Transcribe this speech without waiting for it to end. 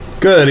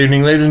Good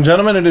evening, ladies and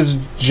gentlemen. It is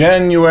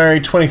January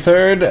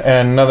 23rd,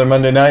 and another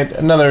Monday night,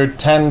 another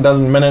 10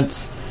 dozen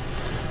minutes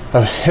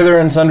of hither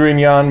and sundry and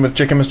yon with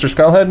Jick and Mr.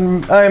 Skullhead.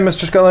 And I am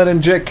Mr. Skullhead,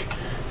 and Jick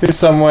is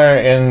somewhere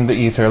in the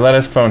ether. Let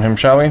us phone him,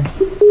 shall we?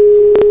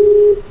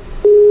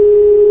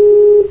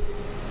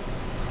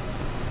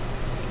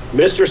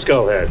 Mr.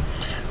 Skullhead.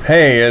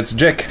 Hey, it's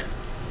Jick.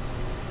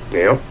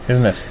 Yeah.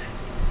 Isn't it?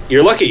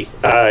 You're lucky.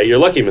 You're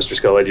lucky, Mr.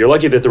 Skullhead. You're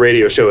lucky that the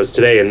radio show is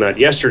today and not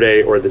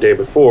yesterday or the day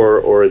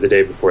before or the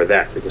day before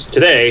that, because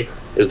today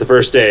is the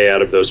first day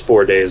out of those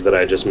 4 days that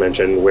I just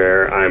mentioned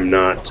where I'm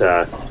not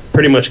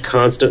pretty much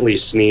constantly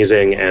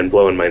sneezing and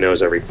blowing my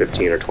nose every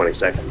 15 or 20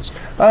 seconds.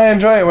 I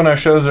enjoy it when our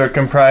shows are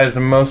comprised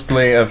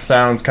mostly of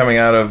sounds coming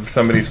out of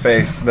somebody's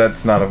face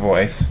that's not a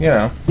voice, you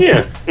know.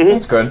 Yeah. Mm-hmm.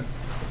 That's good.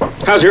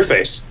 How's your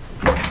face?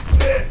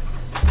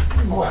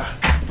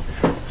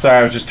 Sorry,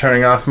 I was just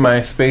turning off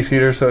my space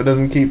heater so it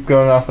doesn't keep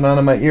going off and on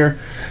in my ear.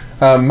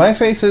 My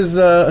face is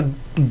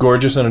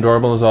gorgeous and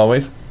adorable as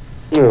always.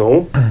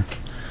 No.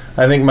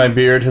 I think my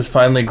beard has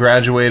finally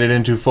graduated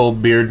into full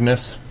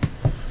beardness.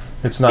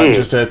 It's not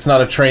it's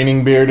not a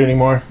training beard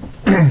anymore.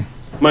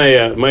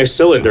 My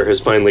cylinder has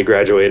finally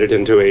graduated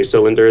into a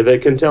cylinder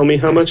that can tell me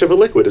how much of a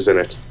liquid is in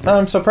it.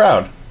 I'm so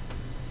proud.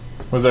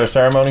 Was there a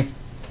ceremony?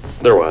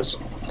 There was.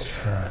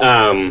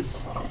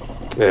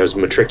 There was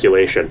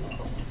matriculation.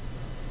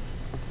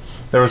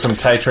 There was some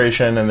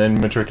titration and then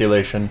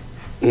matriculation.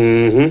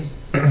 Mm-hmm.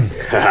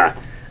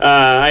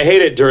 I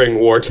hate it during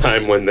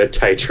wartime when the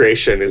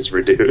titration is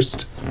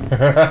reduced.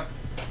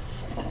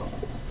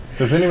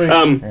 Does anybody?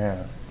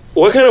 Yeah.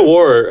 What kind of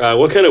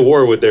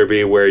war would there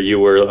be where you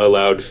were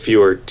allowed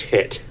fewer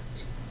tit?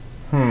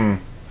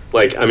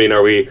 Like, I mean,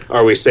 are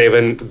we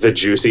saving the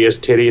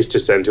juiciest titties to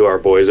send to our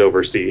boys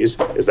overseas?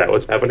 Is that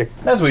what's happening?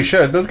 As we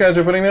should. Those guys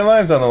are putting their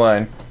lives on the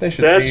line. They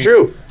should. That's see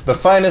true. The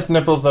finest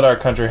nipples that our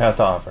country has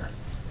to offer.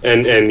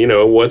 And you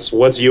know what's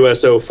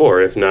USO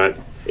for if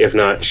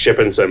not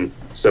shipping some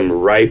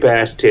ripe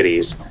ass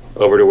titties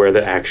over to where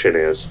the action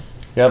is.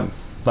 Yep,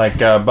 like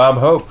Bob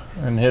Hope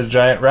and his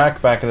giant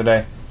rack back in the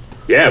day.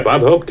 Yeah,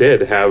 Bob Hope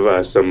did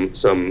have some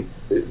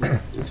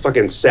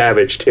fucking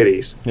savage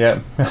titties.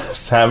 Yep,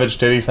 savage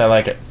titties. I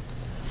like it.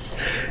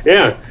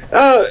 Yeah.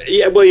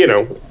 Yeah. Well, you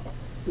know,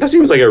 that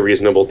seems like a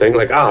reasonable thing.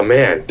 Like, oh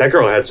man, that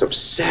girl had some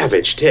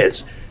savage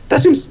tits.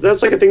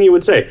 That's like a thing you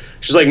would say.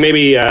 She's like,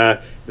 maybe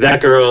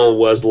that girl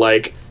was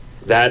like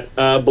that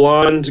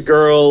blonde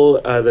girl,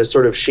 the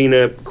sort of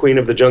Sheena Queen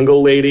of the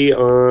Jungle lady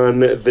on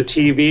the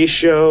TV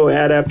show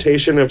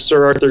adaptation of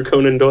Sir Arthur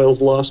Conan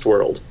Doyle's Lost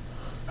World.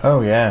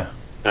 Oh yeah.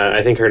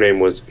 I think her name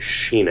was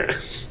Sheena.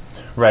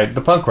 Right,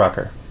 the punk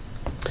rocker.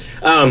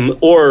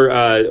 Or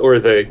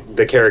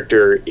the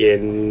character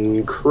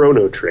in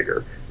Chrono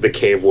Trigger, the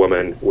cave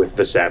woman with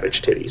the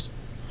savage titties.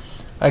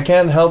 I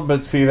can't help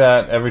but see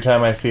that every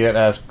time I see it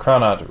as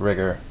Chronot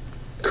Rigger.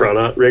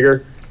 Chronot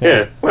Rigger?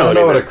 Yeah. Well, I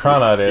don't know what a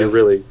Chronot is.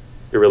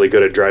 You're really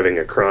good at driving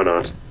a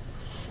Chronot.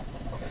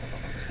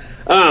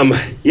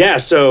 Yeah,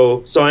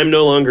 so I'm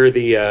no longer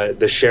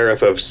the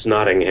sheriff of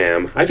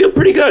Snottingham. I feel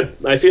pretty good.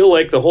 I feel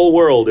like the whole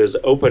world is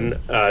open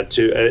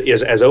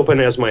is as open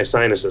as my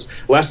sinuses.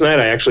 Last night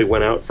I actually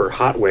went out for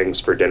hot wings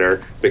for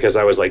dinner because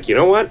I was like, you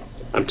know what?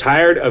 I'm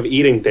tired of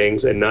eating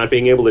things and not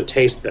being able to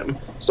taste them.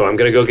 So I'm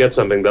gonna go get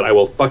something that I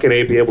will fucking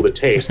be able to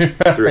taste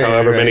through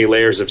however many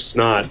layers of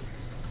snot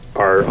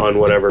are on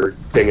whatever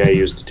thing I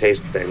use to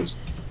taste things.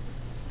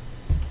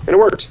 And it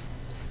worked.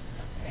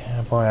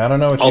 Yeah, boy, I don't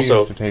know what you also,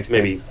 use to taste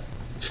maybe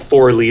things.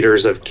 4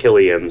 liters of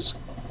Killian's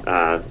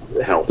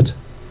helped.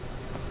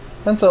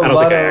 That's a I don't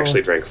lot think I of...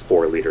 actually drank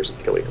 4 liters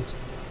of Killian's.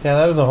 Yeah,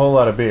 that is a whole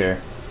lot of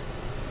beer.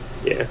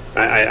 Yeah,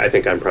 I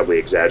think I'm probably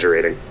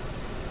exaggerating.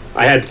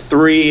 I had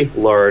 3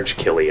 large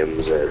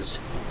Killian's.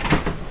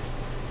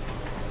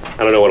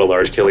 I don't know what a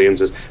large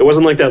Killian's is. It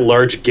wasn't like that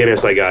large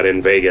Guinness I got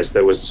in Vegas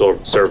that was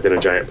served in a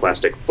giant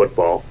plastic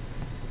football.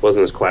 It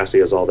wasn't as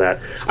classy as all that.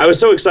 I was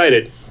so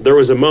excited. There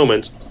was a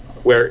moment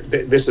where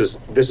this is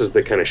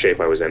the kind of shape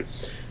I was in.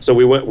 So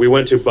we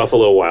went to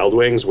Buffalo Wild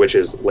Wings, which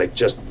is like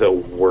just the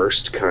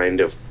worst kind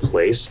of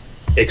place,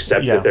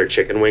 except that their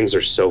chicken wings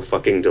are so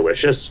fucking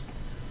delicious.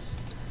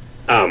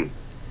 And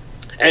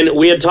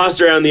we had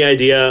tossed around the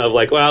idea of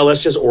like, well,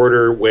 let's just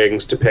order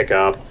wings to pick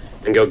up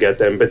and go get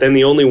them. But then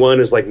the only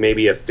one is like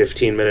maybe a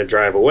 15-minute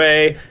drive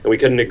away, and we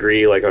couldn't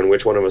agree like on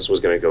which one of us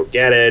was going to go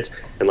get it.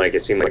 And like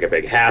it seemed like a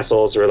big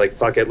hassle, so we're like,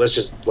 fuck it, let's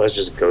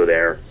just go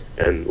there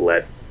and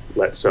let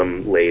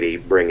some lady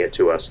bring it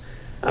to us.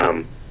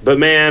 But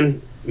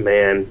man,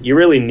 you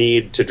really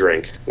need to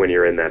drink when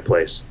you're in that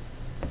place.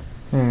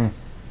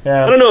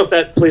 Yeah. I don't know if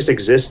that place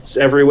exists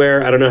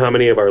everywhere. I don't know how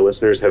many of our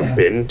listeners have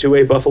been to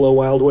a Buffalo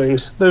Wild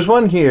Wings. There's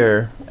one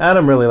here.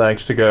 Adam really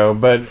likes to go,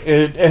 but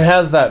it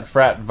has that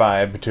frat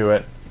vibe to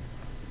it.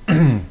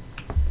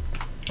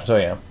 So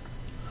yeah.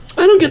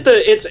 I don't get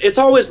it's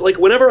always like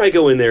whenever I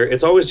go in there,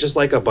 it's always just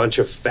like a bunch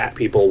of fat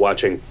people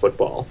watching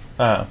football.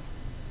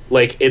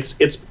 Like it's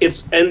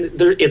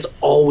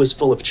always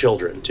full of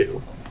children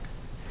too.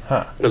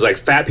 Huh. It's like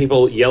fat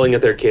people yelling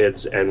at their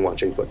kids and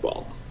watching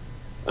football.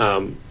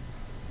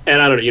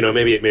 And I don't know,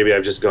 maybe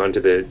I've just gone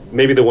to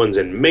maybe the ones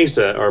in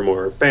Mesa are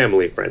more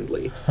family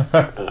friendly.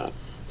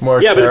 More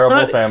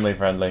terrible family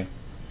friendly.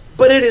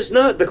 But it is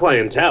not the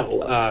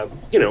clientele,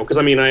 because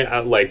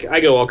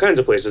I go all kinds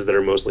of places that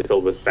are mostly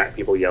filled with fat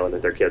people yelling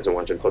at their kids and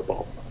watching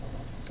football.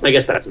 I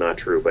guess that's not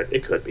true, but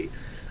it could be.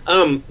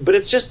 But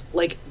it's just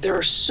like there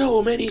are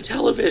so many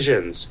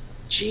televisions.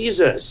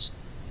 Jesus.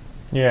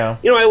 Yeah.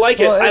 I like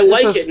it. I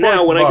like it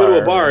now when I go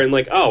to a bar and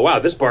like, oh wow,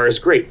 this bar is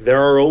great.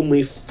 There are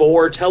only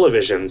 4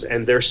 televisions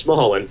and they're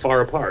small and far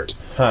apart.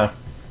 Huh.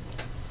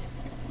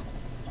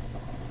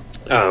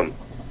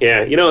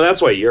 Yeah,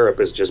 that's why Europe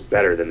is just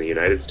better than the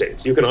United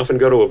States. You can often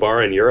go to a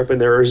bar in Europe and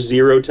there are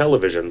 0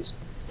 televisions.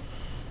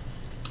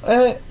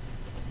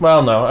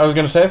 Well, no. I was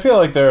going to say, I feel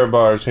like there are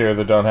bars here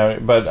that don't have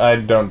it, but I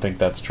don't think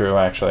that's true,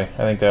 actually.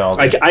 I think they all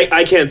do.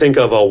 I can't think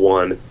of a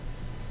one.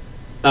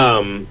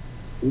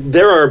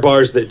 There are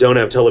bars that don't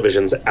have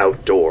televisions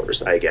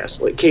outdoors, I guess.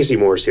 Like Casey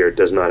Moore's here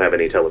does not have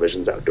any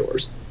televisions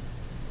outdoors.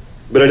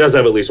 But it does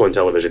have at least one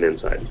television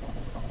inside.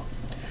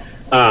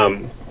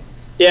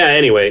 Yeah,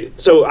 anyway,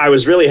 so I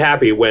was really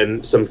happy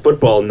when some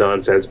football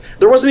nonsense...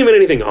 There wasn't even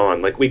anything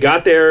on. Like, we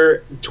got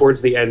there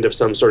towards the end of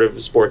some sort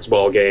of sports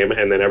ball game,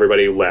 and then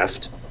everybody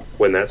left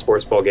when that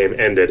sports ball game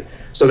ended.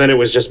 So then it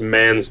was just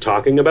mans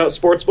talking about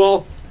sports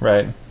ball.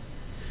 Right.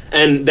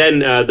 And then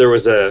there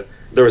was a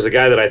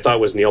guy that I thought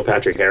was Neil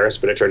Patrick Harris,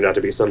 but it turned out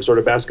to be some sort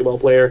of basketball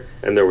player.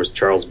 And there was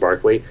Charles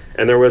Barkley.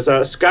 And there was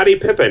Scottie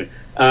Pippen.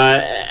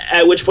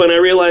 At which point I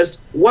realized,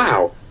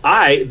 wow...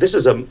 This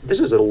is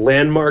a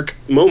landmark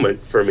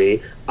moment for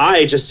me.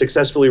 I just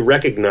successfully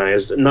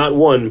recognized not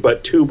 1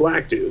 but 2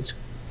 black dudes.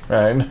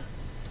 Right.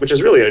 Which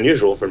is really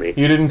unusual for me.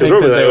 You didn't think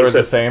that they were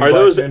the same? Are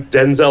those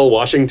Denzel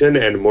Washington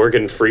and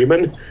Morgan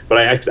Freeman?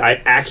 But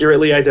I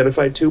accurately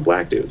identified 2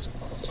 black dudes.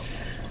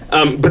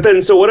 But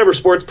then, so whatever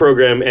sports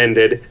program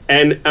ended,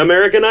 and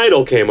American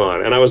Idol came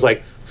on, and I was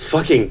like,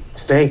 fucking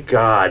thank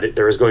God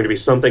there is going to be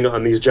something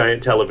on these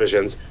giant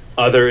televisions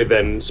other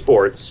than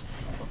sports.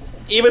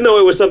 Even though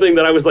it was something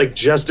that I was like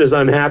just as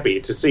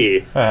unhappy to see,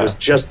 it was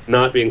just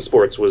not being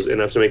sports was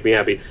enough to make me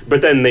happy.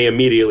 But then they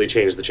immediately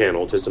changed the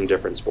channel to some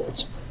different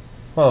sports.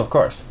 Well, of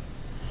course.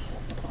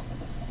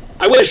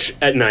 I wish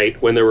at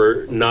night, when there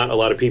were not a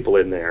lot of people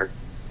in there,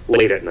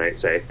 late at night,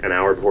 say, an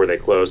hour before they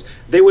close,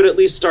 they would at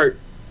least start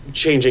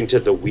changing to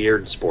the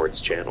weird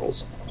sports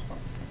channels.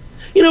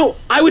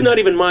 I would not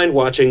even mind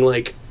watching,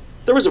 like,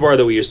 there was a bar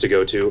that we used to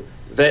go to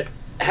that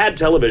had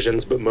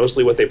televisions, but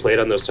mostly what they played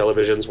on those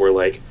televisions were,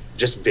 like,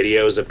 just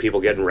videos of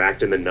people getting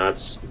racked in the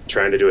nuts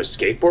trying to do a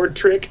skateboard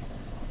trick.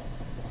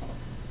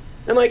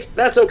 And, like,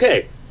 that's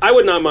okay. I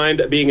would not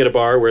mind being at a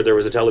bar where there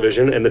was a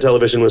television and the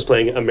television was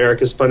playing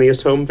America's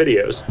Funniest Home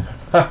Videos.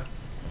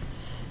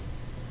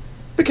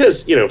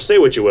 Because, say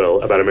what you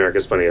will about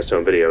America's Funniest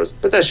Home Videos,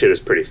 but that shit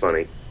is pretty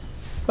funny.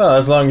 Well,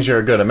 as long as you're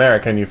a good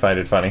American, you find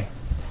it funny.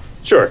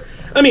 Sure.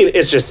 I mean,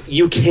 it's just,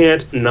 you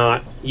can't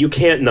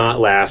not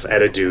laugh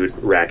at a dude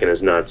racking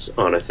his nuts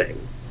on a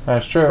thing.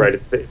 That's true. Right?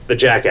 It's the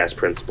jackass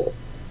principle.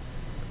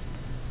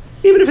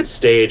 Even if it's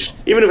staged,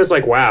 even if it's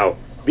like, wow,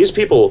 these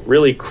people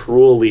really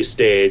cruelly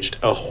staged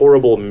a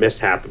horrible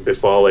mishap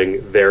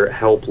befalling their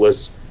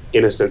helpless,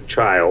 innocent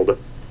child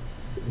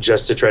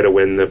just to try to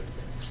win the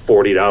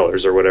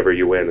 $40 or whatever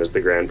you win as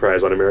the grand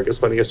prize on America's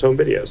Funniest Home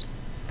Videos.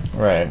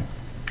 Right.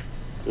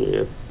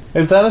 Yeah.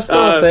 Is that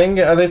still a thing?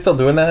 Are they still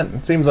doing that?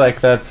 It seems like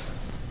that's...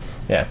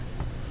 Yeah.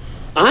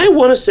 I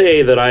want to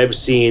say that I've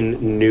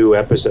seen new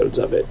episodes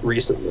of it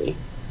recently.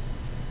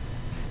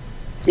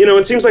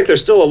 It seems like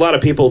there's still a lot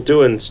of people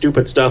doing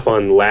stupid stuff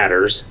on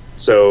ladders.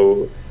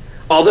 So,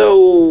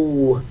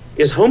 although,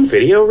 is home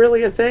video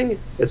really a thing?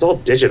 It's all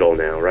digital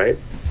now, right?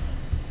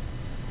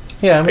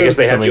 Yeah. I guess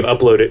they have you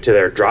upload it to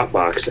their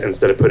Dropbox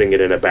instead of putting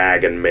it in a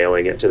bag and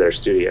mailing it to their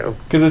studio.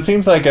 Because it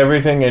seems like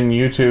everything in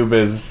YouTube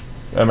is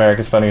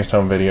America's Funniest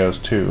Home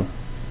Videos, too.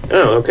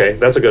 Oh, okay.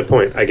 That's a good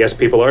point. I guess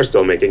people are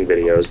still making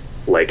videos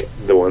like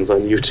the ones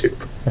on YouTube.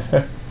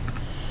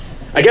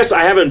 I guess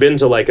I haven't been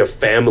to, like, a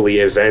family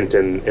event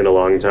in a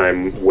long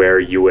time where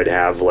you would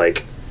have,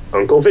 like,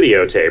 Uncle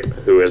Videotape,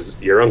 who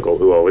is your uncle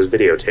who always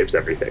videotapes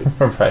everything.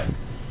 Right.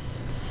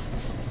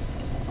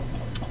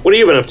 What have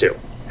you been up to?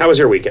 How was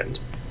your weekend?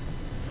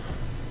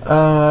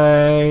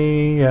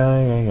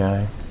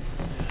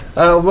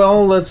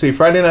 Well, let's see.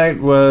 Friday night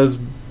was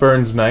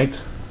Burns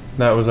night.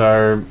 That was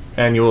our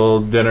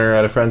annual dinner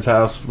at a friend's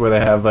house where they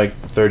have, like,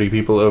 30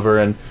 people over,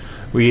 and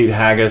we eat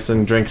haggis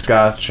and drink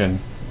scotch and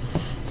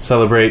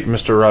celebrate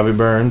Mr. Robbie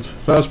Burns.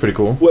 So that was pretty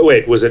cool.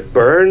 Wait, was it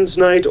Burns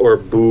night or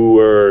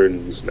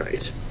Burns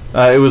night?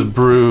 It was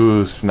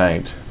Bruce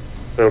night.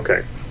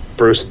 Okay.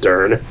 Bruce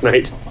Dern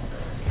night.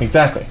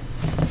 Exactly.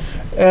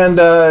 And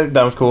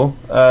that was cool.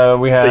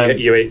 We had... So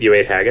you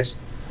ate haggis?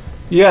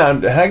 Yeah,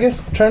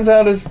 haggis turns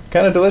out is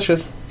kind of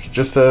delicious. It's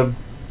just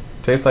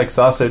tastes like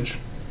sausage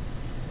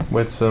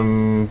with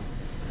some...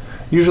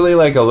 Usually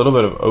like a little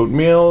bit of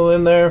oatmeal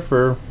in there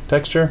for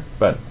texture,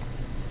 but...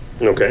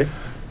 Okay.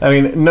 I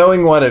mean,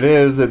 knowing what it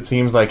is, it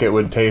seems like it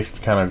would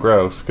taste kind of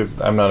gross, because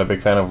I'm not a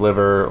big fan of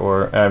liver,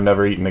 or I've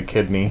never eaten a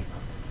kidney.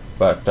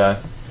 But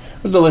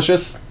It was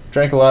delicious.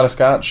 Drank a lot of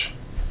scotch.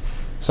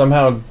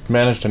 Somehow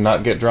managed to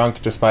not get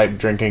drunk despite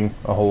drinking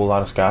a whole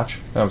lot of scotch.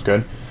 That was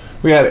good.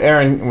 We had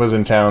Erin was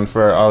in town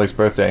for Ollie's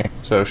birthday,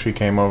 so she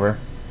came over.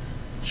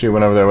 She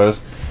went over there with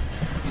us.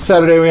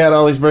 Saturday we had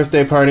Ollie's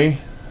birthday party,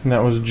 and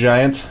that was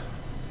giant.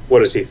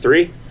 What is he,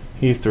 3?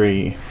 He's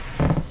 3.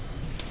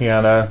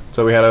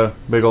 So we had a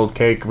big old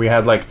cake. We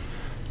had like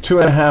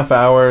 2.5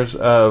 hours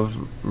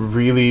of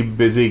really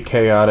busy,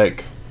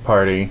 chaotic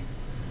party,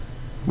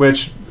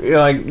 which,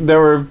 there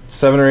were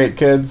 7 or 8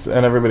 kids,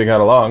 and everybody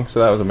got along, so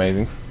that was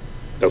amazing.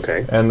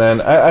 Okay. And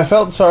then I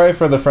felt sorry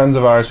for the friends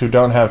of ours who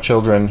don't have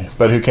children,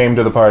 but who came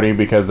to the party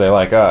because they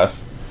like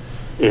us.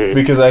 Mm-hmm.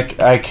 Because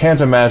I can't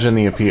imagine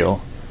the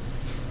appeal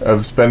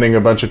of spending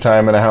a bunch of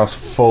time in a house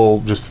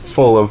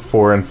full of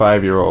 4 and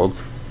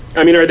 5-year-olds.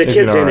 I mean, are the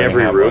kids in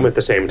every room at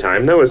the same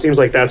time, though? It seems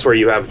like that's where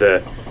you have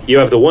the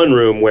one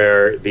room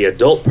where the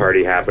adult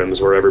party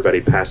happens, where everybody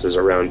passes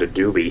around a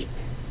doobie.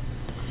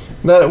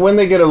 When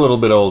they get a little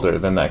bit older,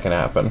 then that can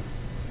happen.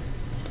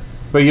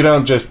 But you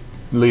don't just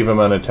leave them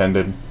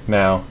unattended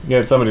now.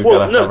 Yeah, somebody's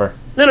got to hover.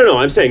 No.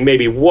 I'm saying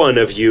maybe one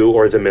of you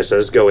or the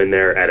missus go in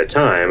there at a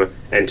time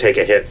and take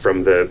a hit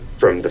from the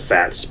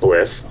fat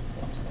spliff,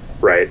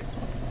 right?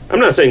 I'm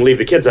not saying leave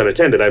the kids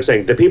unattended. I'm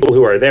saying the people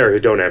who are there who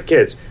don't have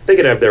kids, they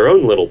could have their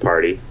own little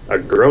party, a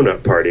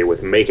grown-up party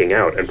with making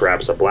out and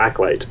perhaps a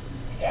blacklight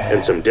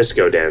and some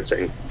disco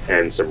dancing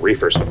and some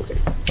reefer smoking.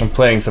 I'm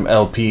playing some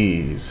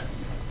LPs.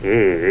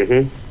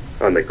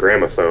 Mm-hmm. On the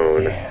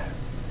gramophone. Yeah.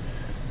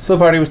 So the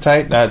party was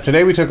tight.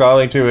 Today we took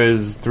Ollie to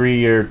his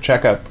 3-year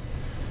checkup,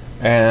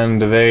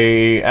 and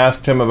they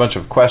asked him a bunch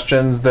of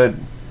questions that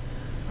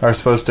are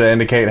supposed to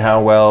indicate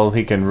how well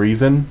he can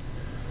reason.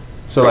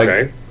 So,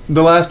 okay.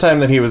 The last time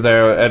that he was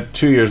there at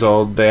 2 years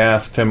old, they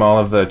asked him all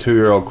of the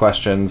 2-year-old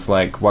questions,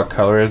 like, what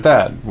color is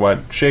that?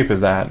 What shape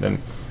is that?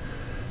 And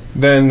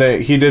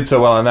then he did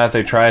so well on that,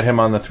 they tried him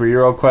on the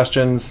 3-year-old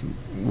questions,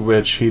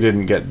 which he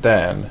didn't get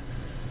then.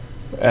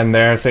 And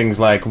there are things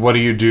like, what do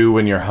you do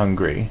when you're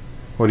hungry?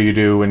 What do you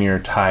do when you're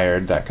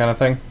tired? That kind of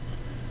thing.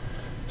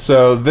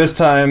 So this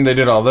time they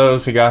did all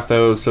those, he got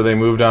those, so they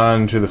moved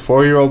on to the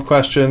 4-year-old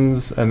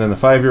questions, and then the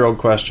 5-year-old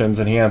questions,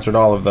 and he answered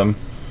all of them.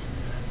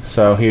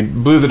 So he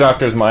blew the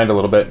doctor's mind a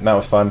little bit, and that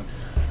was fun.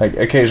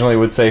 Occasionally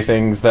would say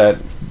things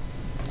that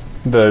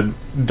the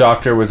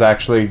doctor was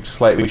actually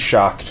slightly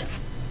shocked.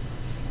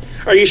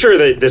 Are you sure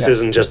that this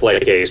isn't just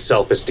like a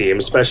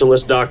self-esteem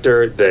specialist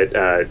doctor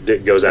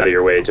that goes out of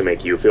your way to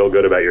make you feel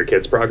good about your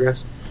kid's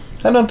progress?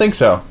 I don't think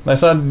so. I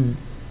saw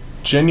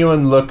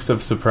genuine looks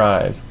of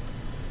surprise.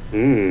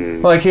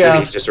 Like he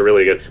asked, he's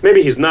just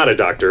maybe he's not a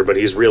doctor, but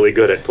he's really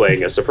good at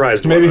playing a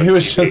surprised maybe one he on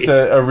was TV. just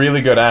a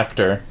really good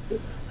actor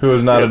who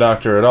was not a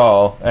doctor at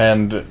all,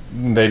 and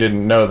they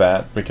didn't know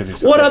that because he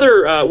said what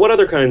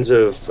other kinds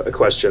of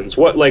questions?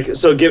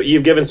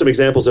 You've given some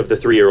examples of the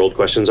 3-year-old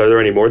questions. Are there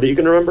any more that you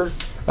can remember?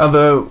 So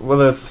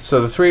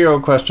the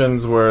 3-year-old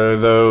questions were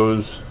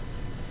those.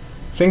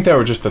 I think they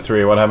were just the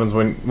 3.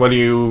 What do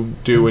you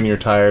do when you're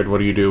tired? What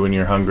do you do when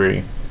you're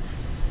hungry?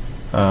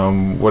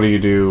 What do you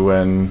do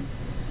when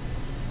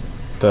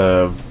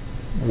the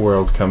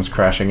world comes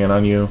crashing in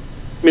on you?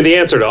 I mean, the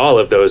answer to all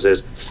of those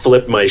is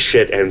flip my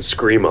shit and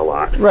scream a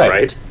lot,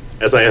 right?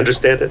 As I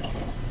understand it.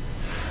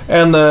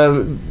 And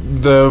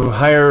the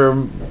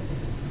higher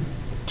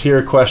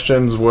tier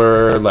questions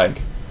were like,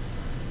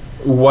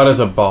 what is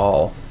a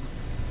ball?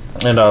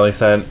 And Ollie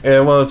said,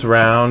 it's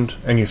round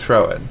and you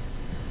throw it.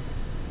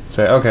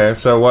 Say, okay,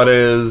 so what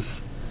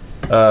is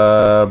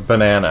a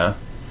banana?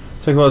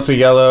 It's like, it's a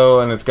yellow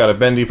and it's got a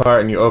bendy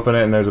part and you open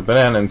it and there's a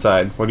banana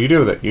inside. What do you do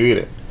with it? You eat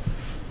it.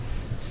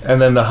 And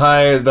then the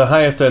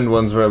highest end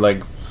ones were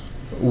like,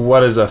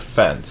 what is a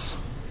fence?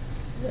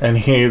 And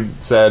he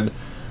said,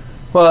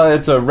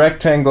 it's a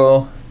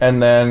rectangle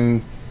and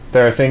then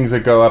there are things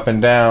that go up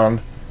and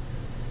down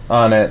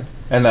on it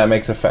and that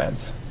makes a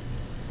fence.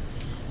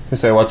 They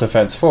say, what's a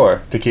fence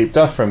for? To keep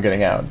Duff from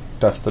getting out.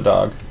 Duff's the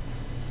dog.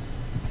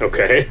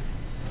 Okay.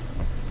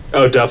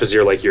 Oh, Duff is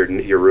your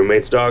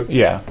roommate's dog?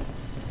 Yeah.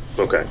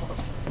 Okay.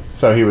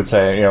 So he would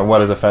say,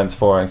 what is a fence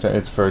for? And say,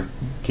 it's for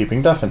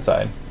keeping Duff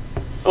inside.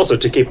 Also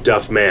to keep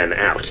Duff Man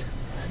out.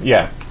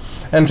 Yeah.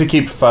 And to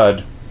keep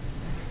Fudd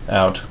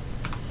out.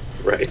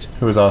 Right.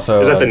 Who is also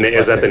is that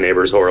the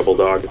neighbor's horrible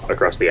dog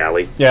across the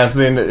alley? Yeah, Duff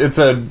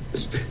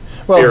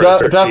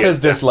is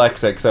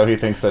dyslexic, so he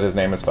thinks that his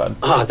name is Fudd.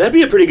 That'd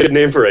be a pretty good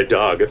name for a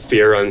dog.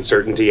 Fear,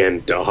 uncertainty,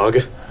 and dog.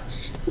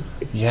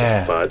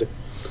 Yeah. Just Fudd.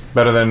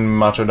 Better than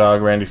Macho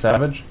Dog Randy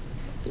Savage?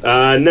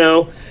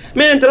 No.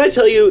 Man, did I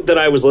tell you that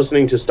I was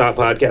listening to Stop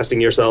Podcasting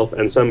Yourself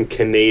and some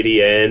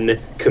Canadian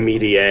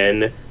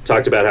comedian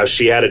talked about how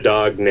she had a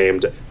dog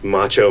named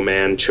Macho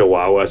Man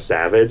Chihuahua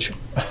Savage?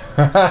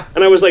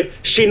 And I was like,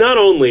 she not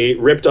only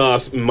ripped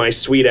off my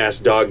sweet-ass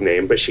dog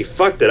name, but she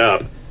fucked it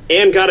up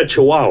and got a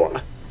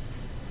Chihuahua.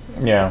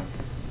 Yeah.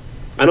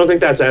 I don't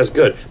think that's as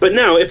good. But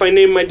now, if I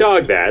name my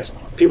dog that,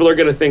 people are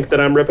going to think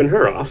that I'm ripping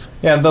her off.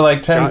 Yeah, the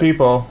 10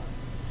 people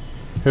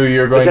who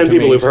you're going to meet. 10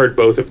 people who've heard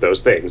both of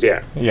those things,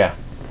 yeah. Yeah.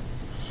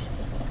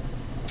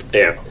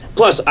 Yeah.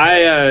 Plus,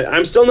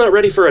 I'm still not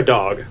ready for a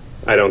dog,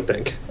 I don't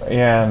think.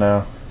 Yeah,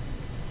 no.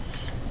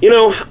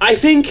 I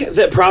think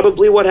that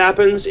probably what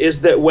happens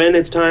is that when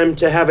it's time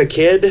to have a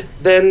kid,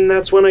 then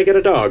that's when I get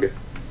a dog.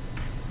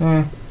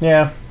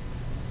 Yeah.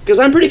 Because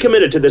I'm pretty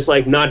committed to this,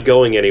 not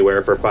going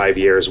anywhere for 5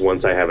 years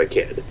once I have a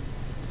kid.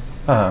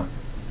 Uh-huh.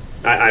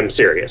 I'm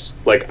serious.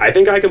 I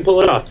think I can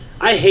pull it off.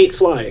 I hate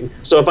flying.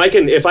 So if I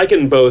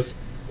can both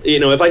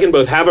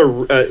have a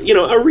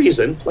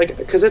reason,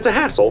 because it's a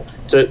hassle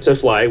to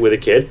fly with a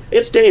kid,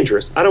 it's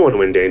dangerous. I don't want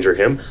to endanger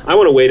him. I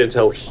want to wait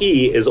until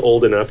he is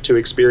old enough to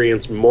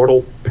experience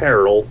mortal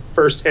peril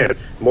firsthand,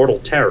 mortal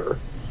terror.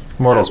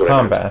 Mortal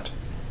combat.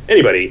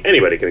 Anybody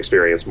can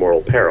experience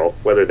mortal peril,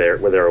 whether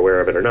they're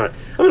aware of it or not.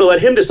 I'm going to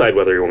let him decide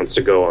whether he wants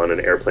to go on an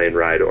airplane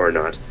ride or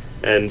not.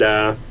 And,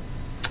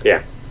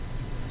 yeah.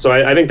 So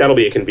I think that'll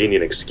be a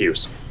convenient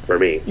excuse for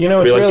me. It's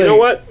really, you know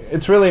what?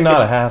 It's really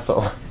not a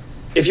hassle.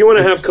 If you want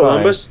to have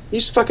Columbus, you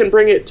just fucking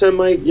bring it to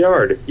my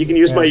yard. You can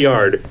use my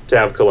yard to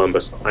have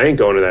Columbus. I ain't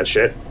going to that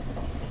shit.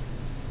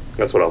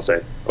 That's what I'll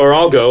say. Or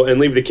I'll go and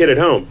leave the kid at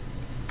home.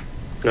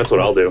 That's what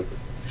I'll do.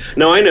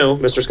 No, I know,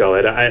 Mr.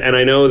 Skullhead, and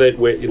I know that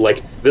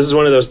this is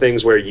one of those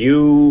things where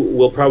you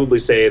will probably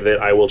say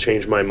that I will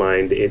change my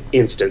mind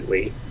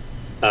instantly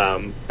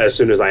as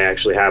soon as I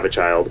actually have a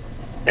child,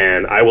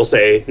 and I will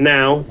say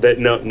now that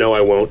no,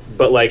 I won't.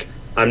 But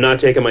I'm not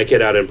taking my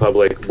kid out in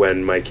public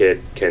when my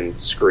kid can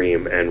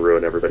scream and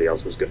ruin everybody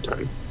else's good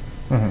time.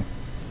 Mm-hmm.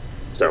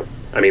 So,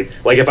 I mean,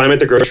 if I'm at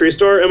the grocery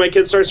store and my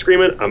kid starts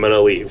screaming, I'm gonna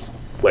leave.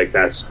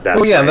 That's.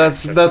 Well, yeah,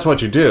 that's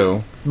what you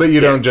do. But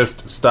you don't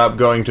just stop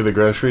going to the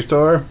grocery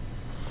store.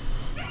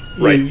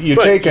 Right. You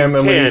take him,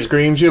 and when he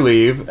screams, you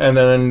leave, and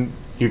then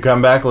you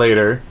come back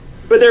later.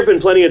 But there have been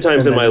plenty of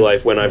times in my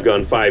life when I've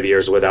gone 5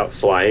 years without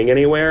flying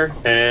anywhere,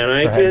 and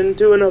I can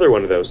do another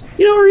one of those.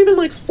 Or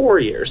even 4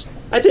 years.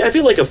 I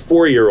feel like a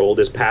 4-year-old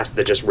is past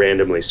the just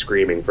randomly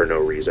screaming for no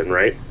reason,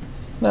 right?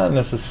 Not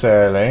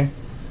necessarily.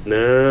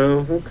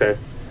 No? Okay.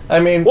 I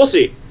mean... We'll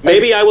see.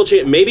 Maybe I will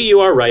change. Maybe you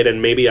are right,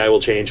 and maybe I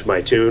will change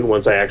my tune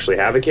once I actually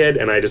have a kid,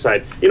 and I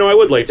decide, I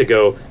would like to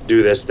go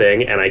do this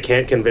thing, and I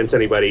can't convince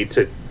anybody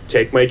to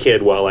take my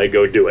kid while I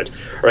go do it.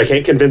 Or I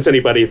can't convince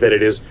anybody that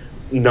it is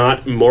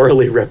not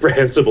morally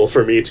reprehensible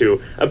for me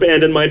to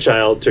abandon my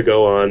child to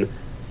go on,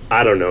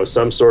 I don't know,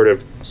 some sort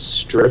of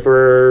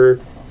stripper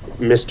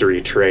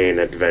mystery train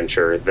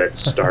adventure that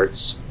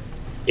starts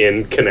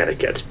in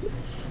Connecticut.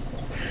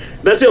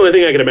 That's the only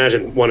thing I can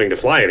imagine wanting to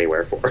fly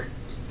anywhere for.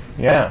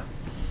 Yeah.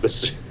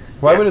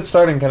 Why would it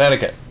start in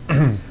Connecticut?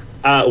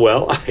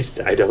 Well,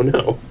 I don't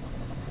know.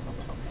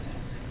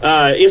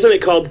 Isn't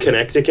it called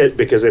Connecticut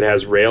because it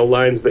has rail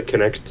lines that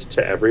connect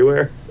to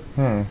everywhere?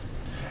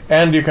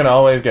 And you can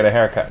always get a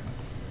haircut.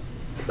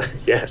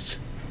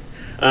 Yes.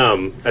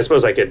 I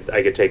suppose I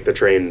could take the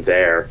train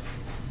there.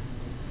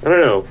 I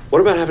don't know. What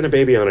about having a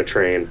baby on a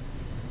train?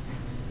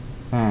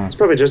 It's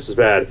probably just as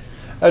bad.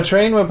 A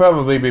train would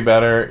probably be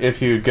better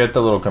if you get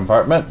the little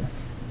compartment.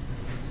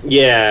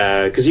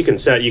 Yeah, because you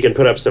can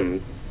put up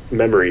some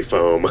memory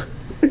foam.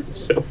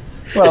 So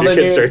if your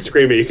kid starts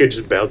screaming, you could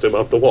just bounce him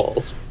off the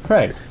walls.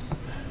 Right.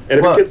 And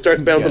if your kid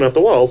starts bouncing off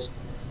the walls,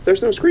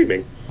 there's no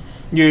screaming.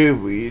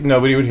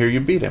 Nobody would hear you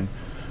beat him.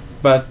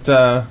 But,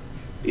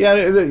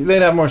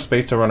 they'd have more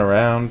space to run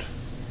around.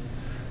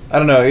 I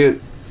don't know.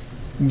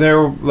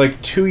 They're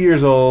 2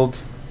 years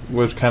old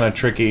was kind of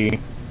tricky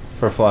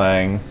for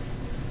flying.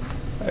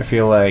 I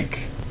feel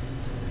like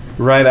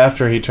right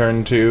after he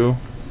turned 2...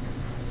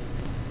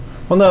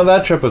 Well, no,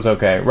 that trip was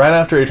okay. Right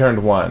after he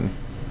turned 1,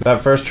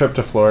 that first trip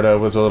to Florida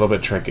was a little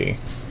bit tricky.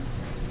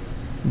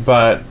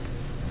 But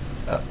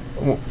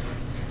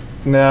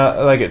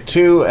now, at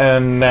 2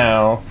 and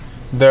now,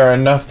 there are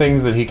enough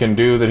things that he can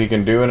do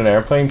in an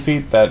airplane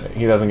seat that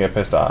he doesn't get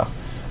pissed off.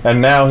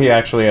 And now he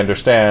actually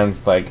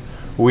understands,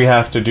 we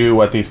have to do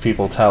what these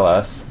people tell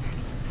us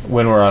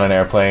when we're on an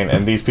airplane,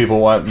 and these people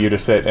want you to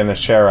sit in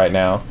this chair right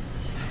now.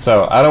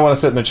 So I don't want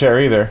to sit in the chair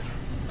either.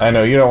 I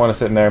know you don't want to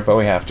sit in there, but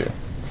we have to.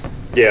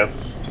 Yeah.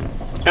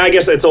 I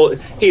guess it's all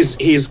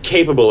he's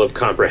capable of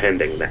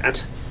comprehending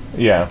that.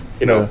 Yeah.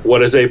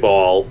 What is a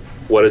ball?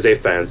 What is a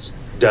fence?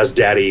 Does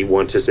Daddy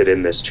want to sit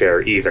in this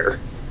chair either?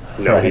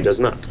 No, He does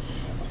not.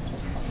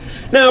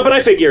 No, but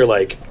I figure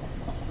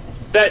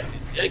that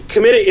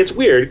committed. It's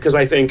weird because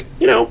I think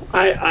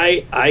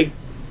I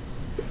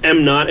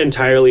am not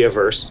entirely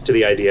averse to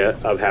the idea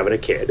of having a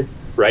kid,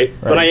 right?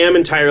 But I am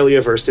entirely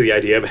averse to the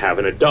idea of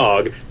having a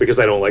dog because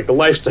I don't like the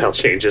lifestyle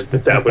changes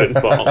that would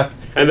involve.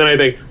 And then I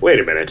think, wait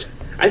a minute,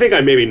 I think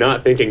I'm maybe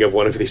not thinking of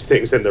one of these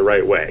things in the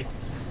right way.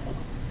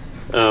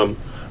 And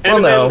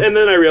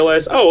then I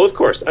realized, of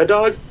course, a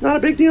dog, not a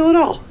big deal at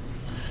all.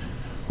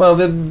 Well,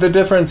 the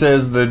difference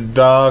is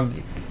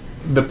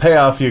the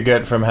payoff you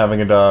get from having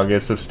a dog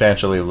is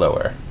substantially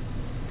lower.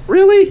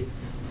 Really?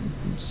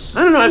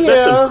 I don't know, I've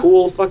met some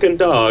cool fucking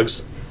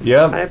dogs.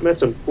 Yep. I have met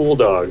some cool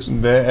dogs.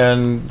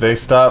 They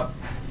stop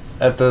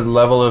at the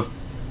level of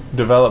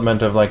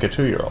development of a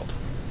 2-year-old.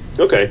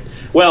 Okay.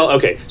 Well,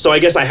 okay. So I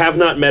guess I have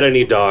not met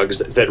any dogs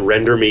that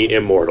render me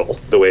immortal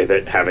the way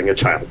that having a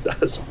child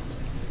does.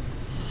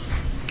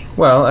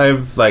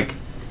 Well,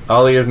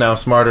 Ollie is now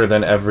smarter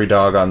than every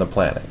dog on the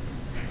planet.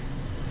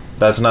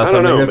 That's not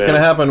something that's going to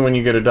happen when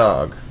you get a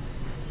dog.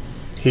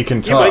 He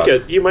can talk.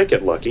 You might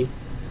get lucky.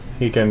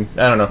 He can...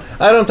 I don't know.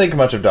 I don't think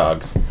much of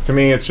dogs. To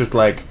me, it's just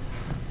like,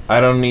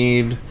 I don't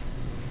need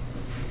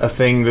a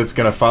thing that's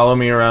going to follow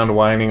me around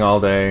whining all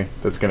day,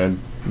 that's going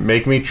to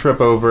make me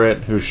trip over it,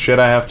 whose shit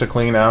I have to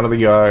clean out of the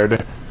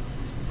yard.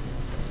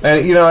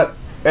 And you know what?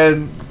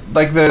 And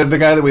like the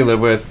guy that we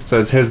live with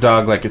says his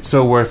dog, like, it's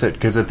so worth it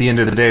because at the end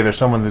of the day there's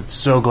someone that's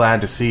so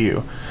glad to see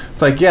you.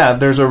 It's like, yeah,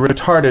 there's a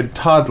retarded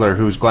toddler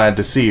who's glad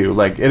to see you.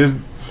 Like,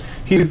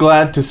 he's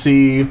glad to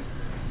see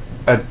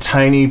a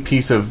tiny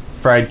piece of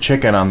fried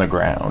chicken on the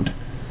ground.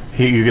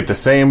 You get the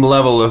same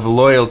level of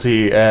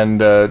loyalty and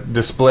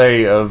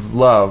display of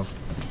love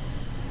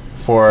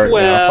for a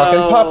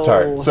fucking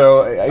Pop-Tart. So,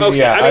 okay.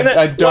 yeah,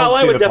 I don't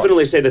see I would definitely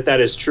point. say that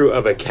is true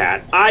of a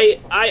cat.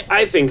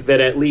 I think that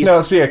at least...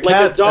 No, see, a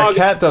dog...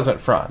 cat doesn't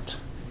front.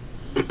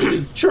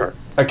 Sure.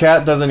 A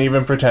cat doesn't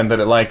even pretend that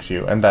it likes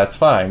you, and that's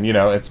fine. You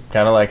know, it's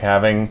kind of like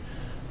having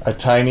a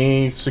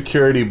tiny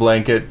security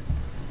blanket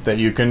that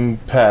you can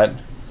pet,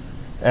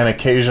 and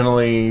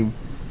occasionally,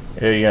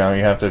 you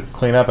have to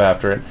clean up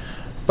after it.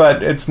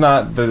 But it's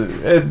not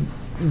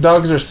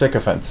dogs are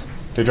sycophants.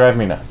 They drive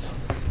me nuts.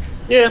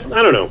 Yeah,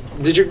 I don't know.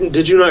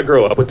 Did you not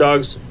grow up with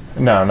dogs?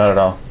 No, not at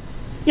all.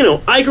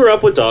 I grew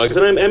up with dogs,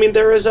 and I mean,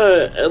 there is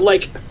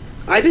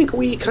I think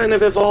we kind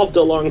of evolved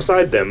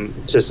alongside them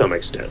to some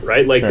extent,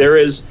 right? Like, sure.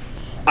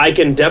 I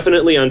can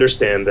definitely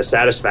understand the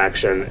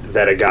satisfaction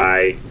that a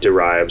guy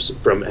derives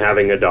from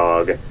having a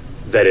dog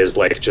that is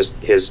like just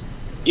his,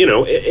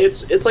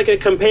 it's like a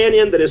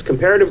companion that is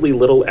comparatively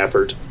little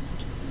effort,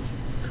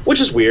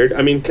 which is weird.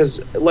 I mean,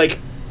 because, like,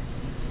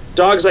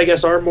 dogs, I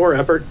guess, are more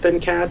effort than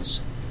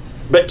cats.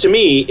 But to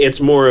me, it's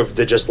more of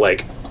the just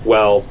like,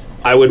 well,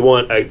 I would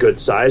want a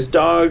good-sized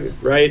dog,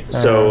 right? Uh-huh.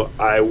 So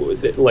I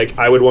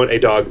would want a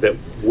dog that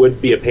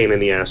would be a pain in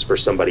the ass for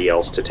somebody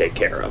else to take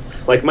care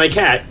of. Like, my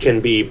cat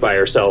can be by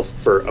herself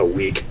for a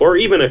week, or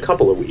even a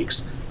couple of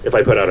weeks, if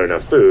I put out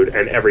enough food,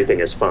 and everything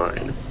is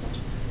fine.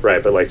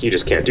 Right, but, like, you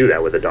just can't do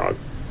that with a dog.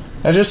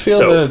 I just feel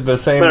the same way.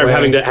 It's a matter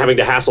way. of having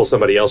to hassle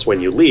somebody else when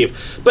you leave.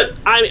 But,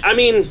 I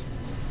mean...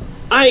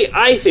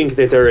 I think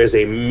that there is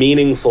a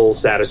meaningful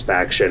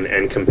satisfaction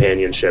and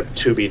companionship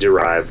to be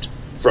derived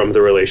from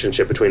the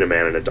relationship between a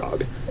man and a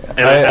dog.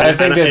 And I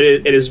think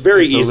it is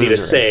very easy to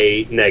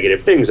say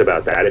negative things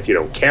about that if you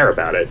don't care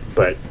about it,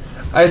 but...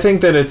 I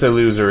think that it's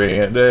illusory.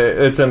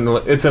 It's an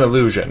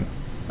illusion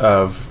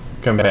of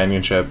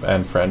companionship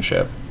and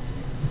friendship.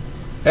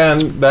 And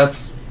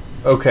that's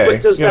okay.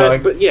 But does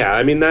that... but yeah,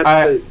 I mean,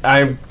 that's...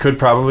 I could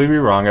probably be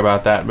wrong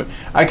about that, but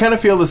I kind of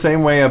feel the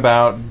same way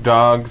about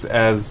dogs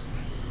as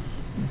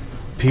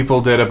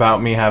people did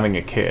about me having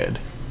a kid,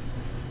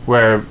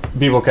 where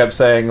people kept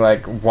saying,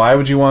 like, why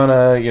would you want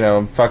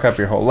to, fuck up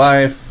your whole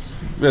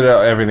life,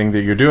 everything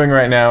that you're doing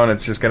right now, and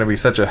it's just going to be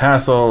such a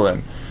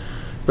hassle.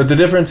 But the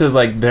difference is,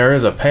 like, there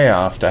is a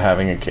payoff to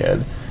having a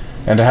kid,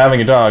 and to having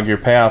a dog, your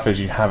payoff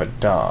is you have a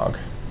dog.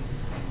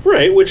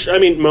 Right, which, I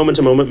mean, moment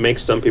to moment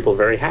makes some people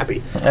very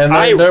happy.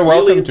 And they're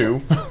welcome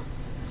to.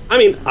 I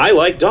mean, I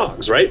like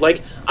dogs, right?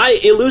 Like,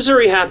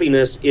 illusory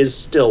happiness is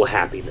still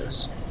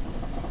happiness.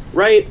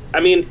 Right?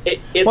 I mean,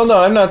 it's... Well, no,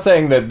 I'm not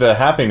saying that the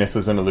happiness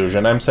is an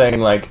illusion. I'm saying,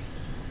 like,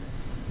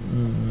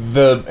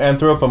 the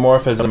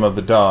anthropomorphism of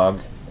the dog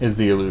is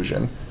the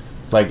illusion.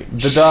 Like,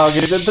 the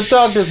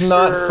dog does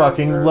not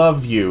fucking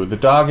love you. The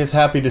dog is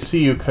happy to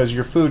see you because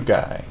you're food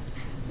guy.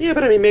 Yeah,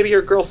 but I mean, maybe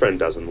your girlfriend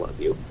doesn't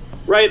love you.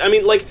 Right? I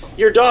mean, like,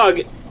 your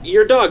dog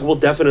will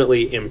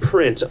definitely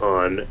imprint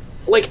on...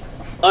 Like,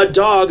 a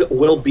dog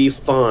will be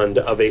fond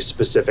of a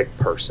specific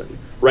person.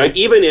 Right?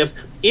 Even if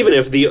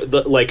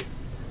the like...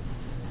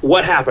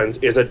 What happens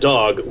is a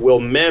dog will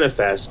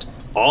manifest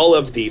all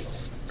of the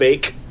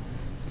fake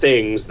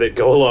things that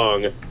go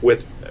along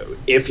with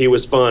if he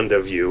was fond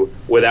of you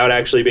without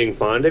actually being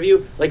fond of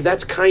you. Like,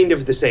 that's kind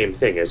of the same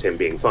thing as him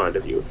being fond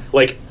of you.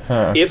 Like,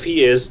 if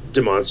he is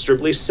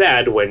demonstrably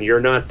sad when you're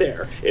not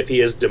there, if he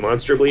is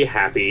demonstrably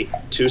happy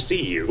to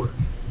see you,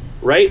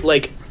 right?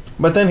 Like,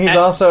 but then he's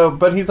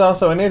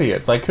also an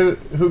idiot. Like,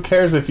 who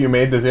cares if you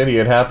made this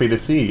idiot happy to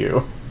see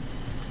you?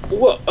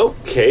 Well,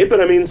 okay,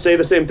 but I mean, say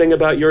the same thing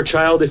about your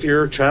child if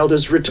your child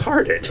is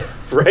retarded,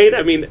 right?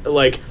 I mean,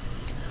 like,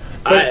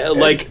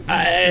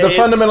 the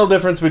fundamental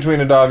difference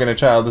between a dog and a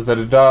child is that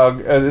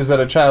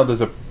a child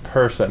is a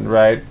person,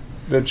 right?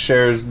 That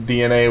shares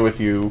DNA with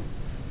you,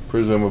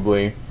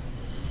 presumably.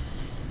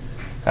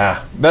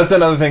 That's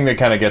another thing that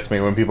kind of gets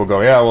me when people go,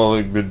 yeah,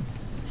 well,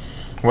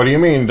 what do you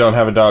mean don't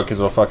have a dog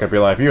because it'll fuck up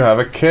your life? You have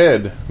a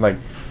kid. Like,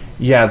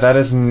 yeah, that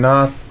is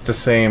not the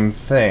same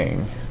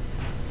thing.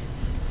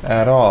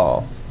 At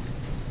all.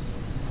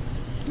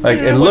 Like,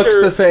 it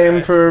looks the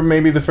same for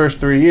maybe the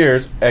first 3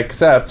 years,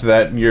 except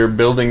that you're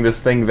building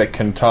this thing that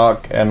can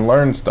talk and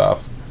learn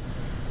stuff.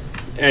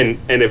 And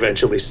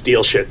eventually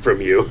steal shit from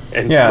you.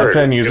 And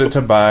use it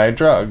to buy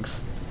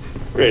drugs.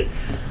 Right.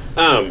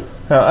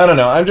 I don't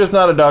know. I'm just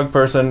not a dog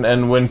person,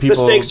 and when people...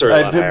 The stakes are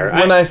a lot higher.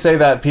 When I say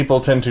that,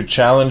 people tend to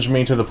challenge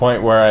me to the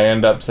point where I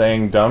end up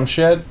saying dumb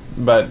shit,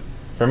 but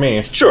for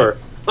me... Sure.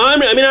 I'm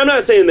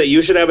not saying that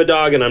you should have a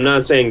dog, and I'm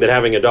not saying that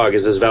having a dog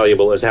is as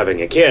valuable as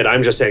having a kid.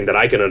 I'm just saying that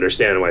I can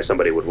understand why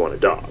somebody would want a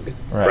dog,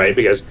 right?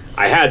 Because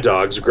I had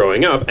dogs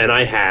growing up, and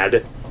I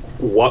had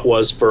what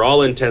was, for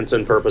all intents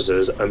and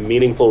purposes, a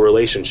meaningful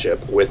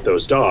relationship with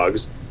those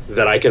dogs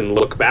that I can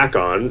look back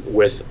on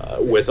with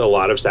a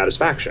lot of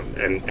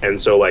satisfaction. And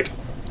so, like,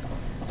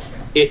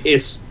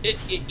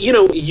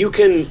 you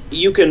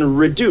can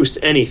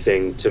reduce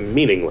anything to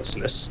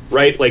meaninglessness,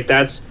 right? Like,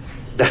 that's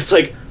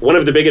like one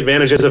of the big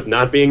advantages of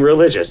not being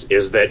religious,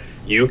 is that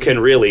you can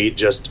really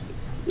just,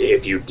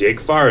 if you dig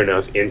far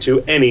enough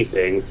into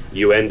anything,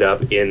 you end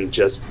up in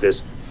just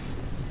this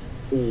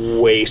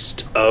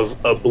waste of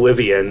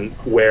oblivion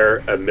where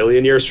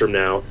 1,000,000 years from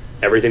now,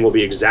 everything will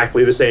be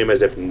exactly the same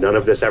as if none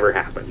of this ever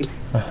happened,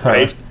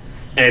 right?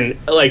 And,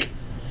 like,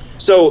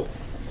 so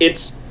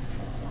it's,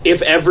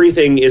 if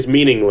everything is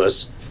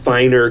meaningless,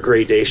 finer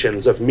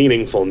gradations of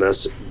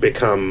meaningfulness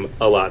become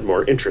a lot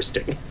more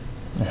interesting.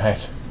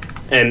 Right.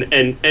 And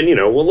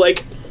well,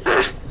 like,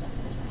 I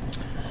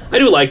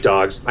do like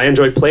dogs. I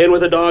enjoy playing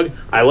with a dog.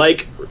 I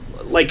like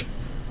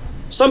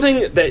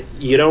something that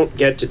you don't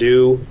get to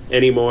do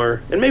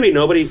anymore. And maybe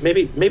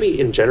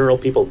in general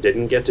people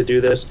didn't get to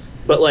do this,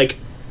 but, like,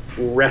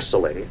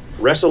 wrestling.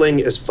 Wrestling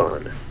is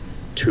fun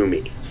to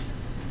me,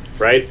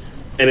 right?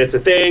 And it's a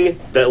thing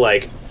that,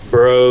 like,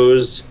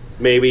 bros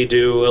maybe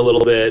do a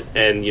little bit,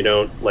 and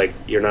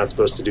you're not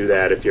supposed to do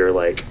that if you're,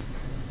 like,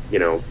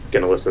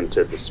 gonna listen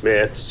to the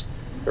Smiths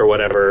or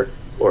whatever,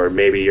 or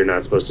maybe you're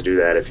not supposed to do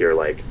that if you're,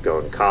 like,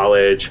 going to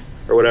college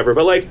or whatever,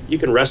 but, like, you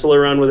can wrestle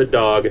around with a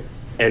dog,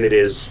 and it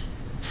is,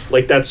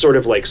 like, that sort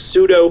of, like,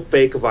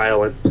 pseudo-fake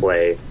violent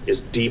play is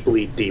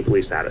deeply,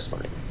 deeply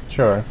satisfying.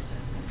 Sure.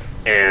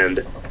 And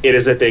it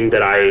is a thing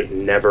that I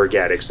never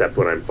get except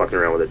when I'm fucking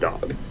around with a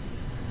dog.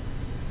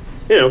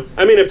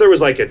 If there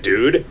was, like, a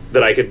dude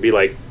that I could be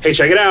like, hey,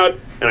 check it out,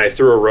 and I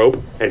threw a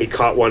rope, and he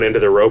caught one end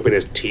of the rope in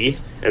his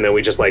teeth, and then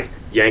we just, like,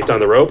 yanked on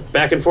the rope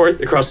back and forth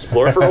across the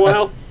floor for a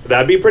while,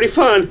 that'd be pretty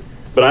fun,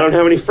 but I don't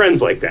have any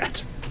friends like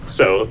that.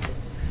 So,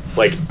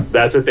 like,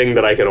 that's a thing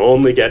that I can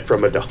only get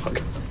from a dog.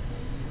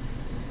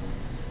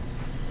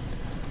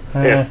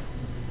 Yeah.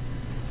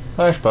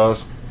 I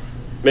suppose.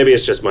 Maybe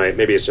it's just my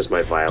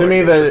violent. To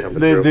me,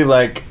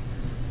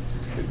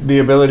 the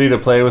ability to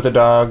play with a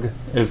dog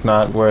is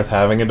not worth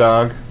having a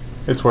dog.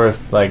 It's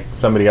worth, like,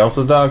 somebody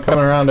else's dog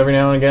coming around every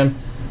now and again.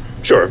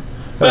 Sure.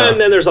 And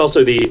then there's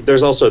also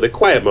the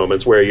quiet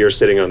moments where you're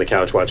sitting on the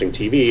couch watching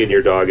TV and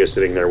your dog is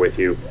sitting there with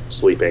you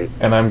sleeping.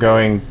 And I'm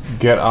going,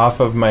 get off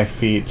of my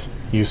feet.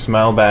 You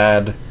smell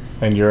bad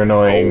and you're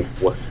annoying.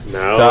 Oh,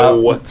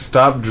 no.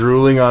 Stop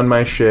drooling on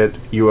my shit,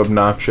 you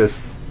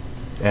obnoxious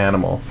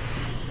animal.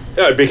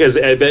 Because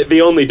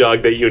the only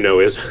dog that you know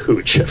is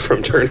Hooch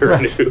from Turner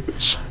and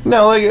Hooch.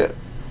 No, like,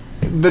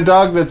 the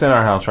dog that's in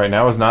our house right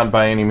now is not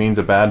by any means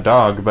a bad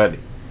dog, but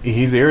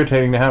he's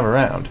irritating to have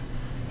around.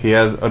 He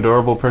has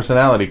adorable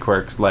personality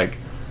quirks, like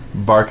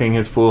barking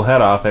his fool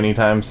head off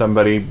anytime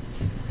somebody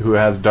who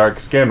has dark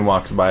skin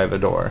walks by the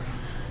door.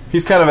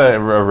 He's kind of a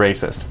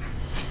racist.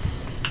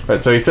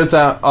 But so he sits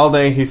out all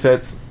day, he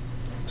sits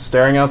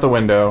staring out the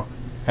window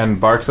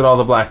and barks at all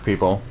the black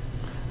people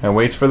and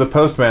waits for the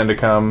postman to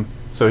come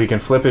so he can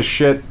flip his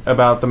shit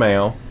about the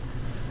mail.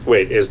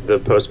 Wait, is the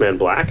postman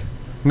black?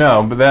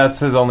 No, but that's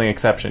his only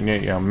exception.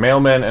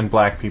 Mailmen and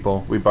black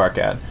people we bark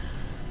at.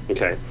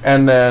 Okay.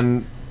 And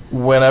then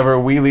whenever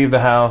we leave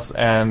the house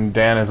and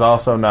Dan is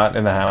also not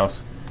in the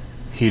house,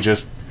 he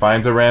just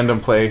finds a random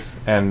place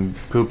and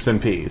poops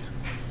and pees.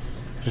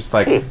 Just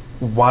like,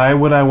 why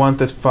would I want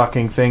this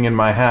fucking thing in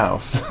my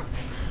house?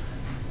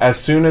 As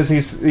soon as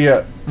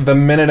the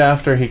minute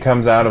after he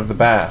comes out of the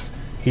bath,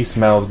 he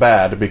smells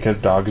bad because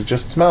dogs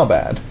just smell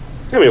bad.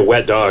 I mean,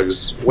 wet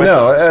dogs. You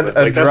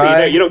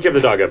don't give the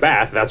dog a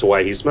bath. That's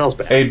why he smells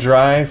bad. A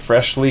dry,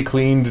 freshly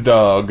cleaned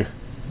dog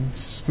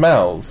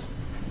smells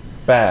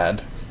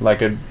bad,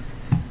 like a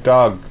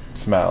dog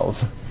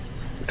smells,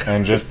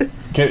 and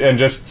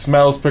just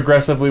smells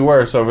progressively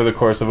worse over the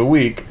course of a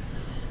week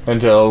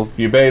until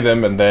you bathe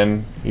him, and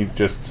then he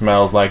just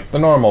smells like the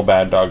normal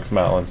bad dog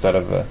smell instead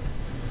of the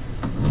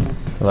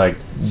like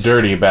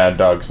dirty bad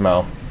dog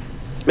smell.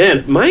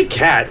 Man, my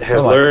cat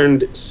has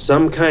learned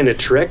some kind of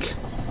trick,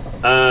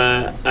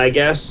 I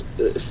guess,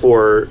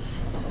 for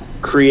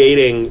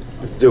creating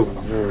the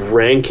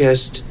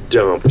rankest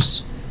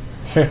dumps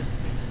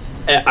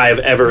I've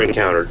ever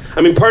encountered.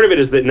 I mean, part of it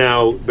is that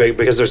now,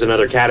 because there's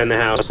another cat in the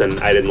house and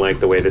I didn't like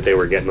the way that they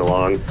were getting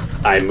along,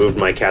 I moved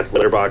my cat's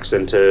litter box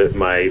into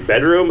my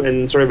bedroom,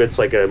 and sort of it's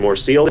like a more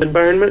sealed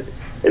environment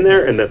in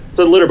there. And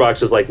so the litter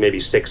box is like maybe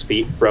 6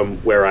 feet from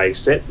where I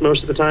sit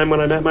most of the time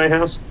when I'm at my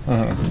house,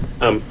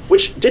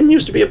 which didn't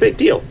used to be a big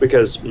deal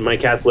because my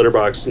cat's litter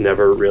box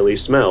never really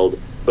smelled.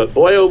 But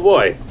boy, oh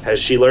boy, has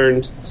she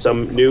learned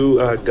some new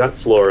gut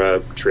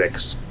flora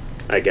tricks,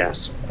 I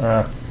guess.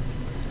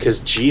 Because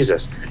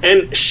Jesus.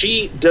 And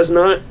she does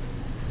not...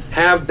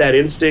 have that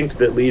instinct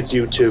that leads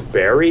you to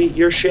bury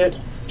your shit,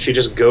 she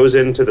just goes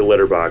into the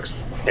litter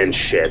box and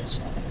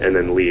shits and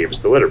then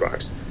leaves the litter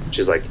box.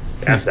 She's like,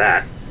 F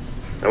that.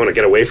 I want to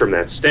get away from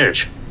that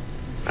stench.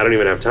 I don't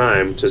even have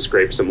time to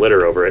scrape some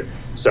litter over it.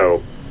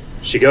 So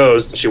she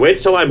goes, she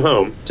waits till I'm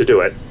home to do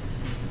it.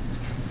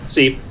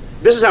 See,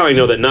 this is how I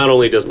know that not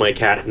only does my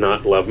cat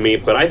not love me,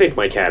 but I think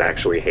my cat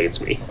actually hates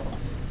me.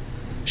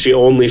 She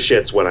only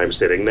shits when I'm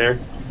sitting there.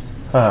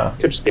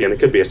 It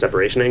could be a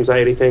separation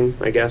anxiety thing,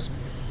 I guess.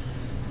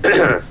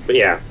 But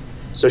yeah,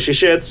 so she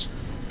shits.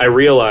 I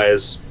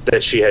realize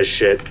that she has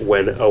shit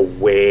when a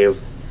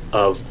wave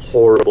of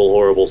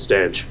horrible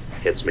stench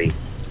hits me.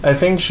 I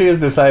think she has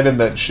decided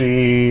that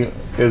she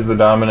is the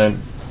dominant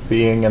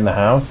being in the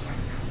house.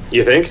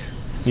 You think?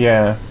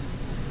 Yeah.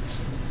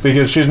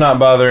 Because she's not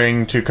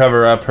bothering to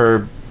cover up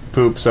her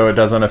poop so it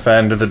doesn't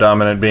offend the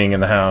dominant being in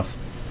the house.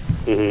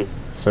 Mm-hmm.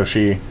 So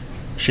she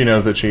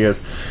knows that she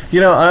is.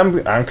 You know,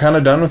 I'm kind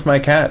of done with my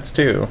cats,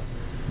 too.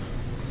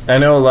 I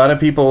know a lot of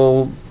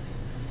people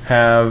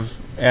have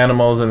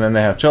animals and then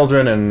they have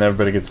children and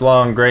everybody gets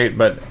along great,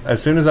 but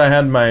as soon as I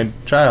had my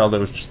child, it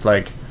was just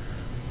like,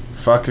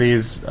 fuck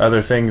these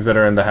other things that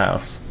are in the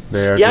house.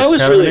 They are just I was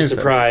kind of really a nuisance.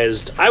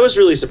 surprised. I was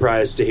really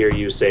surprised to hear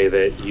you say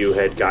that you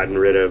had gotten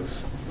rid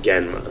of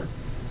Genma.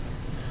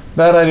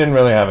 That I didn't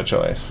really have a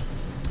choice.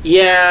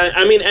 Yeah,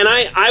 I mean, and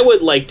I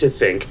would like to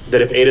think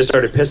that if Ada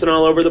started pissing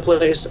all over the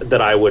place,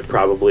 that I would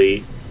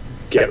probably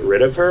get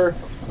rid of her,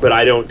 but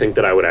I don't think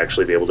that I would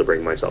actually be able to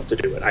bring myself to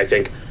do it. I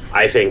think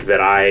that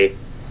I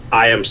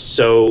am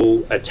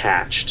so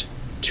attached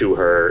to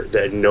her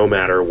that no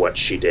matter what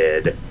she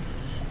did,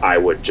 I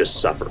would just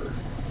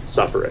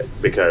suffer it,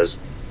 because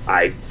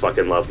I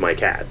fucking love my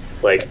cat.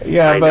 Like,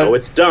 yeah, I know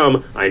it's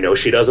dumb. I know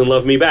she doesn't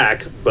love me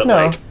back, but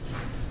no.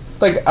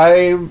 Like,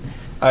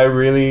 I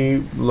really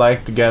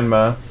liked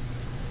Genma,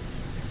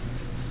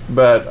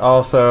 but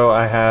also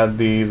I had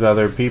these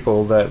other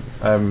people that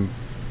I'm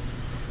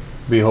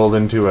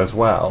beholden to as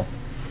well.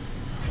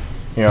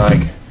 You know,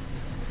 like,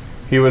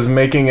 he was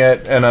making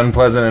it an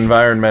unpleasant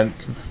environment,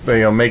 you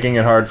know, making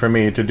it hard for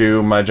me to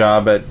do my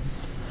job at,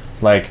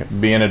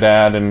 like, being a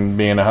dad and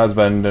being a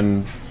husband,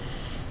 and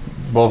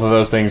both of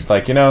those things,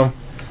 like, you know,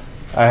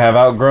 I have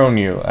outgrown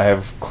you. I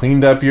have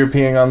cleaned up your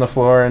peeing on the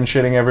floor and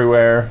shitting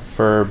everywhere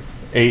for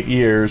 8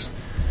 years,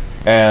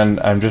 and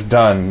I'm just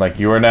done. Like,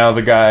 you are now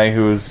the guy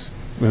who was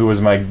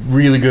my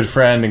really good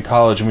friend in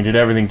college, and we did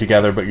everything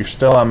together, but you're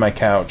still on my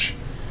couch,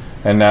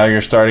 and now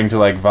you're starting to,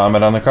 like,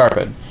 vomit on the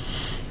carpet.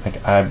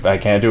 Like, I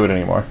can't do it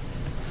anymore.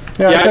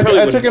 Yeah,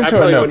 I took him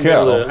to a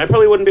no-kill. I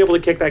probably wouldn't be able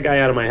to kick that guy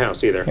out of my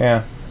house either.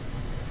 Yeah.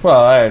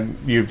 Well,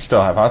 you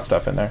still have hot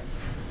stuff in there.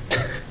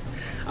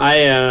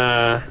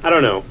 I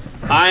don't know.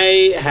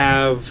 I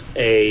have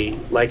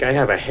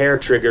a hair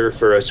trigger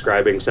for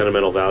ascribing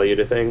sentimental value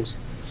to things.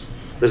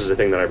 This is a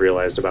thing that I've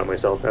realized about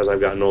myself as I've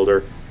gotten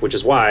older, which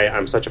is why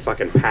I'm such a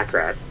fucking pack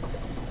rat.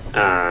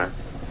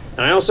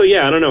 And I also,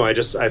 I don't know, I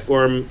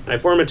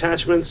form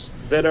attachments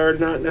that are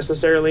not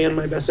necessarily in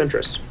my best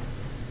interest.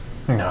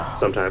 No.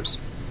 Sometimes.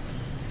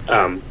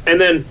 And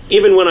then,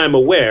 even when I'm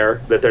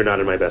aware that they're not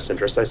in my best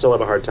interest, I still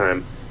have a hard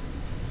time,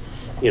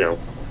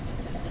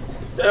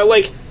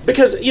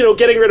 because,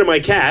 getting rid of my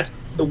cat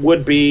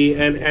would be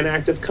an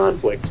act of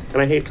conflict,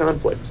 and I hate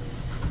conflict.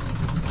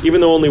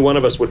 Even though only one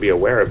of us would be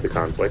aware of the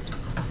conflict.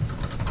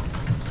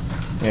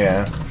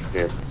 Yeah.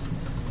 Yeah.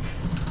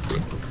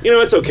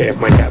 It's okay if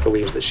my cat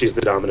believes that she's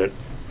the dominant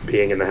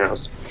being in the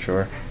house.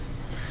 Sure.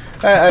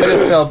 I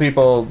just tell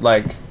people,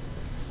 like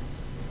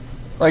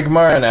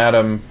Mara and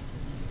Adam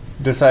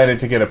decided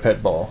to get a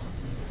pit bull.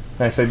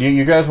 And I said,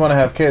 you guys want to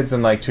have kids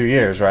in, 2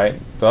 years, right?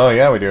 Oh,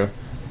 yeah, we do.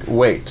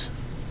 Wait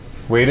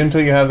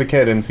until you have the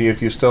kid and see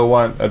if you still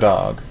want a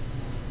dog.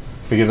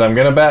 Because I'm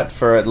going to bet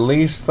for at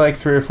least, 3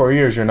 or 4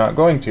 years you're not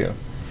going to.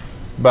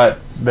 But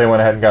they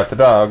went ahead and got the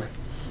dog,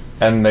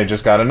 and they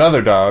just got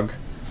another dog.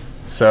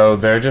 So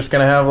they're just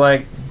going to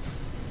have,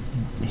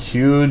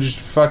 huge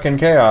fucking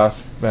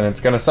chaos, and it's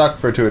going to suck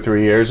for 2 or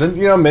 3 years. And,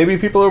 maybe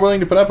people are willing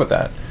to put up with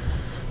that.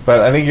 But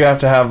I think you have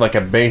to have,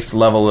 a base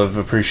level of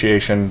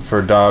appreciation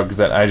for dogs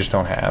that I just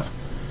don't have.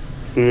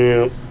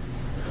 Yeah.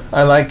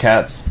 I like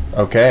cats.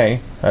 Okay.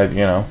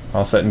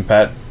 I'll sit and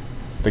pet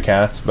the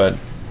cats, but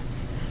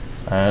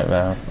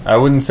I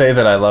wouldn't say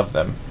that I love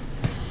them.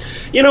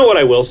 You know what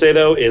I will say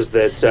though is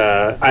that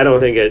I don't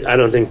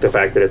think the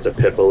fact that it's a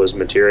pit bull is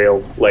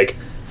material.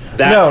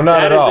 No,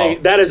 not at all.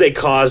 That is a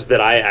cause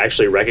that I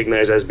actually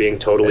recognize as being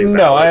totally valid.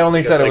 No, I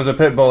only said it was a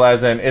pit bull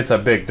as in it's a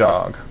big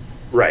dog.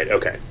 Right,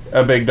 okay.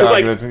 A big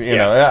dog that's,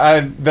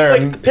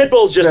 pit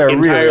bulls just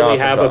entirely really awesome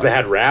have dogs. a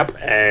bad rap,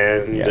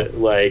 and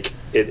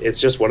it's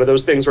just one of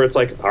those things where it's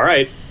like, all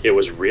right, it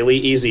was really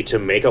easy to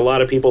make a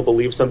lot of people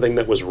believe something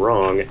that was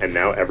wrong, and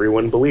now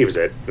everyone believes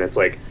it. And it's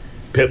like,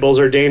 pit bulls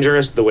are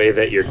dangerous the way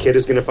that your kid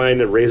is going to find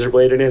a razor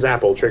blade in his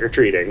apple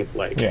trick-or-treating.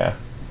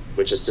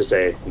 Which is to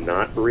say,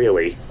 not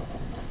really.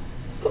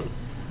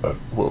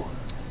 Whoa.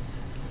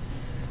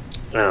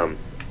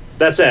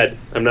 That said,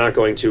 I'm not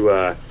going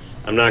to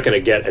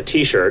get a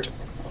T-shirt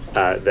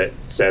that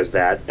says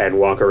that and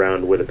walk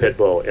around with a pit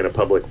bull in a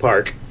public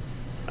park,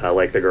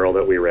 like the girl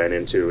that we ran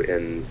into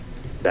in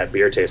that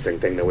beer tasting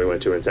thing that we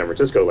went to in San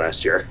Francisco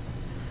last year.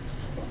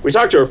 We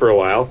talked to her for a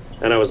while,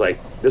 and I was like,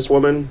 this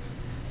woman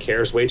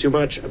cares way too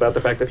much about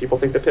the fact that people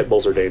think that pit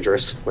bulls are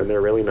dangerous when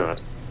they're really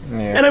not.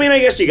 Yeah. And I mean, I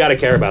guess you gotta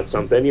care about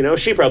something, you know?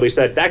 She probably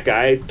said that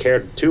guy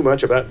cared too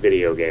much about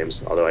video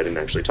games, although I didn't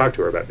actually talk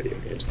to her about video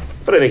games.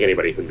 But I think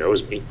anybody who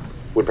knows me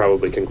would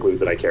probably conclude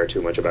that I care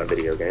too much about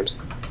video games.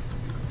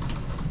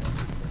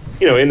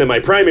 You know, in my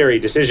primary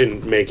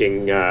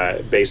decision-making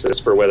basis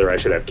for whether I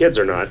should have kids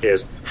or not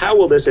is, how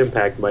will this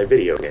impact my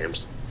video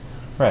games?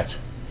 Right.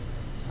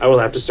 I will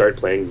have to start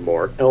playing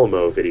more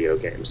Elmo video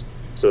games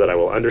so that I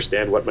will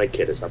understand what my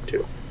kid is up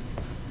to.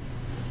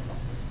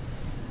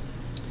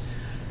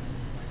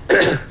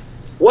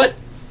 What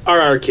are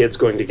our kids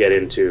going to get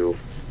into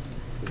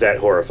that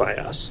horrify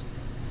us?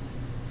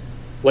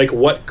 Like,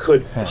 what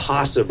could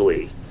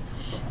possibly...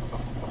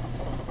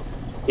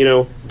 You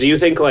know, do you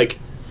think, like,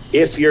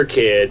 if your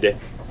kid...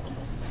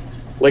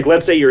 Like,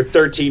 let's say your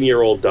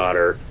 13-year-old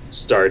daughter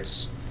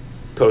starts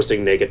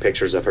posting naked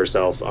pictures of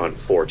herself on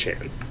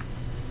 4chan.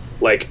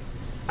 Like,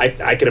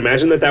 I can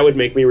imagine that would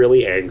make me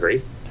really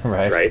angry.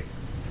 Right?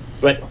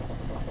 But...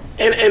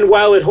 And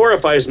while it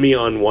horrifies me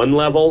on one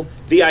level,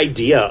 the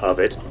idea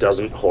of it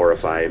doesn't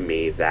horrify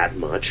me that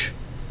much,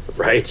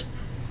 right?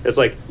 It's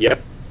like,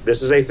 yep,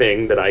 this is a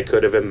thing that I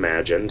could have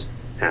imagined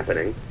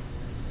happening.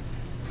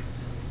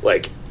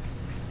 Like,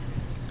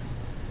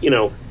 you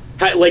know,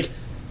 like,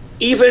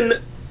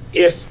 even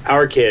if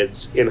our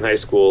kids in high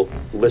school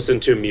listen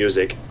to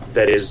music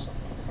that is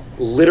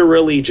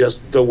literally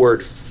just the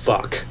word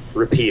fuck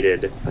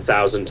repeated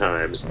 1,000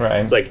 times, right.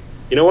 It's like,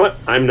 you know what?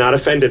 I'm not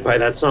offended by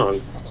that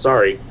song.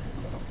 Sorry.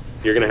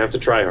 You're going to have to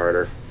try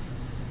harder.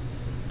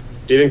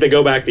 Do you think they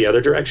go back the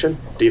other direction?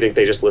 Do you think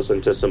they just listen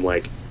to some,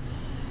 like,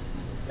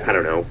 I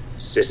don't know,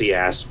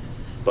 sissy-ass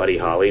Buddy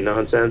Holly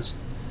nonsense?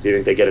 Do you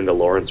think they get into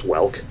Lawrence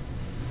Welk?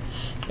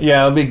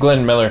 Yeah, it'll be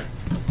Glenn Miller.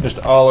 Just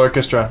all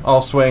orchestra,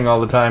 all swing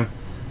all the time.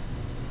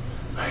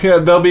 Yeah,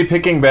 they'll be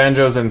picking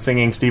banjos and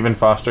singing Stephen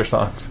Foster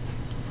songs.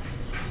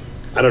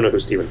 I don't know who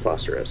Stephen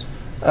Foster is.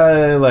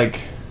 Like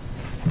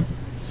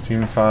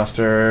Stephen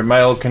Foster,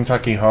 My Old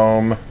Kentucky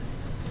Home.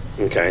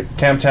 Okay.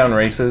 Camptown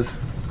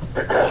Races.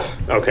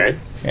 Okay.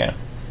 Yeah.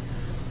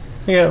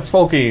 Yeah,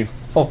 folky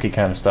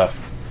kind of stuff.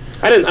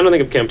 I don't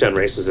think of Camptown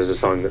Races as a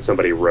song that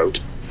somebody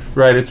wrote.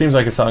 Right, it seems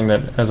like a song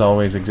that has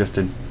always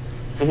existed.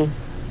 Mm-hmm.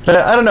 But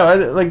I don't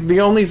know, like, the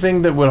only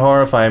thing that would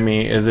horrify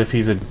me is if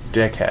he's a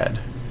dickhead.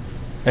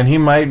 And he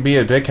might be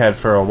a dickhead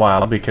for a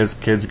while, because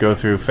kids go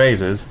through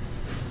phases.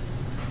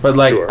 But,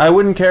 like, sure. I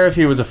wouldn't care if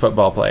he was a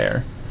football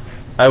player.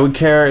 I would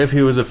care if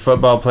he was a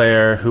football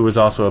player who was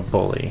also a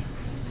bully.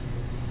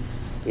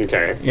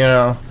 Okay. You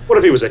know? What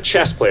if he was a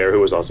chess player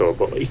who was also a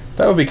bully?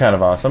 That would be kind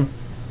of awesome.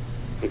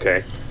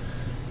 Okay.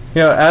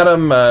 You know,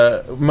 Adam,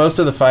 most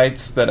of the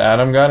fights that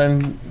Adam got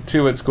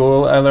into at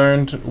school, I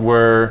learned,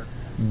 were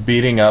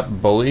beating up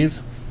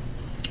bullies.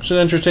 Which is an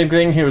interesting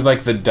thing. He was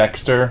like the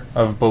Dexter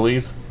of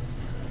bullies.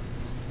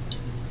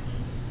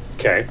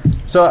 Okay.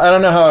 So I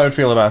don't know how I would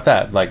feel about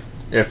that. Like,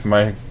 if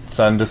my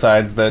son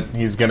decides that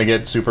he's going to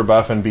get super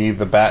buff and be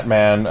the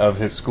Batman of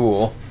his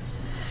school.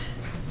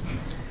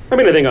 I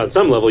mean, I think on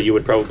some level you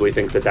would probably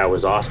think that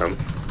was awesome.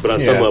 But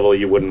on some level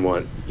you wouldn't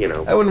want, you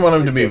know... I wouldn't want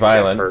him to be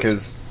violent,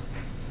 because,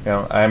 you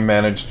know, I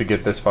managed to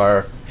get this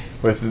far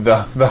with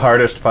the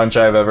hardest punch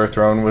I've ever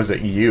thrown was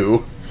at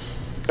you.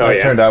 Oh,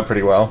 it turned out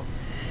pretty well.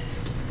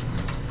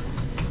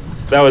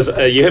 That was...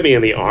 you hit me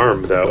in the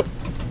arm, though.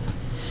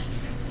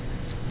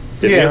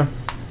 Did you?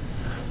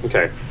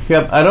 Okay.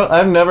 Yep,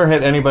 I've never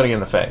hit anybody in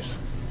the face.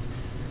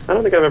 I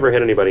don't think I've ever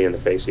hit anybody in the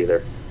face,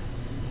 either.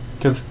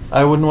 Because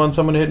I wouldn't want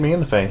someone to hit me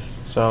in the face,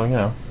 so, you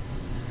know.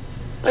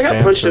 I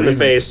got punched in the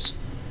face.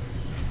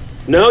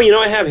 No, you know,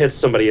 I have hit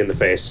somebody in the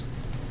face.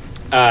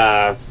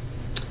 There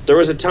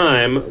was a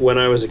time when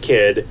I was a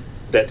kid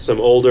that some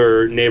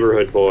older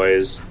neighborhood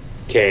boys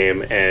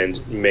came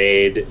and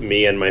made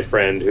me and my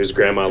friend, whose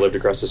grandma lived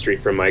across the street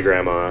from my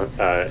grandma,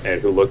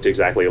 and who looked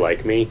exactly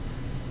like me,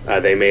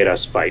 they made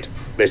us fight.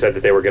 They said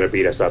that they were going to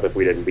beat us up if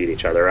we didn't beat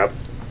each other up.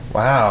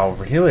 Wow,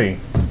 really?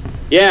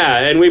 Yeah,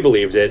 and we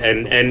believed it,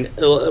 and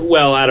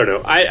well, I don't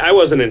know. I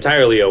wasn't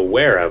entirely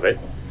aware of it,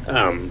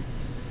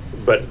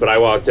 but I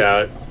walked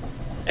out,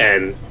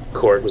 and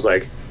Court was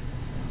like,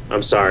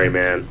 "I'm sorry,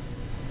 man,"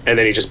 and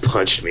then he just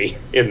punched me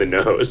in the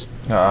nose.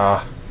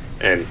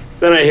 And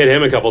then I hit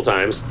him a couple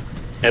times,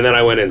 and then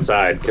I went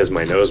inside because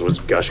my nose was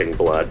gushing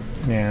blood.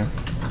 Yeah.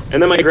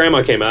 And then my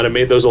grandma came out and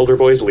made those older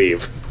boys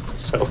leave.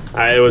 So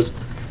that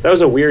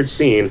was a weird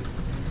scene.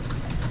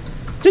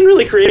 Didn't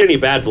really create any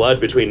bad blood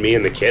between me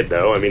and the kid,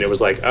 though. I mean, it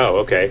was like, oh,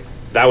 okay,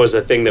 that was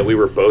a thing that we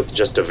were both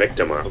just a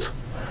victim of.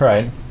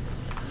 Right.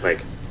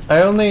 Like,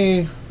 I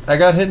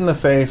got hit in the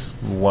face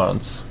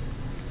once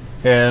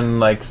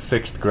in, like,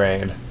 6th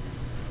grade.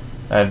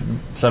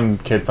 Some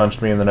kid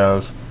punched me in the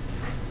nose.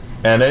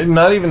 And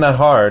not even that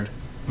hard,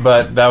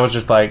 but that was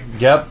just like,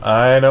 yep,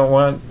 I don't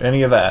want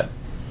any of that.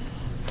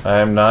 I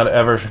am not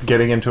ever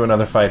getting into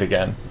another fight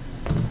again.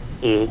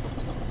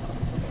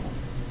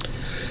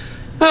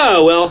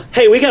 Oh well,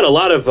 hey, we got a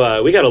lot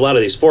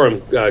of these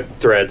forum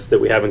threads that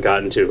we haven't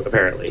gotten to.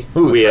 Apparently,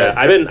 Ooh,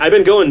 I've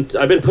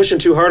been pushing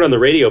too hard on the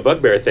Radio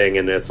Bugbear thing,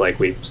 and it's like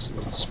we've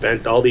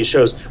spent all these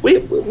shows.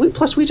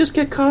 Plus we just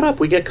get caught up.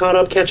 We get caught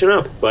up catching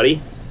up,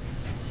 buddy.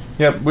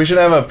 Yep, we should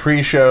have a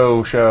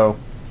pre-show show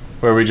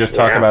where we just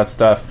talk about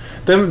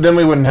stuff. Then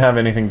we wouldn't have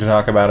anything to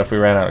talk about if we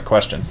ran out of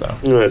questions, though.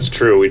 That's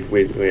true.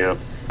 We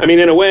I mean,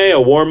 in a way,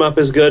 a warm-up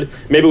is good.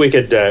 Maybe we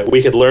could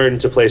learn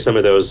to play some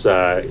of those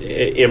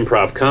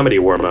improv comedy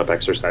warm-up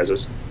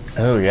exercises.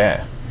 Oh,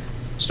 yeah.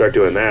 Start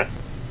doing that.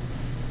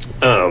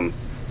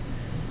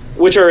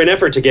 Which are an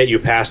effort to get you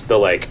past the,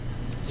 like,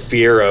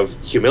 fear of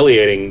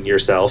humiliating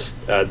yourself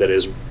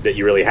that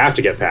you really have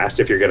to get past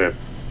if you're going to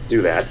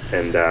do that.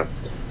 And,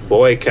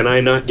 boy, can I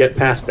not get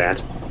past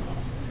that.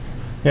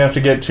 You have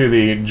to get to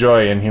the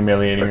joy in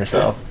humiliating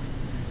yourself.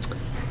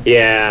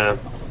 Yeah.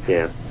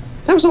 That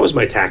was always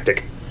my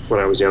tactic when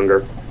I was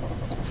younger.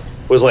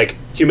 Was like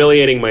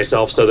humiliating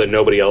myself so that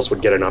nobody else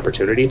would get an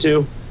opportunity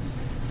to.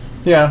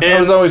 Yeah, I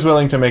was always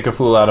willing to make a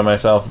fool out of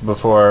myself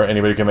before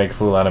anybody could make a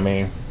fool out of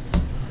me.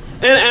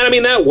 And I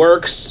mean, that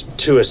works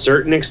to a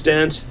certain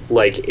extent.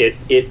 Like, it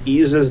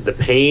eases the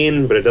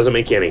pain, but it doesn't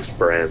make you any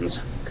friends.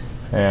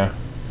 Yeah.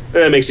 And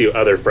that makes you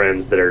other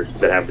friends that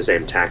have the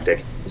same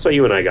tactic. That's why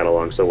you and I got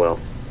along so well.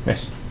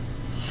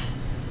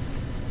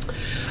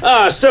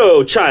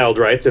 So Child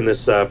writes in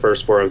this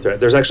first forum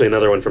thread. There's actually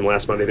another one from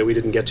last Monday that we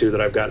didn't get to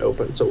that I've got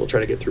open, so we'll try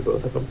to get through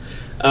both of them.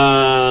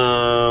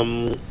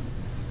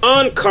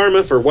 On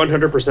karma for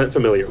 100%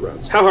 familiar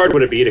runs, how hard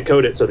would it be to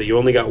code it so that you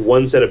only got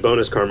one set of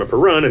bonus karma per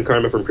run, and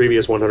karma from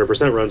previous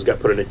 100% runs got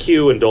put in a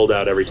queue and doled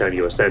out every time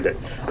you ascend it?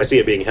 I see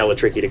it being hella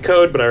tricky to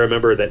code, but I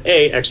remember that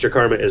A, extra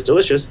karma is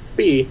delicious,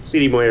 B,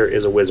 CD Moyer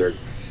is a wizard.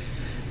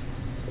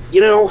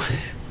 You know,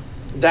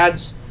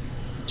 that's...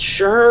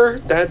 Sure,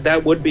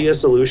 that would be a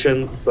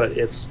solution, but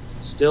it's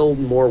still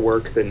more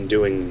work than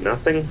doing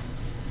nothing.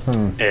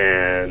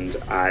 And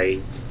I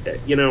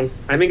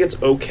think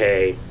it's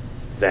okay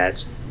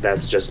that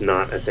that's just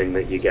not a thing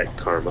that you get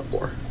karma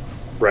for,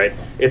 right?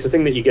 It's a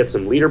thing that you get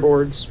some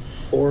leaderboards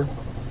for.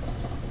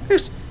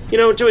 Yes,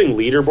 doing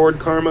leaderboard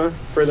karma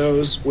for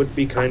those would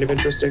be kind of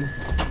interesting.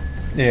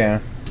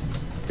 Yeah.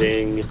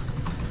 Ding.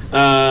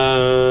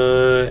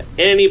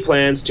 Any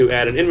plans to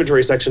add an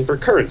inventory section for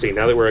currency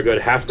now that we're a good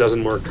half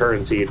dozen more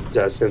currency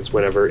since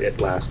whenever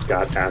it last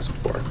got asked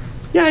for?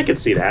 Yeah, I could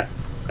see that,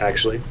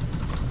 actually.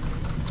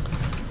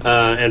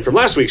 And from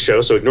last week's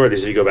show, so ignore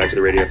these if you go back to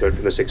the radio thread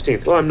from the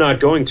 16th. Well, I'm not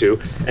going to.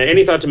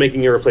 Any thought to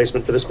making a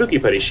replacement for the Spooky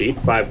Putty sheet,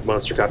 5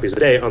 monster copies a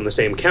day, on the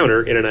same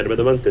counter in an item of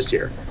the month this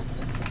year?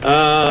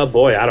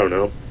 Boy, I don't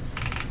know.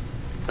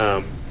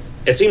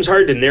 It seems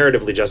hard to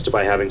narratively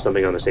justify having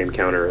something on the same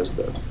counter as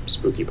the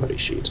Spooky Putty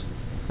sheet.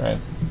 Right.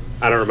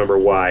 I don't remember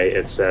why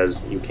it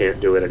says you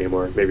can't do it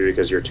anymore. Maybe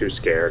because you're too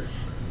scared.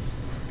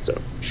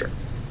 So, sure.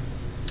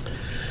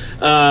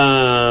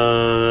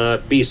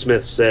 B.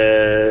 Smith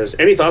says,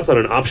 any thoughts on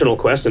an optional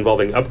quest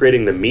involving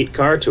upgrading the meat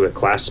car to a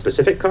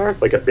class-specific car,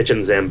 like a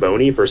bitchin'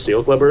 Zamboni for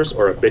Seal Clubbers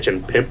or a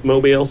bitchin' Pimp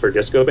Mobile for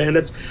Disco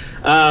Bandits?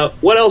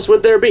 What else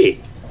would there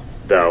be,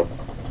 though?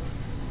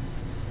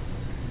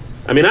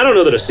 I mean, I don't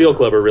know that a Seal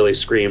Clubber really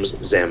screams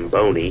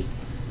Zamboni.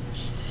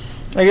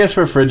 I guess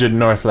for frigid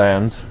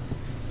Northlands.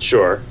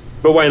 Sure.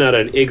 But why not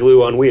an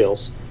Igloo on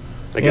wheels?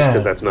 I guess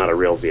because that's not a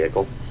real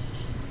vehicle.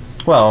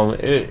 Well,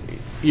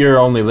 your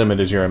only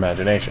limit is your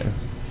imagination.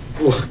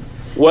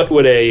 What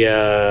would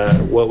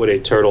a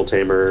Turtle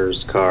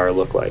Tamer's car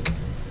look like?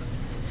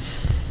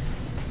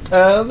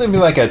 They'd be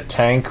like a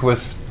tank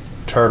with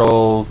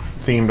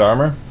turtle-themed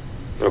armor.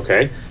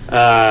 Okay.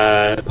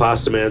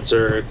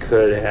 Postomancer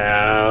could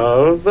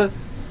have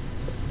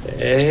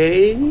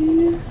a...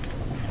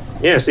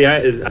 Yeah, see,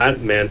 I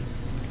man,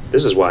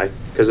 this is why.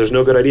 Because there's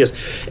no good ideas.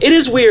 It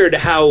is weird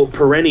how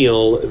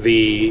perennial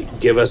the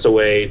give us a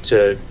way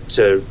to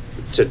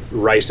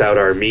rice out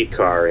our meat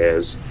car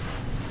is.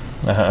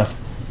 Uh-huh.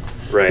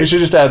 Right. You should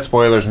just add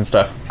spoilers and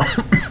stuff.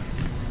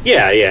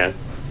 Yeah.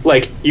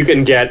 Like, you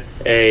can get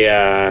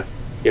a...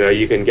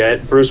 you can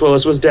get Bruce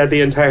Willis was dead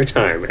the entire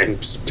time and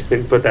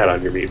put that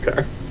on your meat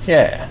car.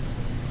 Yeah.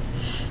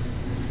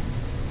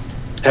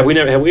 Have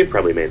we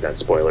probably made that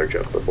spoiler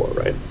joke before,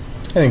 right?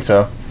 I think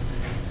so.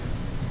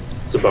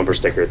 It's a bumper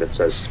sticker that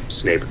says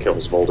Snape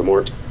kills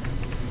Voldemort.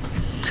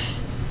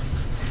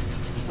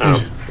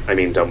 I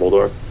mean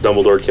Dumbledore.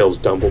 Dumbledore kills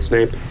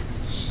Snape.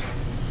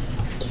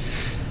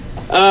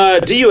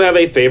 Do you have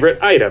a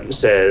favorite item,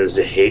 says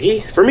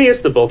Higgy? For me,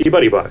 it's the bulky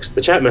buddy box.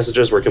 The chat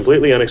messages were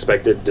completely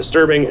unexpected,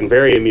 disturbing, and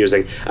very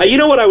amusing. You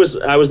know what? I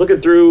was looking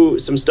through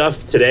some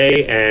stuff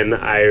today, and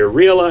I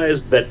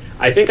realized that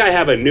I think I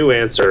have a new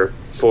answer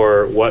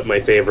for what my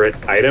favorite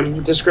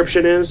item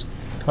description is.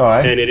 All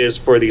right. And it is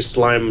for the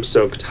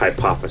slime-soaked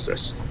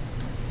hypothesis.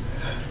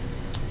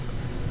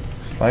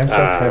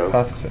 Slime-soaked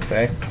hypothesis,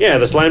 eh? Yeah,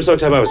 the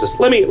slime-soaked hypothesis.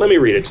 Let me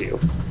read it to you.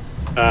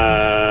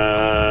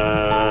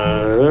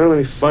 Let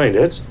me find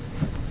it.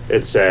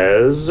 It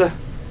says...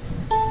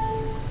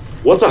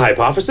 What's a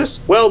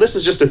hypophysis? Well, this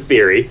is just a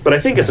theory, but I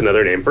think it's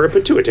another name for a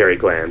pituitary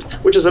gland,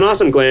 which is an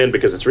awesome gland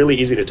because it's really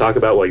easy to talk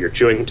about while you're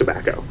chewing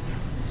tobacco.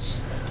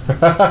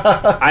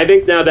 I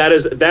think now that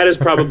is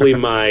probably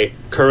my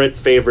current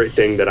favorite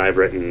thing that I've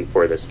written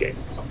for this game.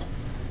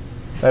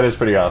 That is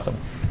pretty awesome.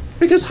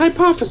 Because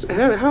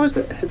hypophysis, how is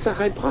that? It's a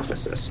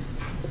hypophysis.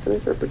 That's the name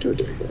for a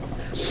pituitary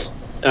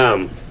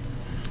gland.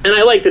 And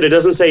I like that it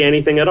doesn't say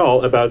anything at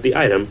all about the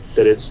item,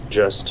 that it's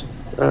just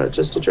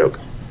a joke.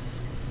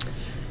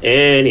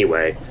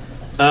 Anyway,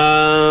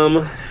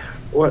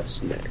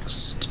 what's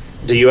next?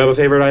 Do you have a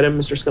favorite item,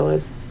 Mr.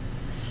 Skullhead?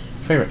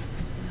 Favorite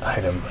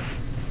item?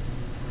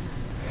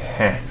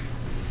 I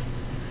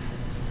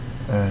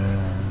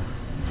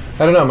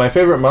don't know. My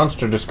favorite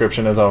monster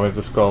description is always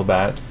the skull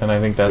bat, and I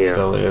think that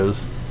still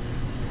is.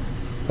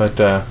 But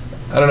I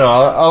don't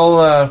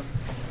know.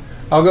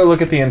 I'll go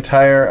look at the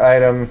entire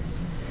item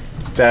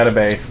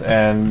database,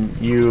 and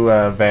you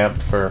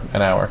vamp for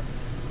an hour.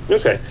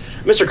 Okay.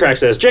 Mr. Crack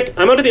says, Jick,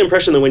 I'm under the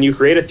impression that when you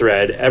create a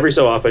thread, every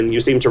so often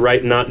you seem to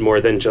write not more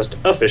than just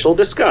official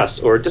discuss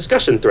or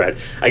discussion thread.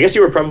 I guess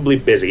you were probably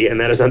busy, and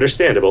that is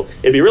understandable.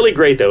 It'd be really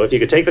great, though, if you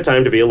could take the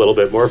time to be a little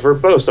bit more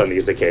verbose on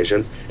these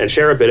occasions and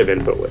share a bit of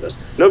info with us.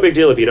 No big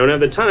deal if you don't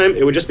have the time.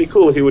 It would just be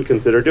cool if you would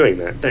consider doing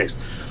that. Thanks.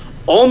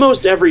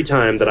 Almost every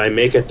time that I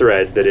make a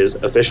thread that is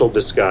official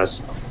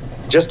discuss,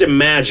 just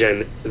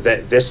imagine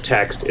that this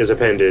text is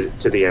appended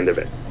to the end of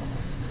it.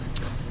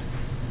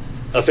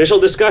 Official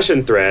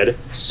discussion thread,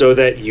 so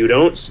that you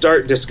don't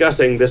start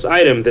discussing this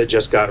item that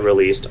just got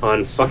released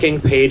on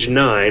fucking page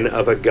 9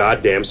 of a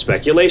goddamn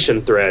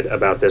speculation thread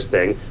about this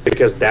thing,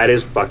 because that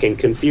is fucking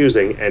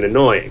confusing and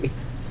annoying.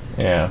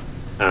 Yeah.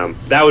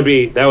 That would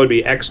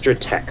be extra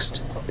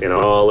text in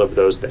all of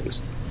those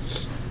things.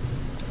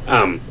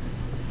 And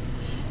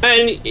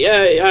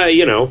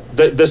you know,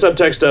 the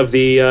subtext of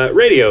the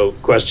radio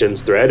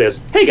questions thread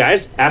is, hey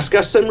guys, ask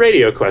us some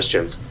radio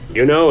questions.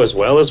 You know as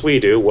well as we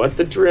do what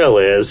the drill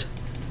is.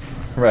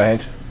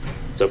 Right.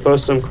 So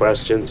post some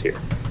questions here.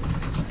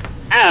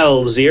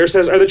 Alzier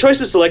says, are the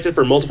choices selected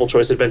for multiple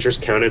choice adventures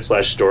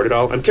counted/stored at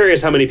all? I'm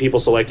curious how many people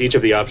select each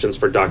of the options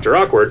for Dr.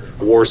 Awkward,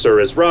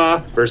 Warsur is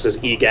Raw,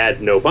 versus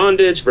Egad, No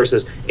Bondage,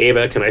 versus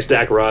Ava, Can I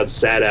Stack Rods,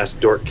 Sad-Ass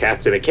Dork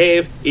Cats in a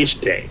Cave, each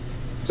day.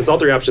 Since all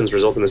three options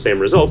result in the same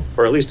result,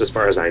 or at least as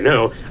far as I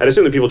know, I'd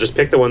assume that people just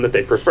pick the one that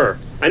they prefer.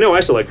 I know I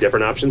select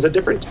different options at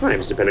different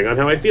times, depending on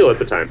how I feel at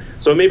the time,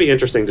 so it may be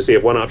interesting to see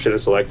if one option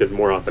is selected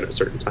more often at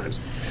certain times.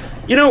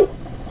 You know,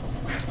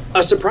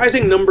 a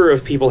surprising number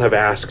of people have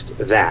asked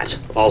that,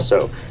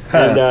 also.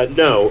 And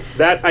no,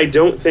 that I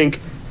don't think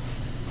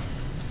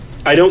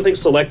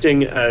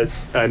selecting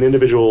as an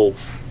individual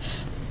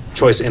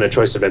choice in a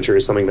choice adventure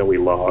is something that we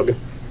log.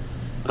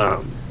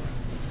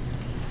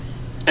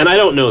 And I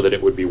don't know that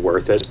it would be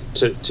worth it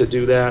to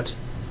do that.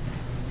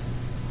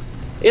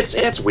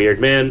 It's weird,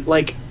 man.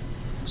 Like,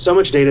 so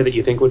much data that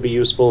you think would be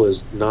useful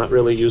is not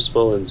really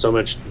useful, and so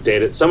much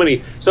data, so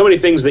many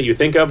things that you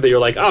think of that you're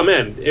like, oh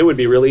man, it would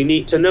be really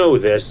neat to know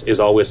this, is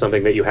always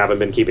something that you haven't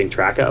been keeping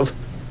track of.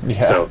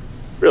 Yeah. So,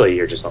 really,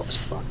 you're just always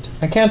fucked.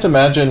 I can't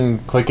imagine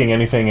clicking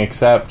anything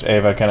except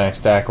Ava, Can I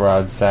Stack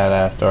Rods,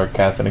 Sad-Ass Dork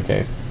Cats in a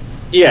Cave.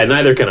 Yeah,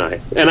 neither can I.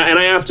 And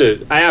I have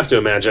to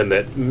imagine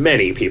that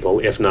many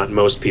people, if not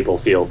most people,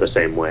 feel the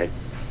same way.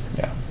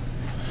 Yeah.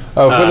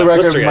 Oh, for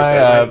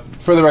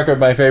the record,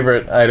 my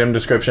favorite item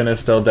description is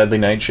still Deadly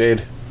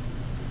Nightshade.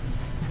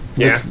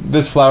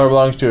 This flower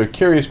belongs to a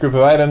curious group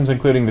of items,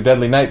 including the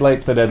Deadly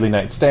Nightlight, the Deadly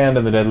Nightstand,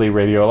 and the Deadly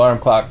Radio Alarm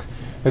Clock.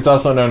 It's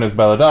also known as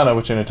belladonna,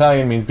 which in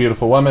Italian means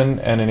beautiful woman,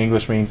 and in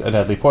English means a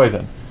deadly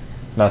poison.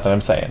 Not that I'm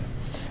saying.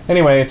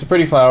 Anyway, it's a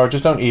pretty flower,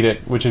 just don't eat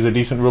it, which is a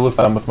decent rule of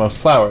thumb with most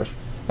flowers.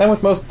 And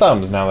with most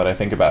thumbs, now that I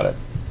think about it.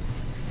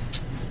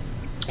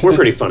 We're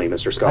pretty funny,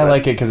 Mr. Scott. I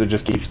like it because it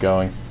just keeps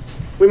going.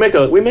 We make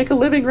a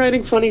living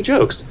writing funny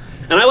jokes.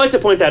 And I like to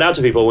point that out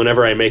to people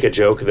whenever I make a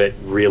joke that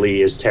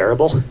really is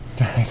terrible.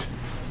 Right.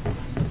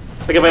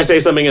 Like if I say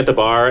something at the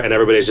bar and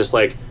everybody's just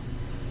like,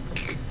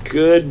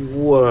 good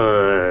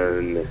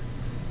one.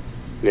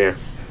 Yeah.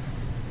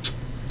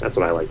 That's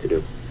what I like to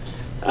do.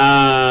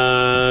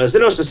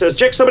 Zenosis says,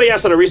 Jick, somebody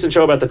asked on a recent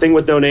show about the Thing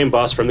with No Name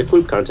boss from the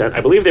Kloop content.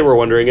 I believe they were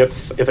wondering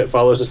if it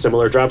follows a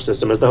similar drop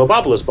system as the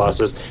Hobopolis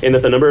bosses, in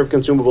that the number of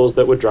consumables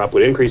that would drop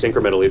would increase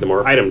incrementally the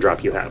more item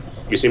drop you have.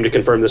 You seem to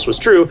confirm this was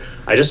true.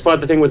 I just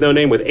fought the Thing with No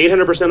Name with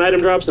 800%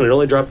 item drops, and it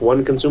only dropped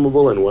one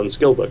consumable and one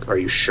skill book. Are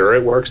you sure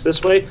it works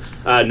this way?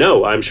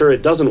 No, I'm sure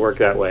it doesn't work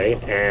that way,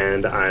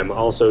 and I'm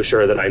also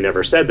sure that I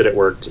never said that it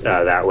worked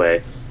that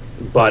way.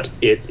 But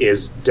it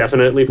is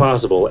definitely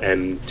possible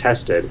and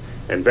tested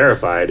and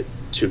verified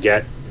to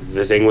get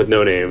the Thing with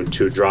No Name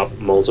to drop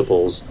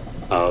multiples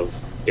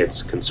of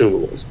its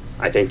consumables.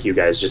 I think you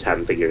guys just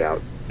haven't figured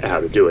out how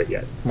to do it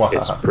yet. Wow.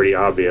 It's pretty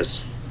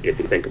obvious if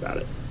you think about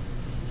it.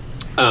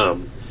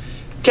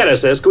 Keta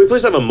says, can we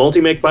please have a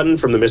multi-make button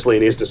from the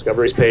miscellaneous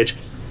discoveries page?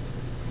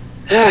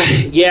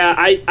 Yeah,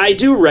 I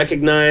do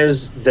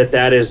recognize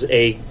that is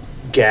a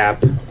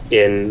gap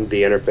in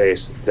the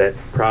interface that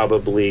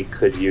probably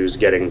could use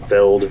getting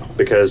filled,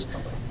 because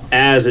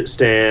as it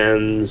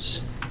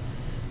stands,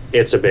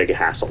 it's a big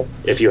hassle.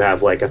 If you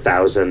have like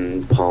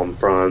 1,000 palm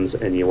fronds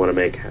and you want to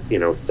make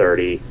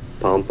 30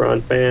 palm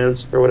frond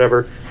fans or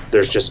whatever,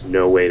 there's just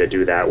no way to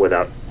do that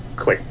without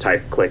click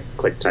type click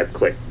click type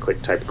click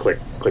click type click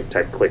click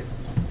type click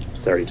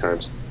 30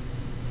 times.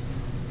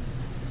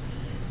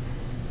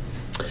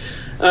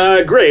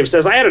 Grave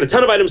says, I added a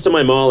ton of items to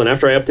my mall, and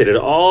after I updated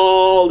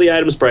all the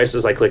items'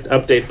 prices, I clicked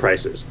Update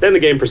Prices. Then the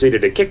game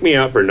proceeded to kick me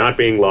out for not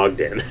being logged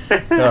in.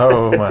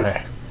 Oh,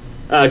 my.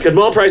 Could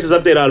mall prices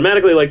update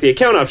automatically like the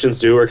account options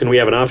do, or can we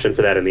have an option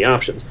for that in the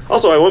options?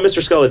 Also, I want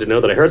Mr. Scully to know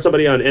that I heard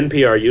somebody on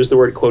NPR use the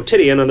word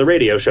quotidian on the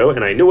radio show,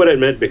 and I knew what it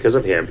meant because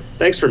of him.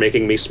 Thanks for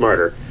making me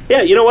smarter.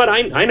 Yeah, you know what?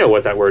 I know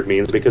what that word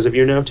means because of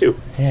you now, too.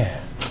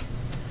 Yeah.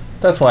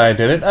 That's why I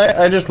did it.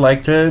 I just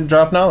like to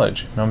drop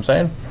knowledge. You know what I'm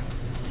saying?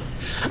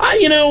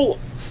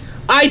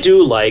 I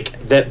do like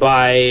that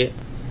by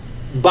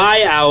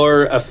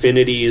our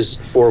affinities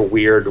for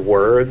weird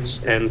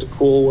words and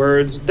cool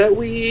words that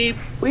we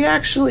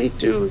actually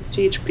do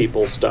teach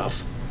people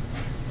stuff.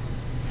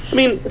 I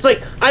mean, it's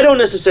like, I don't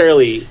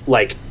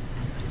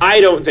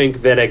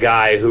think that a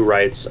guy who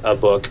writes a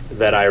book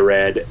that I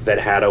read that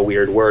had a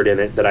weird word in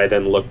it that I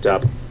then looked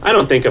up, I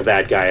don't think of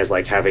that guy as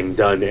like having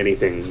done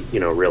anything,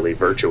 really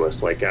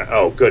virtuous. Like,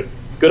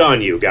 good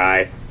on you,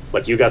 guy.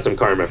 Like, you got some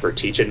karma for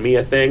teaching me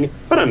a thing,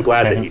 but I'm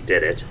glad that you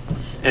did it.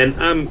 And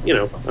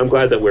I'm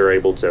glad that we're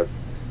able to.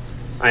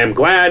 I am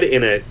glad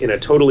in a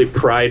totally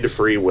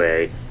pride-free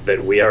way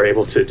that we are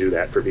able to do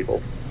that for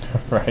people.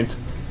 Right.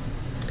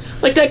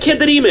 Like that kid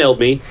that emailed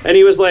me, and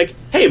he was like,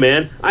 hey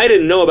man, I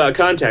didn't know about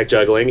contact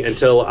juggling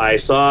until I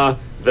saw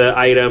the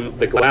item,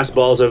 the glass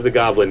balls of the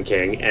Goblin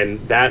King, and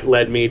that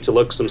led me to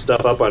look some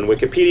stuff up on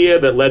Wikipedia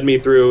that led me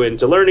through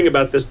into learning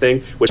about this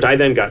thing, which I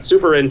then got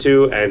super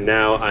into, and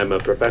now I'm a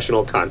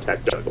professional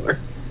contact juggler.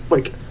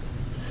 Like,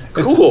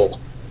 cool.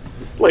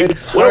 What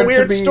a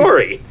weird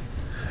story.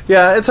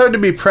 Yeah, it's hard to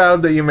be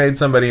proud that you made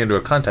somebody into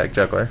a contact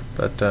juggler,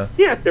 but...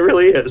 Yeah, it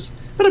really is.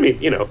 But I mean,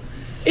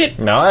 it...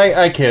 No,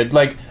 I kid.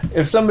 Like,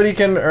 if somebody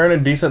can earn a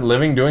decent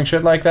living doing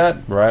shit like that,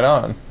 right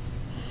on.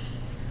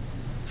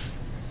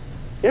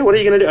 Yeah, what are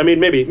you going to do? I mean,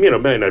 maybe,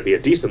 it might not be a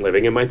decent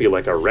living. It might be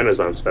like a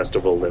Renaissance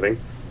Festival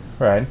living.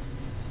 Right.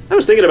 I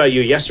was thinking about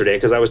you yesterday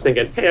because I was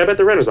thinking, hey, I bet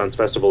the Renaissance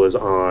Festival is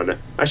on.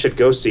 I should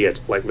go see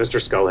it, like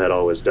Mr. Skullhead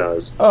always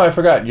does. Oh, I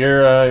forgot.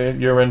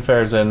 Your Ren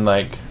Fair's in,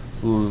 like,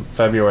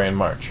 February and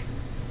March.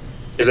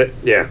 Is it?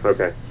 Yeah,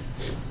 okay.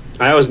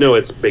 I always know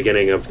it's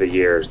beginning of the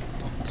year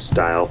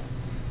style.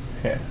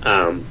 Yeah.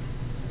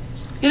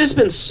 It has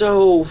been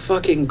so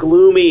fucking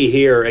gloomy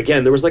here.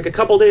 Again, there was like a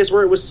couple days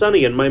where it was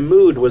sunny and my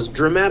mood was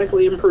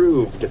dramatically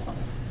improved.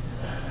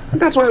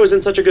 That's why I was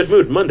in such a good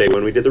mood Monday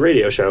when we did the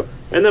radio show.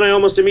 And then I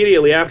almost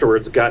immediately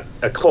afterwards got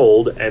a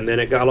cold, and then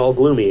it got all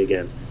gloomy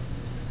again.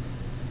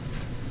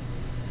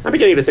 I'm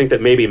beginning to think that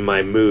maybe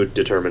my mood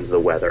determines the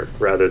weather,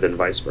 rather than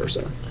vice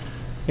versa.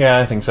 Yeah,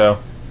 I think so.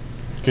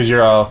 Because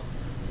you're all,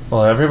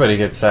 well, everybody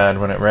gets sad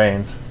when it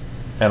rains.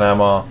 And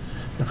I'm all,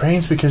 it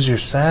rains because you're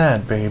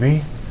sad,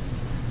 baby.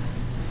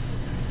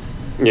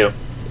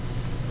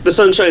 The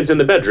sun shines in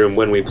the bedroom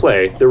when we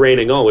play. The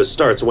raining always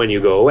starts when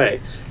you go away.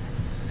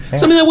 Yeah.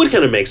 Something that would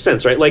kind of make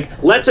sense, right?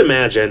 Like, let's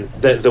imagine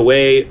that the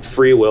way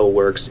free will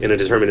works in a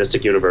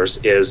deterministic universe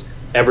is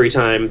every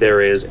time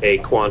there is a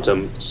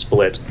quantum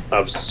split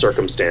of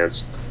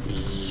circumstance,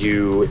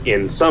 you,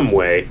 in some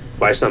way,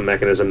 by some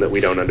mechanism that we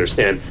don't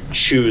understand,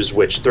 choose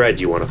which thread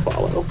you want to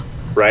follow,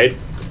 right?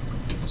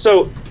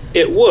 So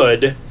it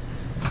would,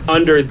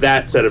 under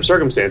that set of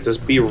circumstances,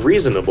 be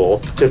reasonable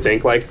to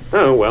think like,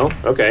 oh, well,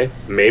 okay,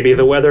 maybe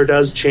the weather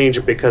does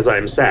change because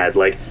I'm sad.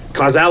 Like,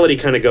 causality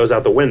kind of goes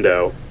out the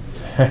window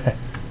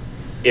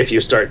if you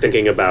start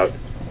thinking about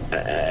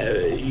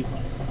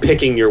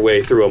picking your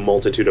way through a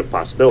multitude of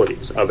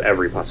possibilities, of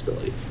every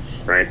possibility,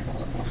 right?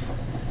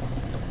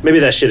 Maybe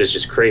that shit is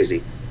just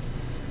crazy.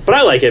 But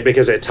I like it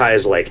because it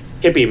ties, like,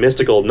 hippie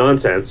mystical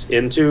nonsense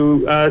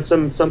into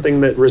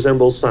something that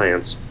resembles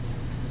science.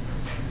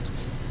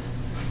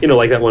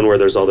 Like that one where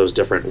there's all those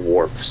different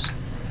wharfs.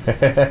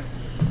 San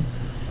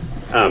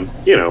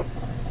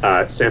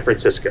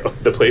Francisco,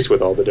 the place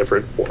with all the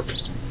different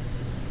wharfs.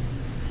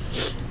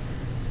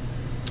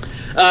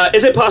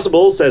 Is it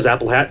possible, says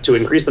Apple Hat, to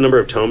increase the number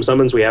of tome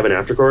summons we have in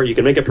Aftercore? You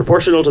can make it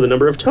proportional to the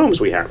number of tomes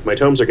we have. My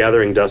tomes are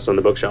gathering dust on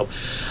the bookshelf.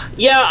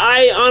 Yeah,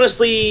 I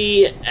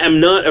honestly am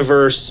not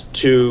averse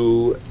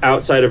to,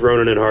 outside of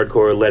Ronin and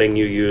Hardcore, letting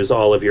you use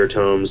all of your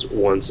tomes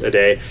once a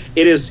day.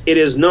 It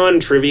is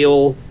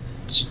non-trivial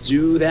to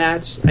do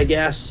that, I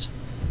guess.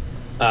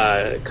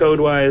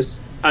 Code-wise,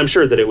 I'm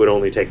sure that it would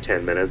only take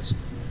 10 minutes.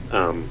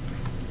 And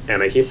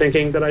I keep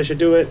thinking that I should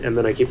do it, and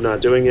then I keep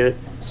not doing it.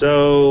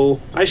 So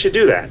I should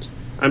do that.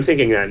 I'm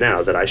thinking that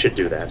now, that I should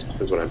do that,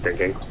 is what I'm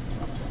thinking.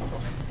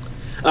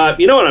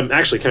 You know what I'm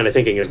actually kind of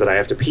thinking is that I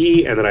have to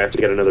pee, and that I have to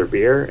get another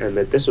beer, and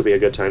that this would be a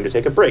good time to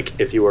take a break,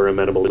 if you were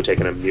amenable to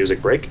taking a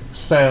music break.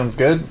 Sounds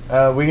good.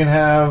 We can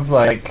have,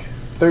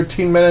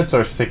 13 minutes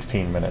or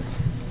 16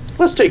 minutes.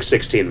 Let's take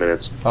 16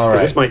 minutes. All right.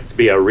 This might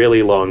be a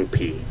really long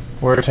pee.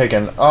 We're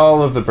taking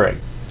all of the break.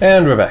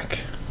 And we're back.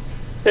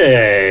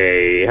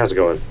 Hey, how's it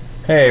going?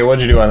 Hey,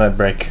 what'd you do on that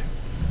break?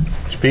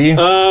 Did you pee?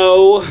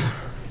 Oh,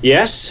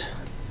 yes.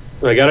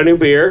 I got a new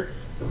beer.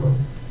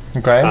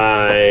 Okay.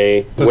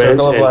 I The went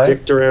Circle of and Life.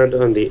 dicked around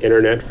on the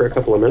internet for a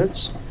couple of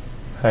minutes.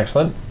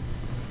 Excellent.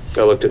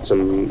 I looked at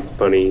some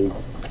funny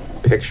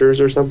pictures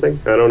or something.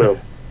 I don't know.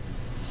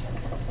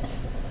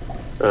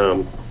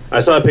 I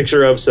saw a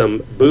picture of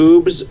some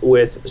boobs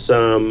with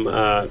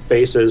some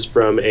faces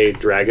from a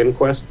Dragon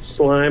Quest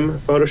slime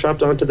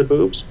photoshopped onto the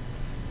boobs.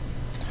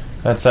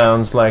 That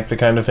sounds like the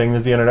kind of thing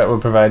that the internet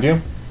would provide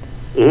you.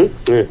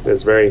 Mm-hmm. Yeah,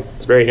 it's very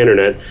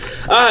internet.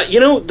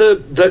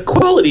 The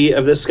quality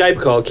of the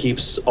Skype call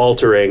keeps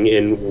altering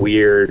in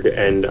weird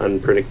and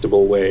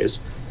unpredictable ways.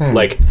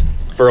 Like,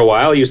 for a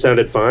while you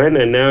sounded fine,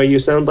 and now you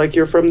sound like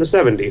you're from the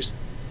 70s.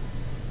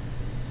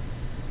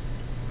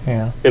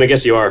 Yeah. And I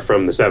guess you are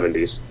from the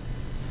 70s,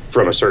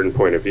 from a certain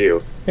point of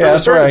view. Yeah, from a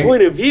certain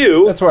point of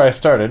view. That's where I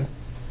started.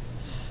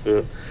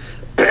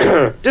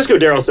 Disco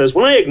Daryl says,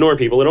 when I ignore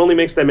people, it only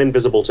makes them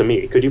invisible to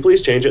me. Could you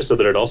please change it so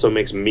that it also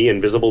makes me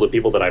invisible to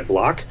people that I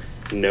block?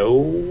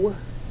 No.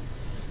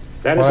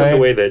 That isn't the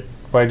way that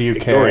Why do you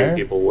ignoring care?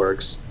 people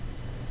works.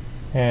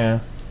 Yeah.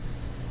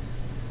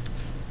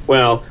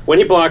 Well, when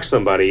he blocks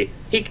somebody,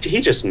 he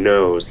just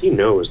knows. He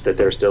knows that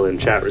they're still in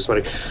chat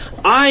responding.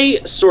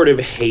 I sort of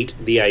hate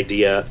the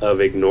idea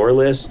of ignore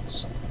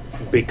lists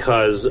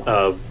because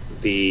of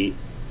the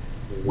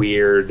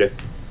weird,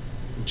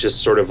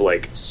 just sort of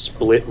like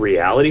split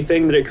reality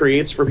thing that it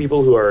creates for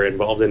people who are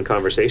involved in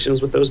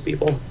conversations with those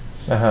people.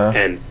 Uh-huh.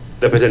 And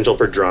the potential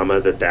for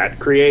drama that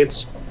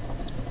creates.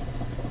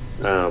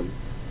 I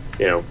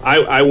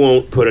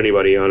won't put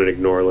anybody on an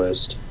ignore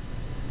list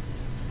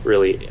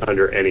really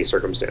under any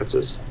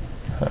circumstances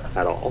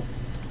at all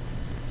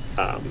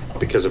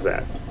because of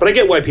that. But I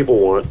get why people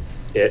want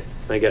it.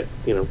 I get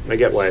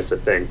why it's a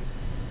thing.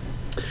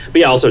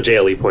 But yeah, also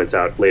JLE points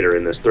out later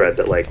in this thread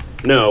that, like,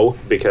 no,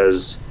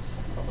 because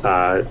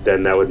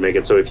then that would make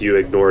it so if you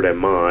ignored a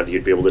mod,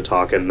 you'd be able to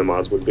talk and the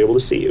mods wouldn't be able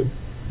to see you.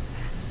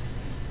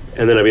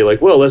 And then I'd be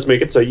like, well, let's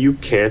make it so you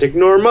can't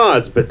ignore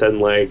mods. But then,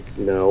 like,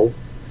 no.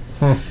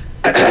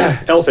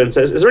 Elfin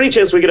says, is there any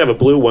chance we could have a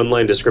blue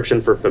one-line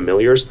description for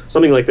familiars?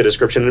 Something like the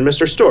description in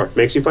Mr. Store.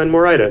 Makes you find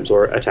more items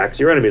or attacks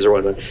your enemies or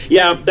whatnot.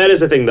 Yeah, that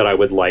is a thing that I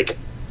would like.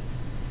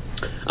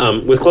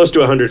 With close to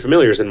 100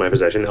 familiars in my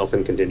possession,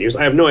 Elfin continues,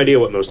 I have no idea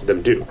what most of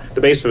them do.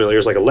 The base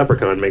familiars, like a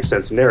leprechaun, makes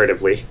sense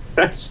narratively.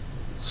 That's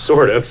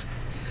sort of.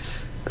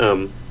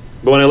 But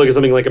when I look at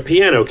something like a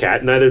piano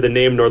cat, neither the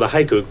name nor the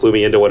haiku clue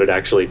me into what it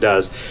actually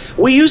does.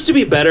 We used to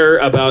be better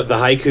about the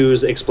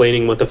haikus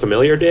explaining what the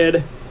familiar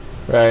did.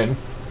 Right.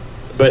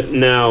 But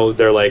now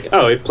they're like,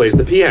 oh, it plays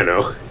the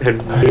piano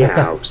and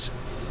meows.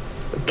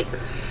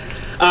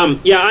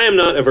 Yeah, I am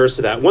not averse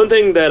to that. One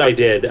thing that I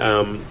did,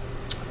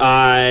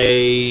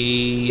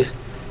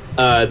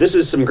 this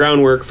is some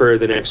groundwork for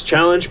the next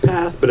challenge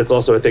path, but it's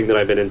also a thing that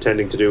I've been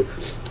intending to do.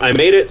 I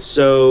made it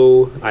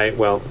so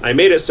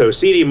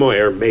CD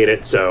Moyer made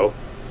it so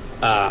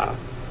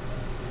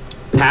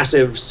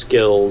passive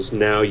skills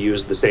now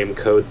use the same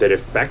code that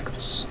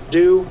effects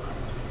do.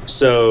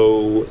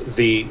 So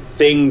the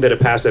thing that a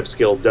passive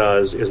skill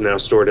does is now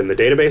stored in the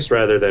database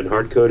rather than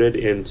hard-coded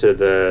into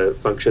the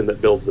function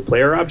that builds the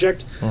player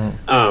object.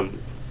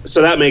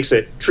 So that makes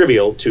it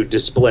trivial to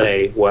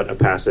display what a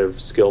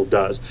passive skill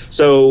does.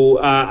 So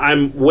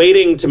I'm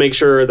waiting to make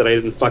sure that I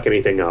didn't fuck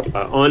anything up.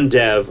 On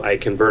dev, I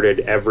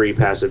converted every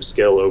passive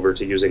skill over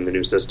to using the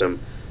new system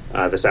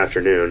this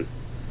afternoon.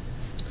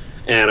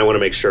 And I want to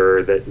make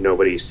sure that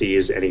nobody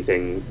sees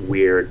anything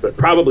weird. But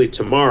probably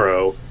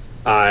tomorrow,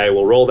 I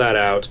will roll that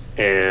out,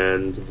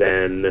 and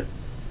then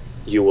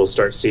you will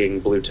start seeing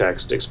blue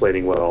text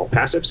explaining what all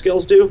passive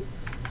skills do.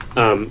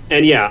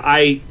 And yeah,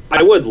 I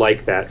would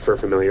like that for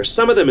familiar.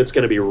 Some of them, it's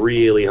going to be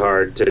really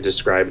hard to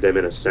describe them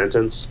in a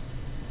sentence.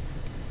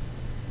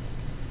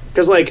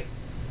 Because, like,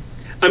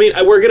 I mean,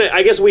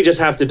 I guess we just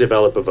have to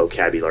develop a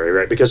vocabulary,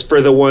 right? Because for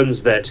the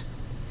ones that,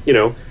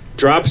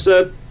 drops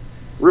a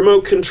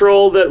remote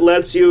control that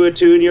lets you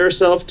attune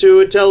yourself to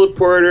a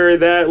teleporter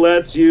that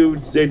lets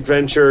you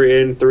adventure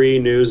in 3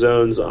 new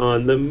zones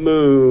on the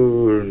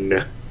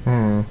moon.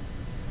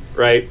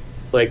 Right?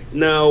 Like,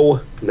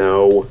 no.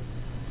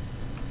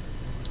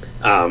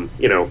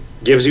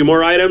 Gives you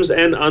more items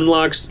and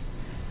unlocks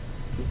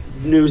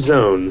new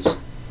zones.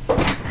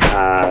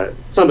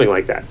 Something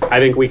like that. I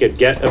think we could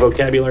get a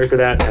vocabulary for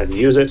that and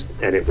use it,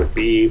 and it would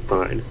be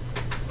fine.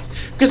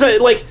 Because,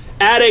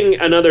 adding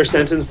another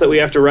sentence that we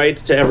have to write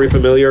to every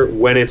familiar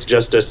when it's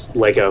just a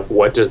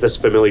what does this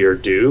familiar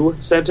do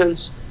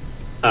sentence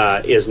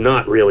is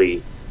not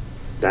really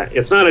that.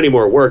 It's not any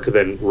more work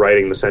than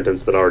writing the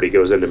sentence that already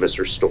goes into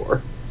Mr.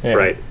 Store,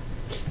 right?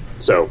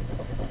 So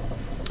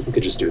we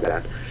could just do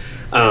that.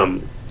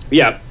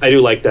 Yeah, I do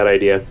like that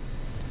idea.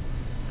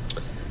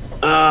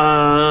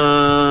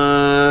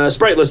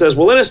 Spriteless says,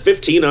 will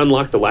NS-15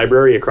 unlock the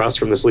library across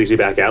from the sleazy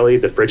back alley,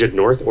 the frigid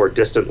north, or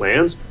distant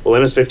lands? Will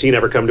NS-15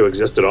 ever come to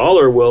exist at all,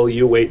 or will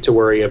you wait to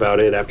worry about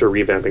it after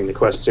revamping the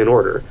quests in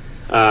order?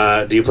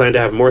 Do you plan to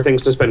have more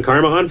things to spend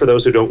karma on for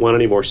those who don't want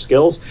any more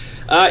skills?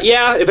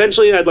 Yeah,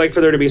 eventually I'd like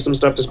for there to be some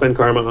stuff to spend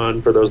karma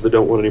on for those that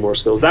don't want any more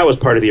skills. That was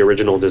part of the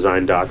original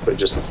design doc, but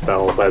just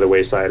fell by the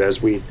wayside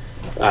as we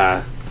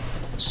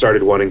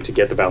started wanting to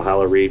get the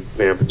Valhalla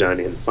revamp done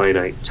in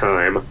finite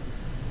time.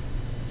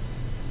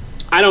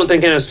 I don't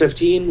think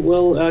NS15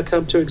 will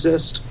come to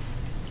exist.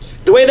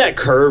 The way that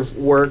curve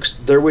works,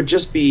 there would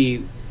just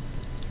be...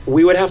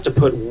 We would have to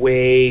put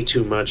way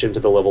too much into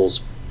the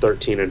levels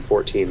 13 and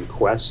 14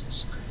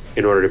 quests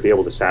in order to be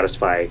able to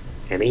satisfy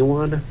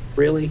anyone,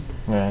 really.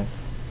 Right.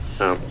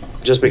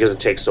 Just because it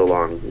takes so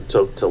long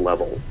to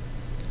level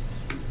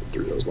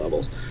through those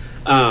levels.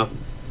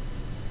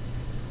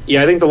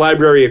 Yeah, I think the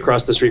library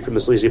across the street from the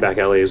sleazy back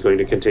alley is going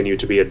to continue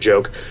to be a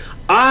joke.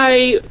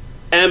 I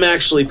am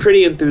actually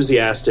pretty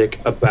enthusiastic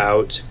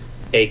about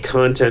a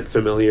content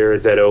familiar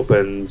that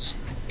opens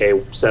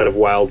a set of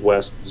Wild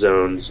West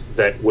zones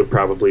that would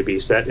probably be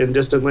set in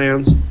Distant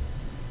Lands.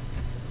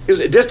 Because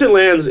Distant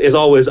Lands is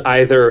always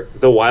either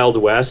the Wild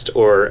West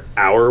or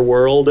our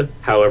world,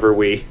 however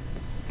we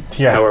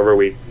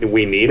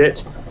need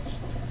it.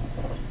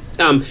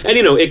 And,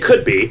 it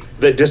could be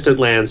that Distant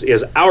Lands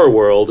is our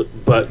world,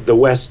 but the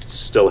West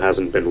still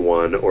hasn't been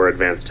won or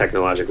advanced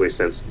technologically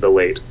since the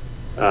late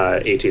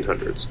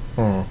 1800s.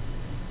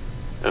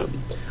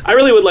 I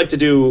really would like to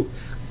do...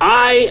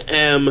 I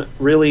am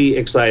really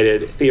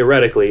excited,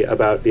 theoretically,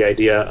 about the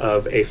idea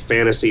of a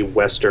fantasy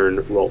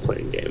Western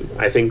role-playing game.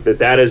 I think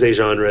that is a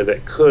genre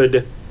that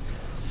could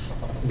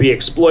be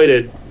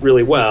exploited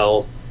really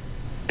well,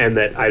 and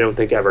that I don't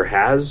think ever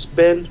has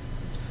been.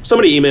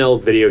 Somebody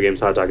emailed Video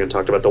Games Hot Dog and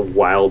talked about the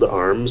Wild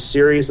Arms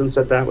series and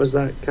said that was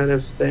that kind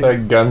of thing.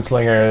 Like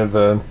Gunslinger,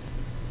 the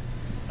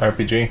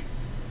RPG?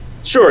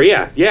 Sure,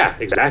 yeah,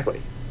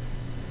 exactly.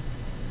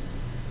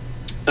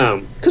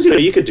 Because,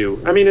 you could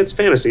do... I mean, it's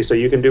fantasy, so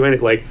you can do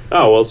anything. Like,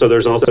 so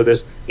there's also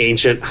this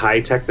ancient,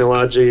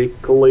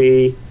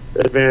 high-technologically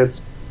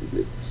advanced...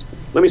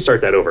 Let me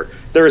start that over.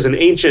 There is an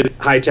ancient,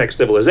 high-tech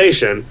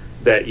civilization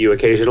that you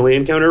occasionally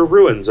encounter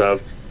ruins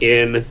of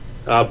in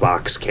a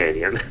box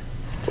canyon.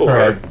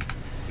 Or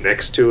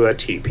next to a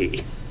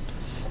teepee.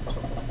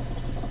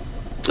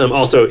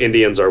 Also,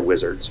 Indians are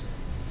wizards.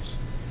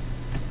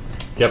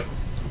 Yep.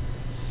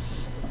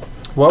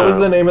 What was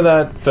the name of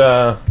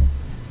that...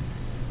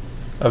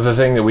 of the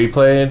thing that we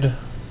played?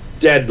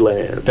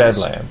 Deadlands.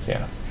 Deadlands,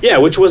 yeah. Yeah,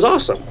 which was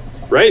awesome,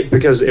 right?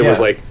 Because it was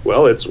like,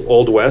 well, it's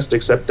Old West,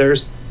 except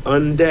there's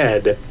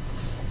undead.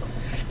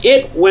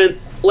 It went,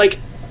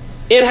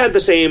 it had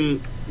the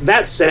same...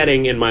 That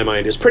setting, in my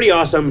mind, is pretty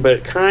awesome, but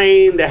it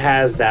kind of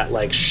has that,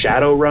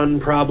 Shadowrun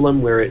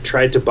problem where it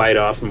tried to bite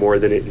off more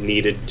than it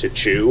needed to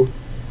chew.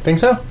 Think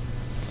so?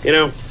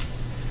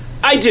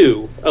 I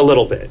do, a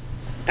little bit,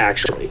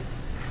 actually.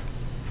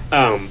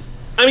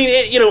 I mean,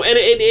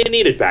 it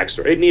needed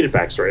backstory. It needed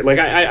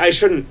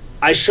backstory.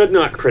 I should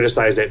not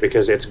criticize it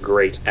because it's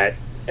great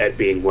at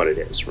being what it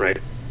is, right?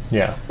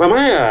 Yeah. Well,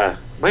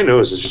 my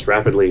nose is just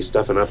rapidly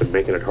stuffing up and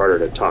making it harder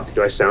to talk.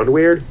 Do I sound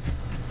weird?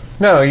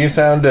 No, you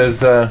sound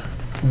as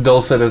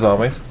dulcet as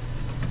always.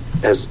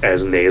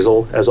 As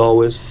nasal as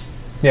always.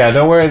 Yeah,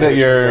 don't worry that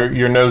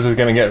your nose is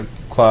going to get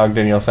clogged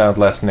and you'll sound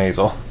less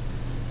nasal.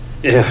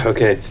 Yeah.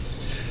 Okay.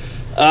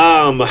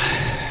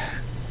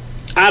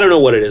 I don't know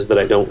what it is that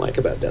I don't like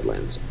about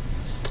Deadlands.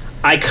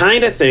 I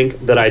kind of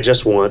think that I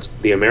just want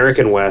the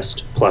American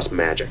West plus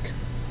magic.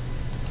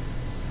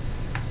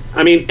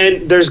 I mean,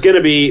 and there's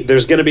gonna be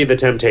the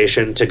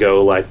temptation to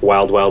go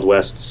Wild Wild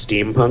West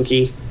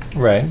steampunky,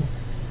 right?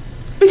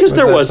 Because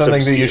there was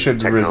something some that you should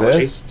technology.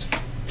 Resist.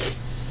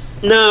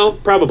 No,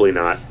 probably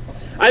not.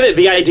 I think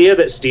the idea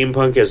that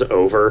steampunk is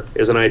over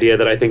is an idea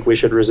that I think we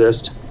should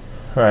resist.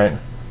 Right.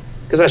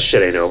 Because that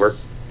shit ain't over.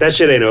 That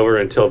shit ain't over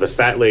until the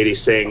fat lady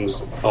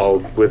sings all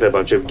with a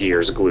bunch of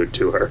gears glued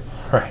to her.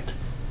 Right.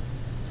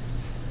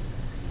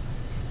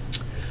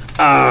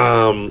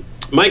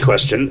 My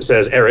question,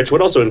 says Erich,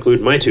 would also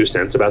include my 2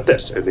 cents about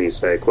this. And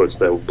these quotes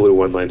the blue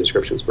one-line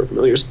descriptions for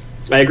familiars.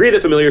 I agree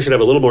that familiar should have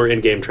a little more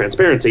in-game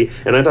transparency,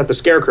 and I thought the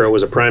Scarecrow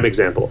was a prime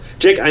example.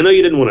 Jake, I know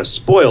you didn't want to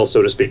spoil,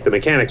 so to speak, the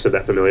mechanics of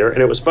that familiar,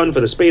 and it was fun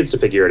for the Spades to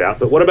figure it out,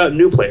 but what about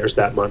new players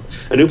that month?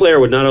 A new player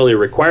would not only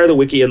require the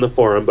wiki and the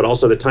forum, but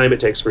also the time it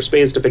takes for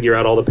Spades to figure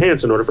out all the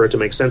pants in order for it to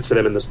make sense to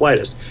them in the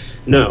slightest.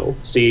 No,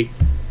 see,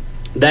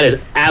 that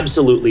is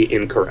absolutely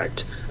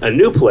incorrect. A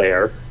new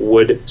player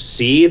would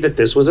see that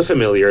this was a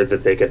familiar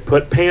that they could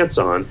put pants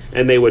on,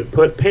 and they would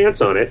put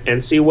pants on it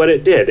and see what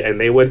it did, and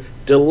they would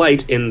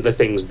delight in the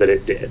things that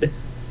it did,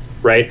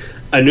 right?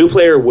 A new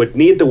player would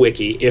need the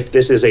wiki if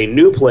this is a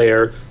new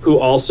player who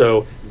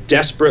also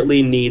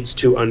desperately needs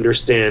to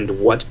understand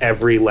what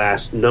every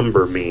last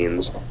number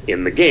means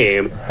in the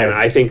game, and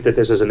I think that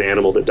this is an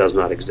animal that does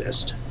not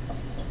exist.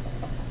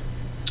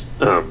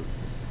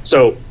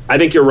 So I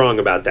think you're wrong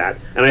about that.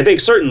 And I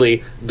think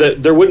certainly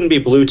there wouldn't be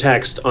blue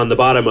text on the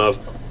bottom of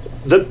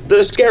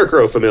the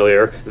Scarecrow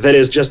familiar that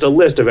is just a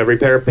list of every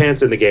pair of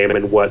pants in the game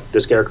and what the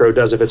Scarecrow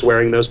does if it's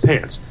wearing those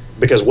pants.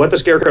 Because what the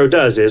Scarecrow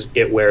does is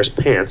it wears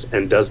pants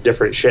and does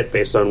different shit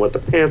based on what the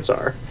pants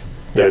are.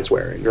 that it's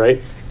wearing,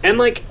 right? And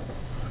like,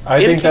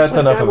 I think that's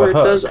enough of a hook.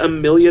 Where it does a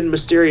million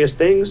mysterious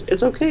things,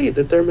 it's okay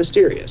that they're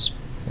mysterious.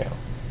 Yeah.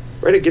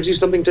 Right? It gives you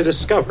something to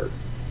discover.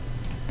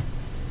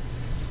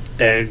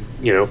 And,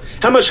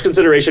 how much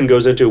consideration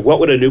goes into what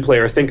would a new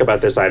player think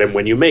about this item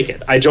when you make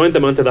it? I joined the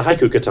month of the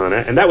Haiku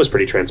Katana, and that was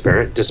pretty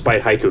transparent,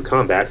 despite Haiku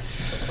combat.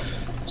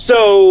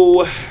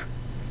 So,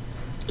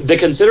 the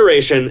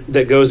consideration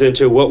that goes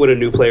into what would a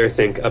new player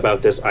think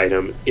about this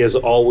item is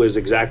always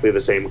exactly the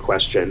same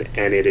question,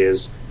 and it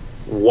is,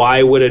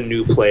 why would a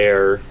new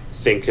player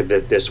think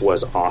that this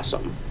was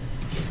awesome?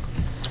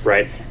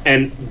 Right?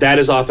 And that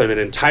is often an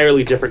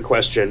entirely different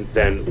question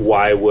than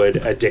why would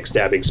a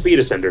dick-stabbing speed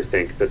ascender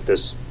think that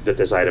this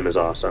item is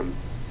awesome,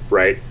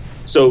 right?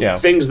 So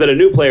things that a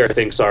new player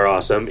thinks are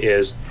awesome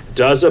is,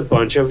 does a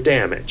bunch of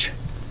damage.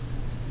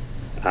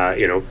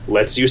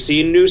 Lets you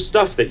see new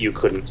stuff that you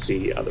couldn't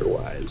see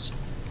otherwise,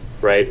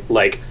 right?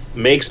 Like,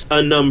 makes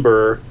a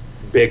number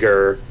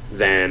bigger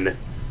than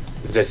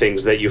the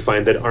things that you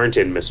find that aren't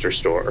in Mr.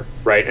 Store,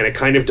 right? And it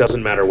kind of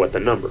doesn't matter what the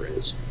number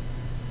is.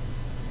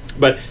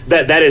 But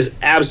that is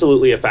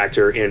absolutely a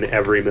factor in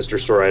every Mr.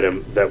 Store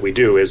item that we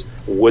do is,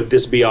 would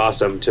this be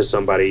awesome to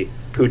somebody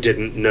who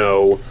didn't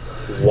know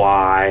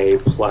why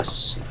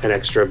plus an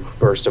extra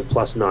burst of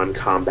plus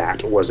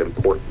non-combat was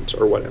important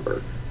or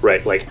whatever,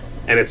 right? Like,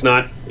 and it's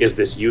not, is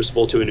this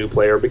useful to a new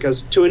player?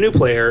 Because to a new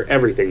player,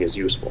 everything is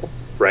useful,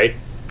 right?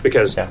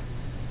 Because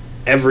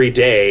every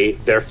day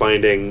they're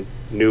finding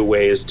new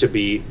ways to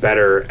be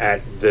better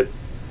at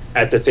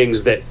the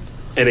things that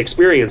an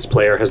experienced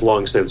player has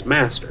long since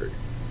mastered.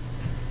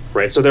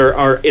 Right,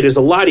 so it is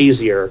a lot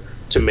easier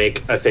to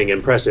make a thing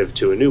impressive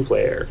to a new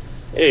player,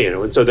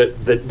 and so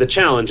the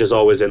challenge is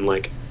always in,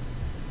 like,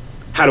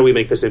 how do we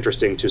make this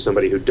interesting to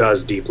somebody who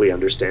does deeply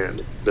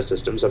understand the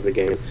systems of the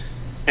game?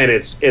 And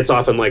it's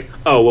often like,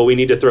 oh, well, we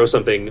need to throw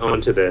something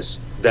onto this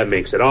that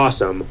makes it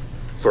awesome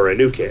for a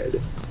new kid,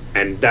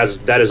 and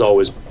that is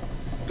always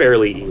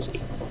fairly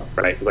easy,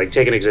 right? It's like,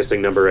 take an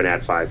existing number and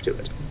add 5 to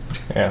it.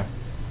 Yeah,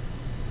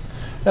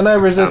 and I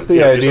resist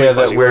the idea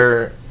that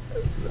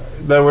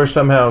we're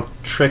somehow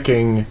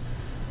tricking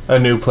a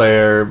new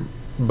player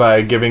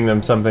by giving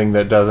them something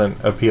that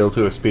doesn't appeal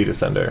to a speed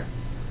ascender.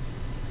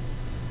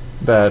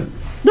 Because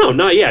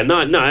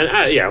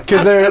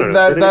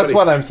that's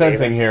what I'm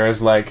sensing here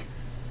is like,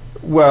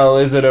 well,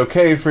 is it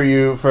okay for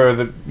you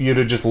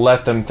to just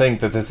let them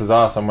think that this is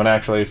awesome when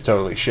actually it's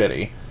totally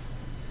shitty?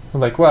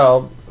 Like,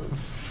 well,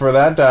 for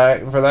that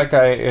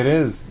guy, it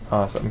is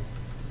awesome.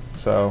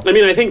 So I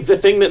mean, I think the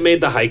thing that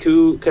made the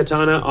Haiku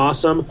Katana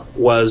awesome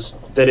was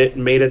that it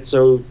made it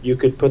so you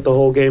could put the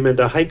whole game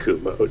into Haiku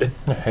mode.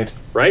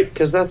 Right?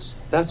 Because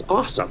that's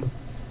awesome.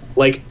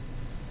 Like,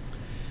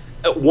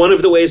 one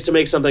of the ways to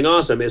make something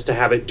awesome is to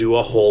have it do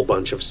a whole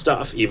bunch of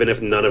stuff, even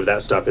if none of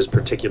that stuff is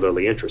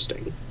particularly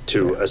interesting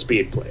to a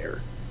speed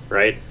player,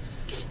 right?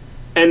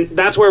 And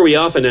that's where we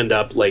often end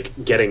up, like,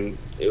 we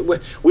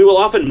will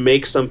often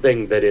make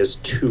something that is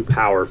too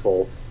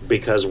powerful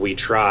because we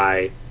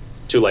try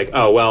to, like,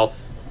 oh, well,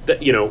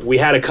 we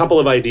had a couple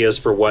of ideas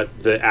for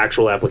what the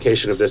actual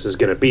application of this is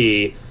going to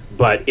be,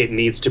 but it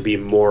needs to be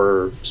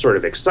more sort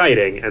of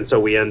exciting, and so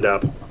we end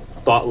up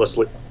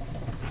thoughtlessly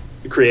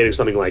creating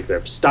something like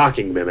the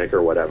stocking mimic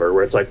or whatever,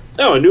 where it's like,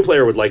 oh, a new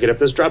player would like it if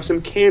this drops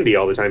him candy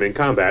all the time in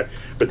combat,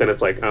 but then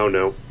it's like, oh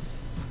no,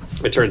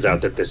 it turns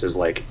out that this is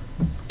like,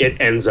 it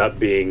ends up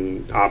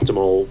being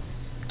optimal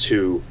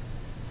to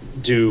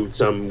do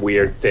some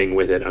weird thing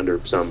with it under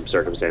some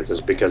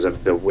circumstances because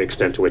of the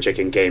extent to which it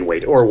can gain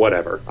weight or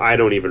whatever. I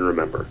don't even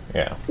remember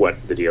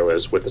what the deal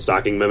is with the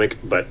stocking mimic,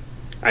 but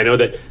I know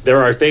that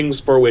there are things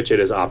for which it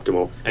is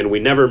optimal, and we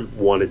never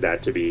wanted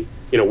that to be,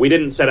 we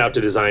didn't set out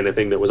to design a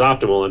thing that was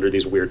optimal under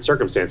these weird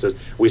circumstances.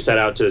 We set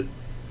out to,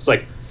 it's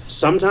like,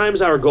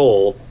 sometimes our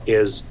goal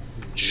is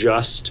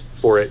just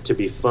for it to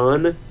be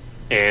fun,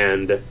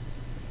 and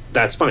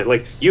that's fine.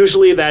 Like,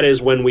 usually that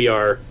is when we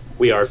are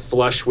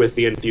flush with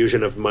the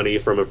infusion of money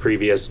from a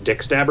previous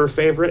Dick Stabber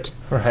favorite.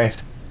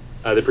 Right.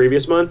 The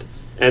previous month.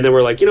 And then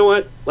we're like, you know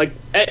what? Like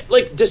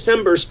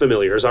December's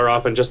familiars are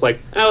often just like,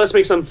 oh, let's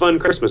make some fun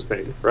Christmas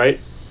thing, right?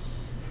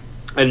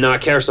 And not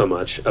care so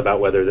much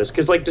about whether this...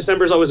 Because, like,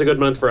 December's always a good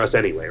month for us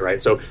anyway,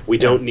 right? So we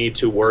don't need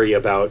to worry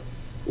about,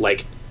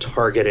 like,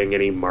 targeting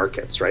any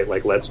markets, right?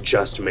 Like, let's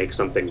just make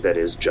something that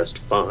is just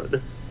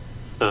fun.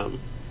 And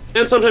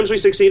sometimes we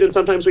succeed and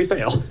sometimes we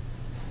fail.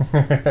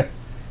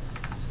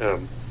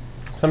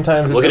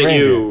 Sometimes it's looking a at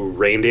reindeer. you,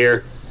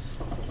 reindeer.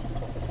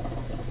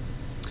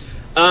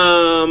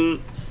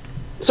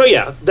 So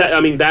yeah,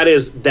 that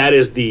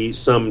is the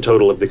sum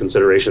total of the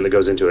consideration that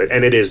goes into it,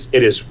 and it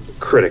is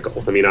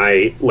critical. I mean,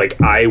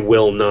 I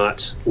will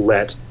not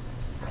let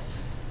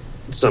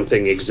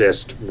something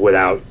exist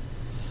without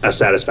a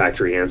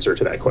satisfactory answer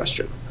to that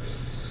question.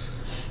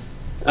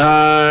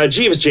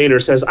 Jeeves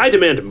Janer says, I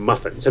demand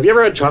muffins. Have you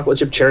ever had chocolate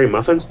chip cherry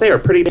muffins? They are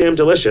pretty damn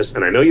delicious,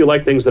 and I know you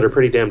like things that are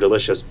pretty damn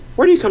delicious.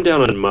 Where do you come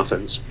down on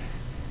muffins?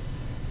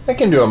 I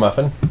can do a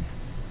muffin.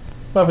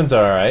 Muffins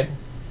are alright.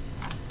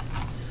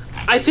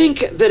 I think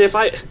that if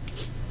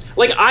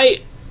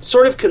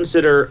sort of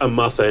consider a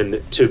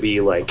muffin to be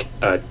like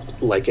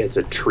it's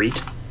a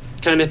treat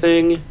kind of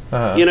thing,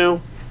 you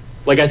know?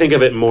 Like, I think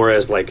of it more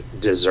as like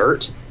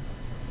dessert.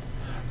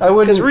 I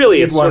wouldn't. Because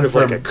really, it's sort of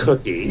like a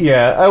cookie.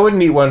 Yeah, I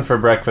wouldn't eat one for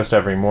breakfast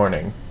every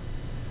morning.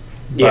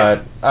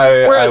 But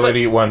I would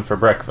eat one for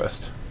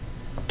breakfast.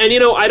 And,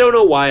 I don't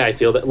know why I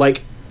feel that,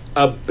 like,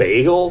 a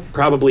bagel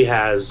probably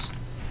has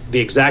the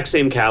exact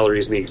same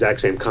calories and the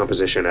exact same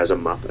composition as a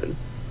muffin,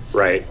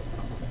 right?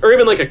 Or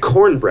even like a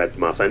cornbread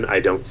muffin. I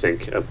don't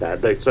think of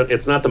that.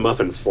 It's not the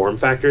muffin form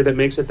factor that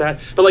makes it that.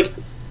 But, like,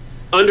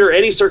 under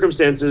any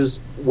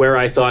circumstances where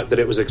I thought that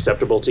it was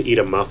acceptable to eat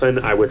a muffin,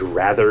 I would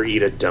rather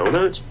eat a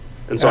donut.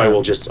 And so I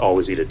will just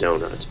always eat a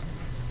donut.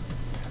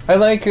 I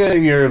like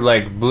your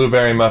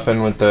blueberry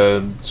muffin with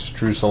the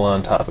streusel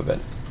on top of it.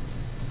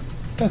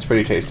 That's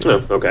pretty tasty.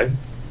 Oh, okay.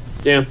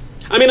 Yeah.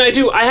 I mean,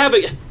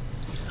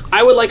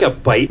 I would like a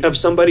bite of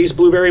somebody's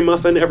blueberry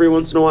muffin every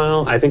once in a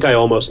while. I think I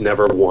almost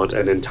never want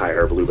an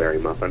entire blueberry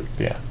muffin.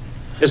 Yeah.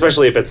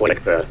 Especially if it's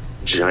like the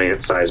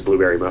giant size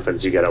blueberry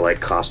muffins you get at like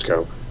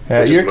Costco.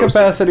 Yeah, your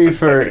capacity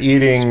for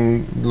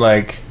eating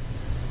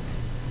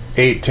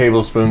 8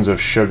 tablespoons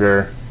of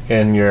sugar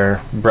in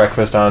your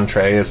breakfast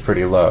entree is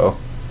pretty low.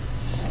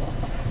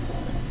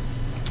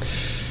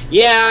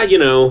 Yeah,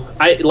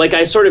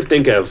 I sort of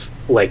think of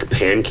like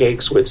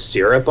pancakes with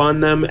syrup on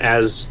them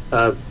as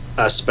a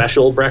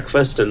special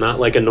breakfast and not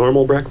like a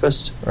normal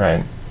breakfast.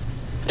 Right.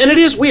 And it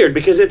is weird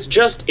because it's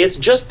just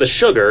the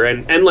sugar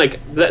and like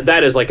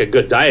that is like a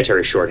good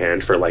dietary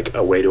shorthand for like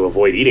a way to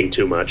avoid eating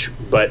too much,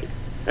 but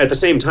at the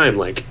same time,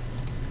 like,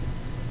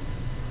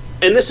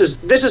 and this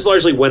is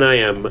largely when I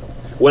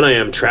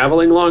am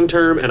traveling long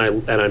term and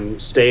I'm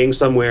staying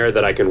somewhere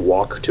that I can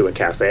walk to a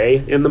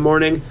cafe in the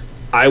morning,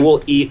 I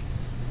will eat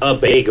a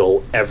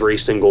bagel every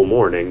single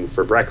morning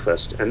for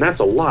breakfast, and that's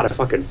a lot of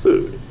fucking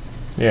food.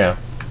 Yeah.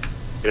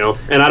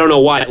 And I don't know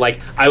why, like,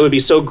 I would be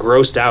so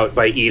grossed out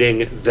by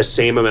eating the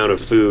same amount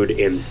of food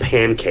in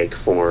pancake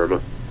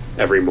form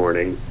every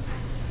morning.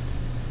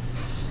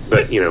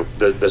 But,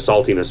 the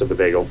saltiness of the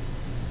bagel.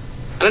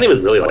 I don't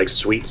even really like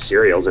sweet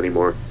cereals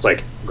anymore. It's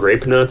like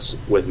grape nuts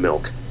with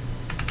milk.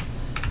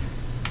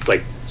 It's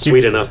like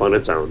sweet enough on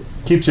its own.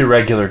 Keeps you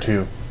regular,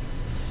 too.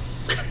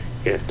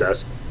 Yeah, it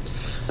does.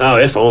 Oh,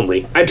 if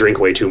only. I drink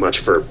way too much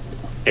for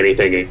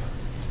anything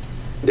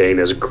Dane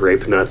as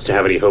grape nuts to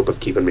have any hope of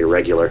keeping me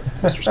regular,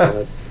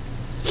 Mr.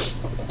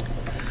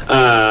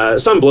 Scott.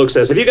 Some bloke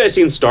says, have you guys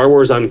seen Star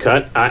Wars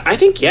Uncut? I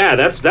think, yeah,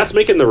 that's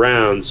making the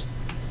rounds.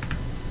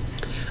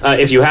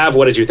 If you have,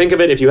 what did you think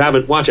of it? If you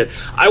haven't, watch it.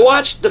 I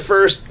watched the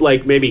first,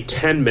 maybe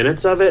 10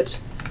 minutes of it,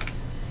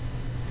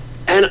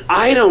 and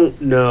I don't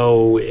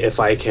know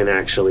if I can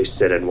actually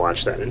sit and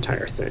watch that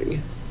entire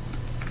thing.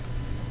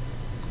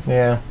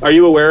 Yeah. Are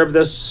you aware of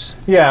this?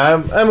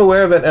 Yeah, I'm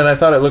aware of it, and I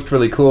thought it looked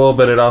really cool,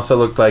 but it also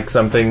looked like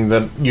something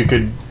that you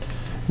could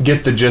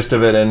get the gist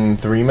of it in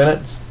 3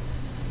 minutes.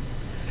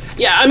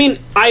 Yeah, I mean,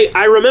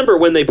 I remember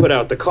when they put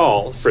out the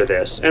call for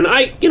this, and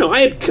I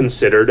had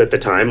considered at the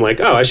time,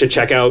 I should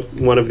check out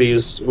one of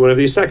these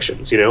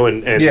sections,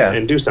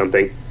 and do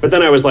something. But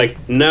then I was like,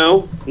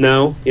 no,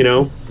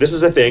 this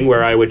is a thing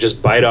where I would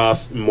just bite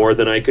off more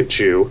than I could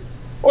chew,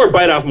 or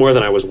bite off more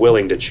than I was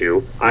willing to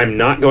chew. I'm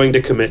not going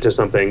to commit to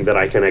something that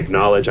I can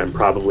acknowledge I'm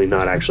probably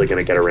not actually going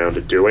to get around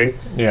to doing.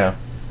 Yeah.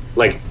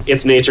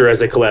 Its nature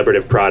as a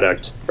collaborative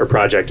product or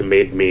project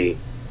made me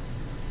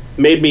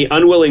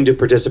unwilling to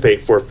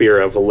participate for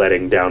fear of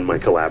letting down my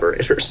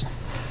collaborators.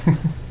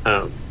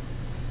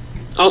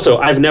 Also,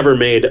 I've never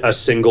made a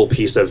single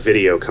piece of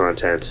video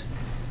content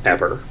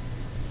ever.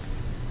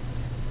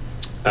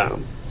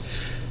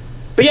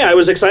 But yeah, I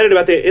was excited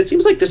about it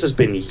seems like this has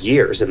been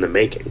years in the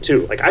making,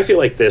 too. I feel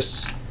like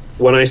this,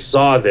 when I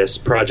saw this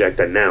project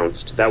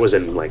announced, that was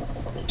in,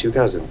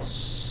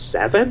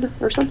 2007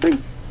 or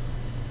something?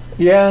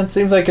 Yeah, it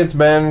seems like it's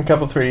been a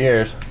couple, 3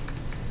 years.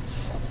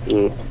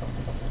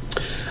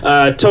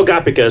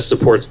 Togapica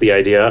supports the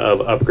idea of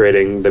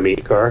upgrading the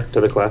meat car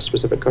to the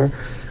class-specific car.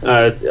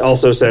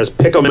 Also says,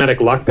 Pick-O-Matic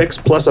lockpicks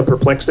plus a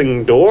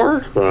perplexing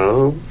door?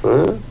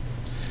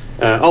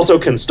 Also,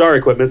 can star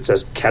equipment,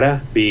 says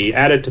Keta, be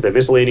added to the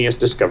miscellaneous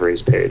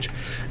discoveries page?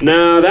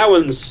 No, that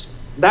one's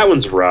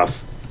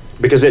rough,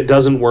 because it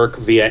doesn't work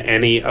via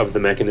any of the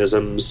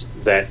mechanisms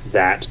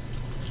that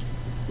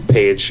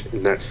page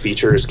and that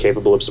feature is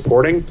capable of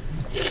supporting.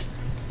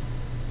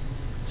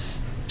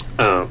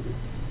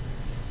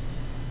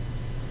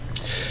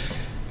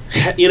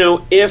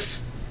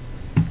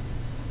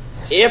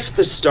 If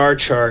the star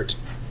chart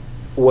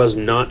was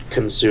not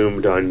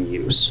consumed on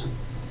use,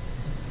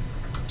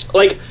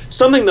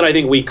 something that I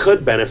think we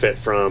could benefit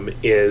from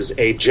is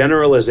a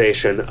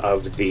generalization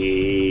of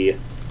this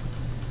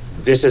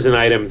is an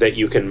item that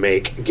you can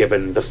make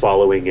given the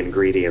following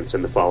ingredients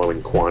and the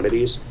following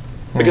quantities.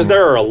 Because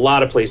there are a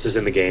lot of places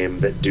in the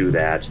game that do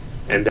that,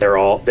 and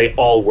they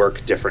all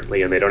work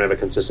differently, and they don't have a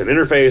consistent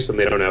interface, and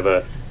they don't have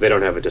a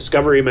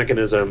discovery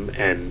mechanism,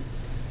 and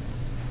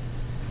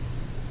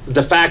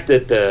the fact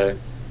that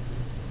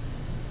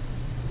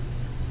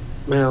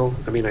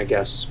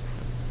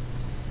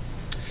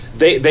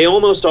they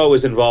almost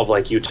always involve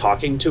like you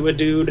talking to a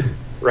dude,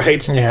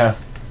 right? Yeah.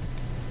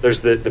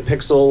 There's the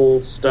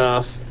pixel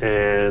stuff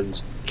and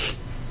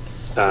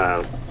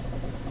the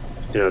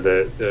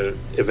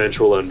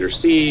eventual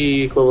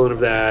undersea equivalent of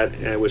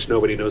that, which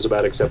nobody knows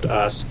about except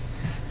us.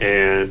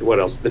 And what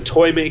else? The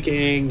toy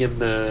making in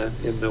the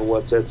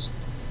what's its.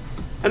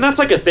 And that's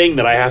like a thing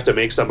that I have to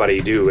make somebody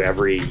do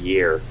every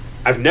year.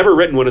 I've never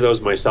written one of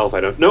those myself.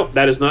 I don't. No,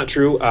 that is not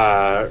true.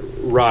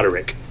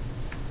 Roderick,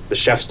 the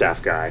chef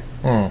staff guy.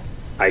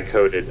 I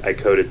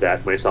coded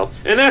that myself,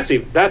 and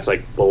that's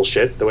like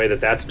bullshit. The way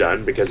that's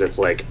done, because it's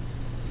like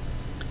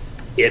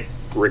it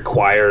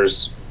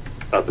requires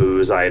a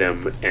booze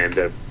item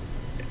and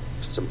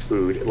some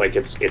food. Like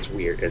it's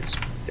weird.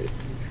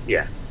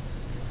 Yeah.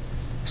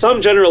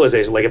 Some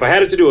generalization. Like if I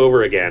had it to do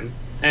over again.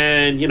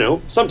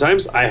 And,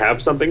 sometimes I have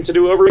something to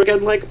do over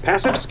again, like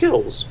passive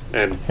skills.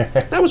 And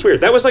that was weird.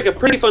 That was like a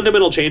pretty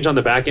fundamental change on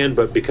the back end,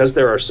 but because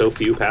there are so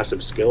few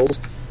passive skills,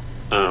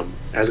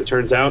 as it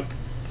turns out,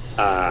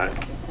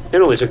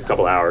 it only took a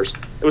couple hours.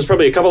 It was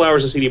probably a couple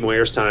hours of CD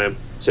Moyer's time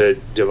to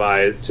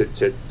divide,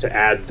 to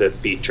add the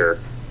feature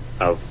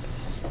of,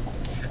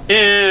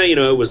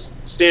 it was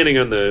standing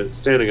on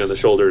the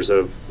shoulders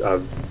of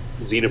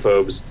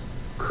Xenophobe's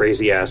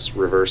crazy-ass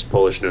reverse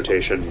Polish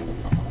notation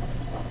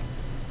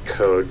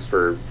code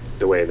for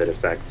the way that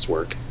effects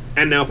work,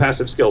 and now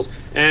passive skills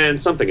and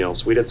something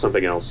else. We did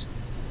something else.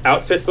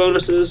 Outfit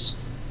bonuses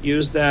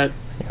use that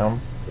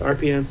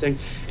RPN thing.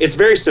 It's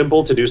very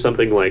simple to do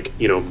something like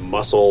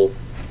muscle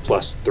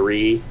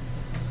 +3,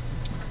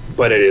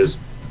 but it is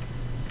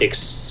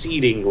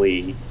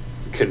exceedingly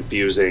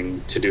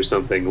confusing to do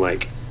something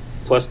like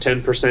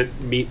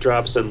 +10% meat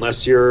drops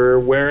unless you're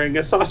wearing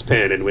a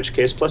saucepan, in which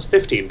case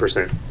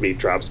 +15% meat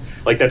drops.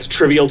 Like that's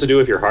trivial to do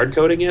if you're hard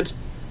coding it.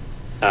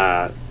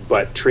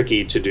 But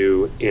tricky to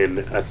do in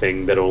a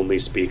thing that only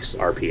speaks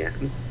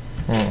RPN.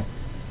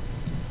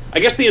 I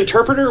guess the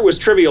interpreter was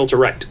trivial to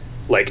write.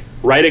 Like,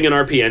 writing an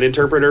RPN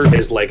interpreter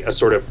is like a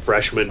sort of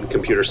freshman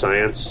computer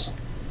science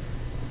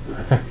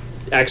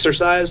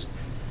exercise.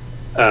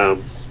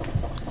 And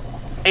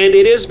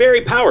it is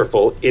very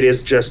powerful. It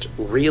is just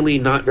really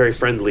not very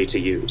friendly to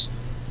use.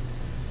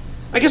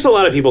 I guess a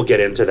lot of people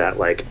get into that,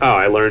 like, oh,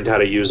 I learned how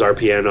to use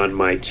RPN on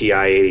my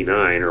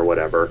TI-89 or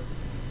whatever.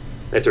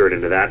 I threw it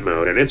into that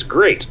mode, and it's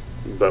great.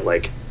 But,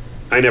 like,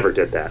 I never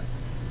did that.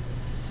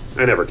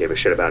 I never gave a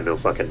shit about no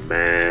fucking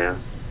math.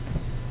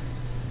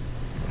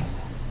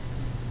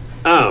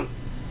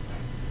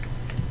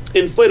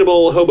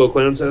 Inflatable Hobo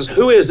Clown says,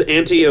 who is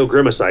Antio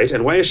Grimacite,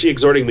 and why is she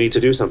exhorting me to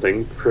do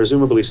something,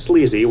 presumably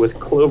sleazy, with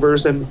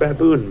clovers and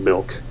baboon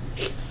milk?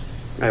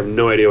 I have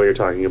no idea what you're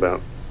talking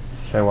about.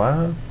 Say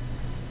what?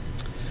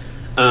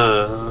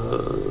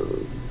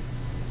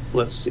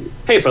 Let's see.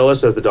 Hey,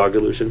 fellas, says the Dog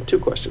Delusion. 2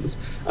 questions.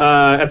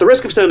 At the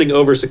risk of sounding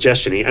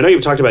over-suggestion-y, I know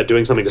you've talked about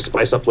doing something to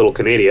spice up Little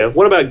Canadia.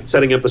 What about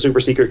setting up the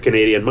super-secret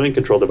Canadian mind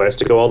control device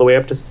to go all the way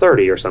up to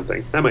 30 or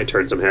something? That might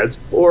turn some heads.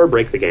 Or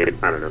break the game.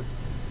 I don't know.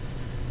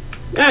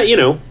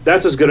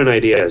 That's as good an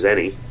idea as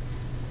any.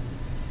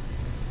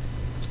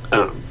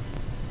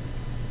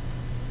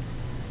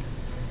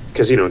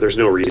 Because, there's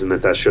no reason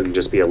that shouldn't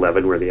just be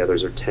 11 where the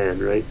others are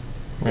 10, right?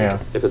 Yeah.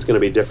 If it's going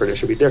to be different, it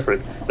should be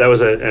different. That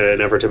was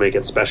an effort to make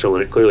it special,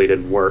 and it clearly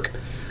didn't work.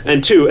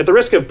 And 2, at the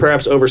risk of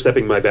perhaps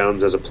overstepping my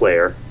bounds as a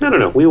player,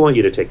 no, we want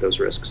you to take those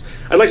risks.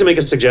 I'd like to make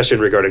a suggestion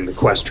regarding the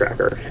quest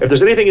tracker. If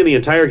there's anything in the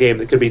entire game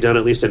that could be done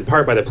at least in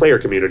part by the player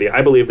community,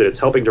 I believe that it's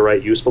helping to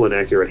write useful and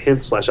accurate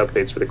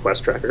hints/updates for the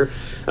quest tracker.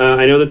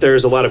 I know that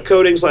there's a lot of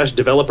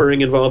coding/developering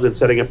involved in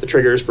setting up the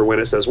triggers for when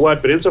it says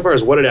what, but insofar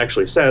as what it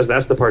actually says,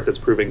 that's the part that's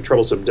proving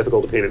troublesome,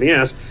 difficult, a pain in the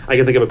ass. I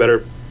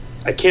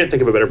can't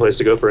think of a better place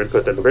to go for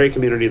input than the very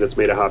community that's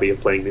made a hobby of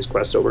playing these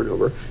quests over and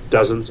over,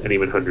 dozens and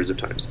even hundreds of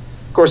times.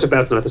 Of course, if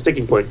that's not the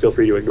sticking point, feel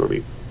free to ignore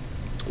me.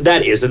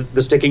 That isn't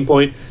the sticking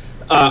point.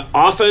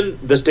 Often,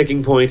 the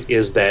sticking point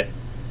is that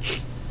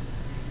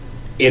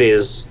it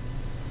is...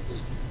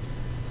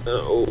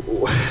 So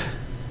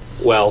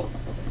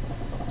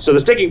the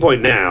sticking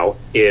point now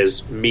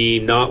is me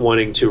not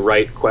wanting to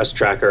write quest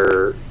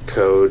tracker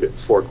code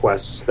for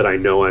quests that I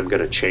know I'm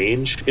going to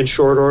change in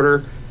short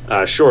order.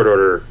 Short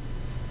order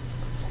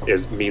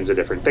means a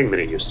different thing than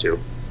it used to.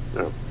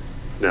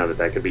 Now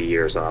that could be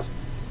years off.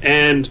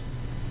 And,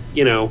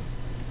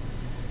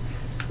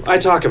 I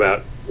talk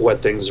about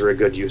what things are a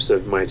good use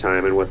of my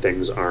time and what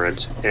things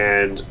aren't.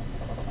 And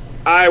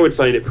I would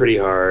find it pretty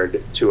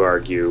hard to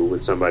argue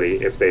with somebody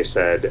if they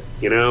said,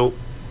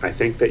 I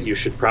think that you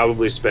should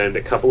probably spend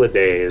a couple of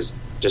days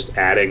just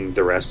adding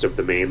the rest of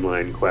the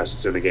mainline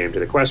quests in the game to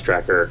the quest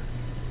tracker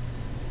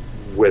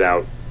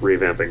without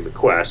revamping the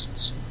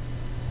quests.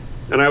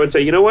 And I would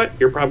say, you know what?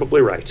 You're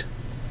probably right.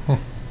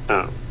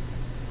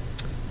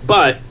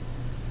 But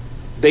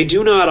they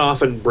do not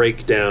often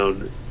break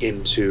down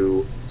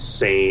into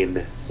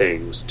sane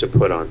things to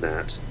put on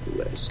that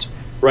list.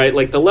 Right?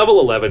 Like the level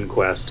 11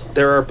 quest,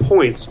 there are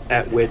points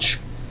at which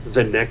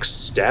the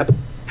next step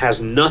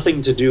has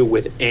nothing to do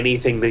with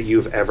anything that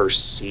you've ever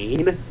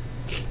seen.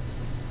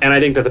 And I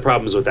think that the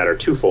problems with that are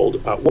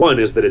twofold. One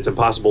is that it's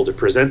impossible to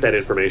present that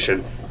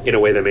information in a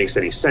way that makes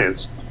any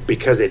sense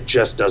because it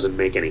just doesn't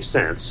make any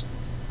sense,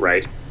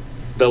 right?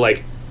 The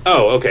like,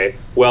 oh, okay,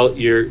 well,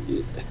 you're...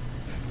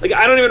 Like,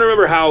 I don't even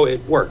remember how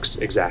it works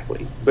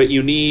exactly, but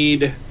you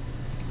need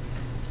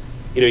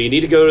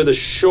to go to the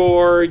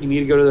shore, you need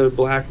to go to the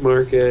black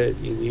market,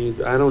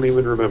 I don't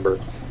even remember.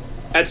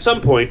 At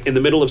some point, in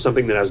the middle of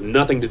something that has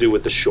nothing to do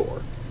with the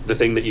shore, the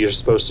thing that you're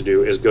supposed to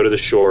do is go to the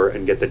shore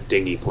and get the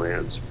dinghy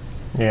plans.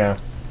 Yeah.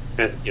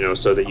 And,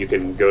 so that you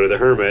can go to the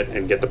hermit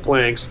and get the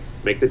planks,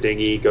 make the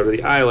dinghy, go to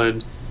the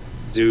island,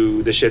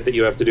 do the shit that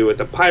you have to do with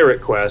the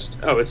pirate quest.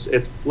 Oh,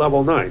 it's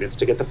level 9. It's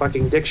to get the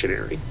fucking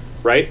dictionary,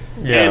 right?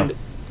 Yeah. And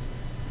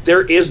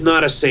there is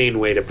not a sane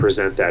way to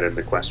present that in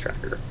the quest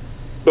tracker.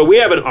 But we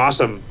have an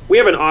awesome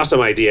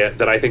idea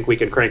that I think we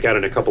can crank out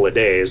in a couple of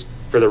days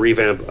for the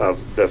revamp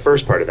of the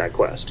first part of that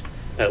quest,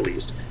 at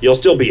least. You'll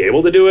still be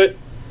able to do it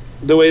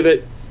the way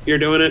that you're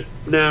doing it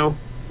now,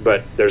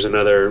 but there's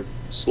another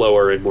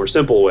slower and more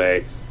simple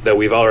way that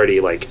we've already,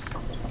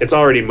 it's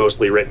already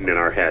mostly written in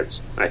our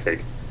heads, I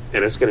think.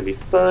 And it's going to be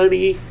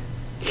funny.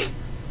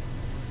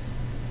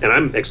 And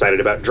I'm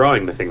excited about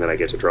drawing the thing that I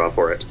get to draw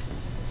for it.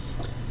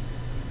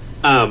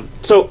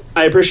 So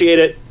I appreciate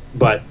it,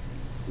 but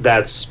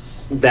that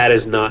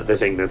is not the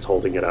thing that's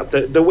holding it up.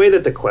 The way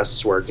that the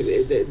quests work,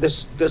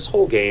 this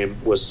whole game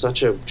was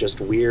such a just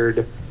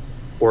weird,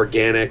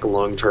 organic,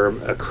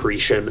 long-term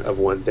accretion of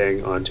one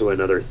thing onto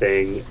another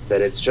thing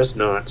that it's just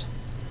not...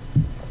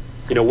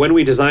 when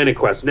we design a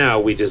quest now,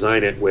 we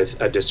design it with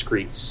a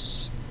discrete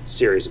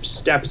series of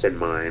steps in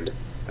mind,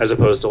 as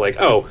opposed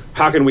to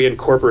how can we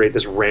incorporate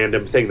this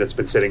random thing that's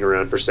been sitting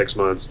around for 6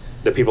 months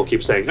that people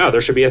keep saying, oh, there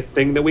should be a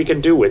thing that we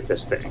can do with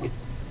this thing,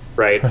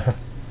 right?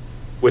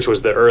 Which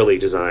was the early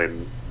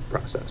design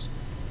process.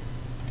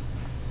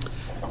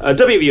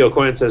 WVO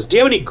Coin says, do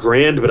you have any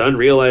grand but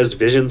unrealized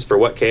visions for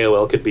what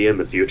KoL could be in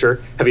the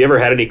future? Have you ever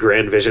had any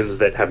grand visions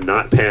that have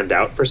not panned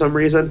out for some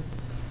reason?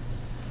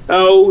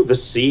 Oh, the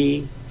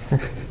sea.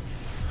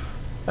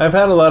 I've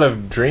had a lot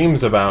of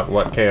dreams about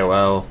what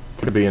KoL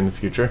could be in the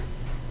future.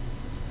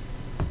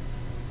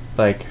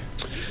 Like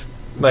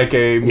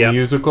a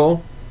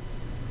musical.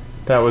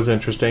 That was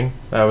interesting.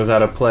 I was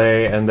at a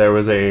play and there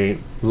was a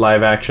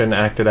live-action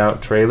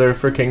acted-out trailer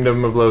for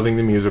Kingdom of Loathing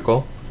the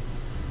Musical.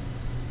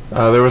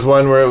 There was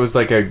one where it was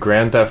like a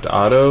Grand Theft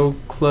Auto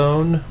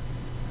clone.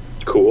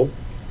 Cool.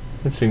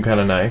 It seemed kind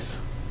of nice.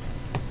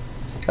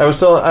 I was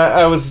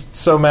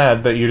so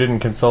mad that you didn't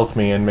consult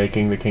me in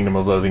making the Kingdom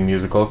of Loathing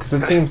musical, because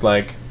it seems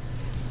like...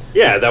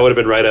 Yeah, that would have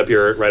been right up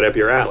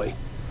your alley.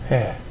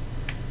 Yeah.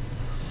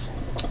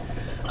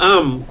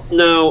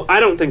 No, I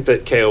don't think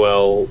that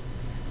KoL...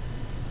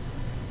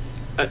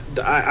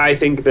 I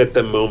think that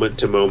the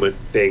moment-to-moment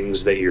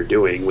things that you're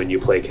doing when you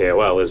play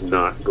KoL is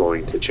not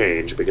going to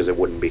change, because it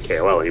wouldn't be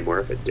KoL anymore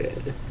if it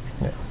did.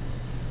 Yeah.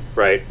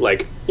 Right?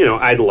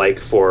 I'd like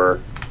for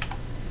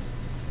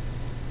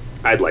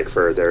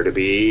there to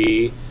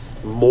be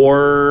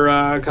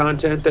more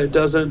content that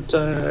doesn't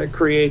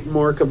create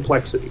more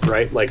complexity,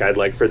 right? I'd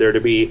like for there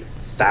to be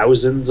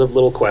thousands of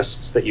little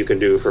quests that you can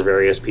do for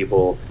various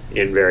people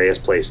in various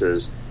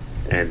places,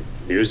 and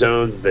new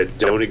zones that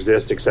don't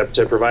exist except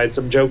to provide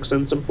some jokes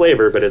and some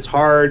flavor, but it's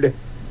hard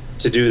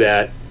to do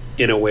that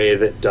in a way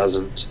that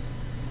doesn't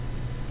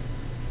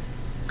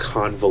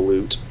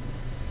convolute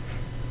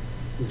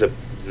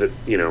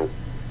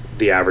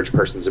the average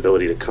person's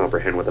ability to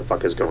comprehend what the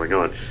fuck is going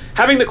on.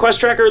 Having the quest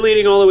tracker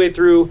leading all the way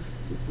through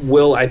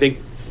will, I think,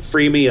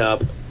 free me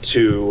up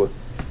to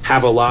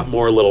have a lot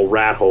more little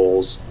rat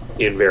holes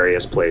in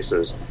various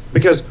places.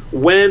 Because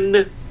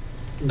the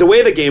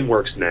way the game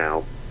works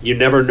now, you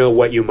never know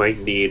what you might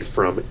need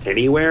from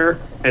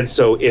anywhere, and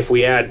so if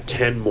we add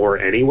 10 more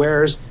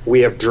anywheres,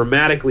 we have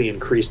dramatically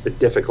increased the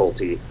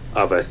difficulty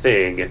of a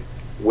thing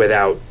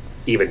without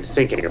even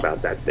thinking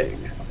about that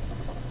thing.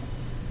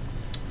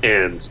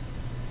 And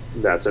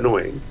that's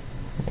annoying.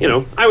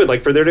 I would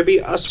like for there to be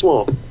a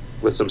swamp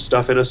with some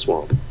stuff in a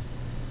swamp,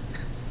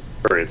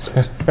 for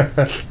instance.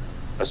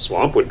 A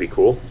swamp would be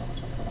cool.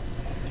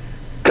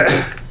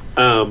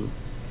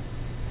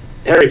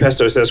 Harry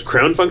Pesto says,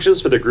 crown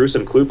functions for the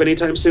gruesome Kloop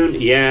anytime soon?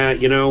 Yeah,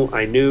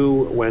 I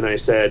knew when I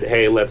said,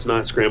 hey, let's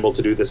not scramble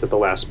to do this at the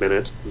last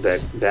minute,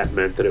 that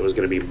meant that it was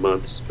going to be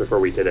months before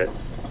we did it.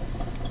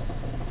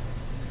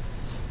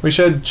 We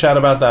should chat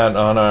about that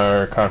on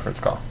our conference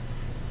call.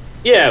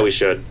 Yeah, we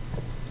should.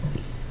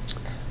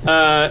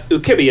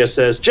 Ukibia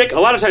says, Chick, a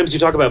lot of times you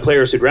talk about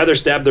players who'd rather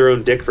stab their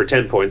own dick for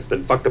 10 points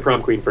than fuck the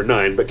prom queen for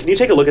 9, but can you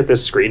take a look at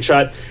this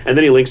screenshot? And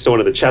then he links to one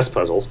of the chess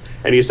puzzles,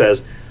 and he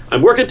says,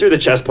 I'm working through the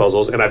chess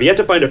puzzles, and I've yet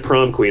to find a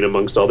prom queen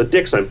amongst all the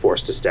dicks I'm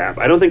forced to stab.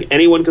 I don't think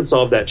anyone can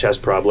solve that chess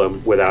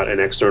problem without an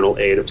external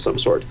aid of some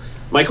sort.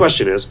 My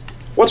question is,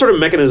 what sort of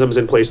mechanisms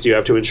in place do you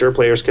have to ensure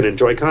players can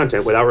enjoy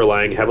content without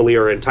relying heavily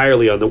or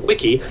entirely on the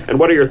wiki? And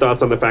what are your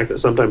thoughts on the fact that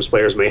sometimes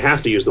players may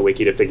have to use the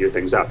wiki to figure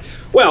things out?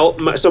 Well,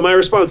 my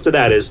response to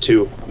that is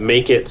to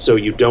make it so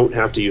you don't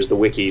have to use the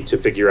wiki to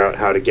figure out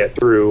how to get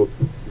through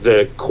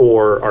the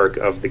core arc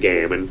of the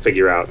game and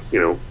figure out,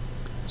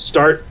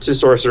 start to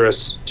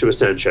sorceress to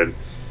ascension.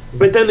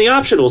 But then the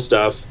optional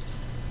stuff,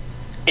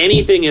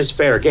 anything is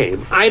fair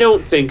game. I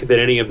don't think that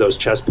any of those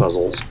chess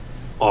puzzles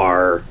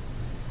are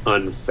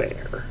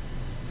unfair,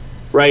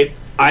 right?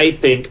 I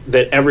think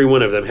that every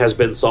one of them has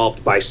been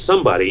solved by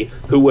somebody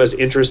who was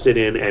interested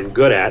in and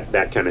good at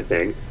that kind of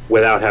thing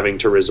without having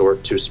to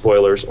resort to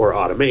spoilers or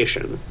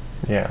automation.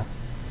 Yeah.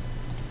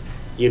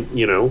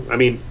 You know, I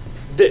mean,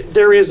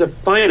 there is a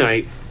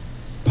finite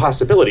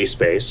possibility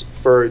space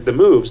for the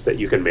moves that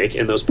you can make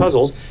in those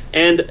puzzles,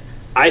 and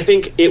I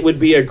think it would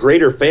be a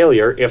greater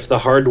failure if the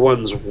hard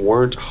ones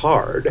weren't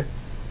hard.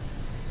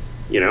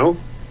 You know?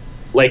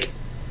 Like,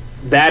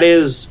 that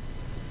is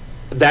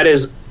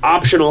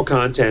optional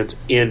content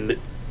in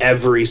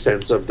every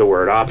sense of the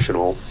word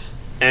optional.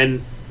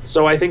 And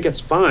so I think it's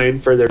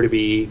fine for there to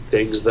be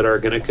things that are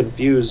going to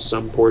confuse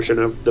some portion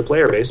of the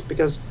player base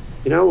because,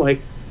 you know,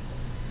 like,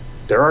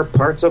 there are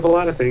parts of a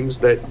lot of things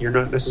that you're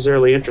not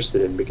necessarily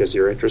interested in because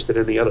you're interested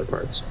in the other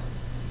parts.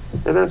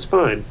 And that's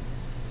fine.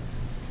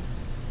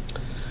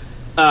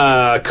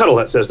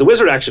 Cuddlehead says, the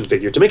wizard action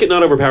figure, to make it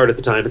not overpowered at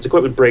the time, its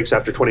equipment breaks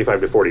after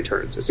 25 to 40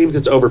 turns. It seems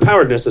its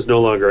overpoweredness is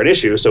no longer an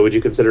issue, so would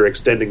you consider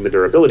extending the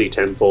durability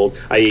tenfold,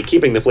 i.e.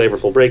 keeping the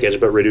flavorful breakage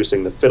but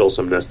reducing the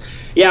fiddlesomeness?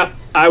 Yeah,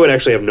 I would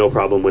actually have no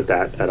problem with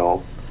that at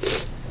all.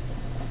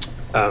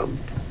 And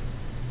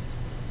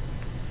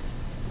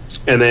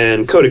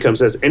then Kodacum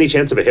says, any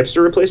chance of a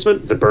hipster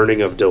replacement? The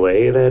burning of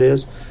delay, that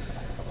is.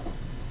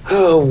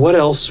 Oh, what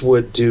else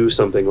would do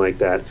something like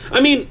that?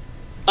 I mean,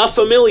 a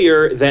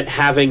familiar that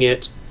having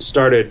it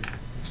started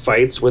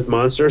fights with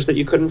monsters that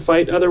you couldn't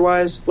fight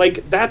otherwise,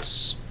 like,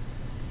 that's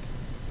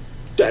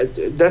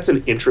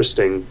an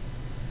interesting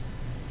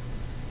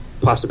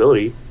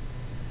possibility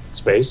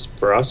space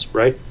for us,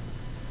 right?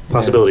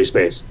 Possibility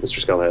space, Mr.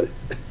 Skullhead.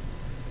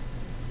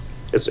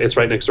 It's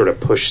right next door to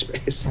push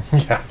space.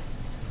 Yeah.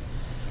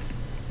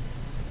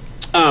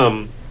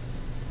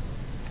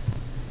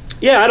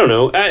 Yeah, I don't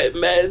know.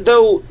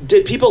 Though,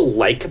 did people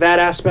like that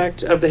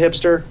aspect of the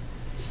hipster?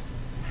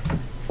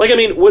 Like, I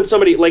mean, would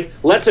somebody, like,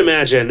 let's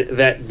imagine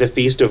that the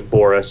Feast of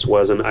Boris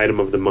was an item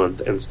of the month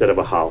instead of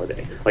a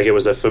holiday. Like, it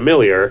was a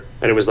familiar,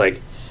 and it was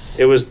like,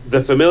 it was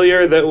the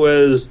familiar that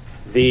was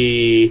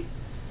the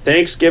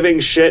Thanksgiving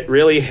shit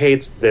really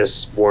hates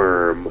this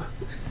worm.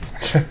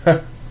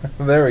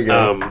 There we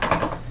go.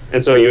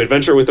 And so you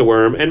adventure with the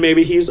worm, and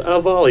maybe he's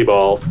a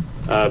volleyball,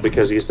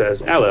 because he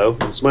says hello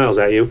and smiles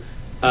at you,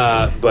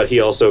 but he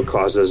also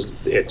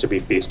causes it to be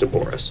Feast of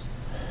Boris.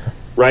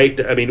 Right?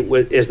 I mean,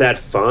 is that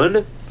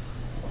fun?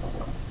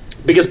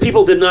 Because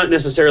people did not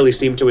necessarily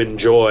seem to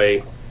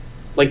enjoy,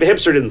 like, the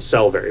hipster didn't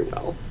sell very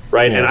well,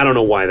 right? Yeah. And I don't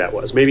know why that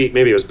was. Maybe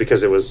it was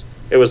because it was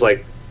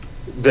like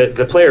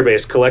the player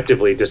base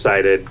collectively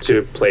decided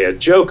to play a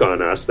joke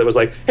on us that was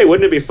like, hey,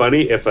 wouldn't it be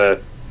funny if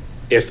a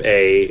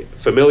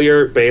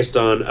familiar based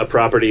on a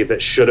property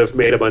that should have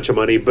made a bunch of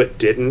money but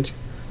didn't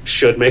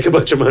should make a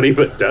bunch of money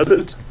but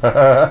doesn't?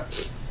 You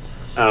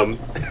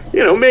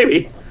know,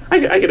 maybe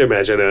I can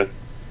imagine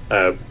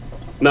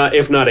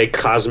not a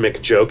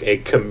cosmic joke, a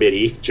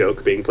committee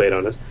joke being played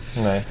on us.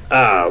 Right.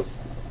 I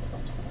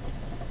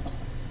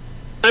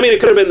mean, it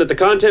could have been that the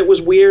content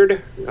was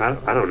weird.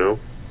 I don't know.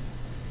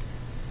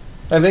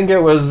 I think it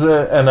was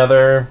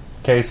another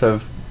case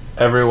of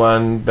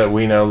everyone that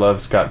we know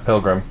loves Scott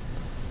Pilgrim.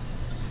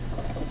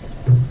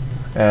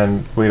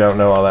 And we don't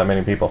know all that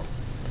many people.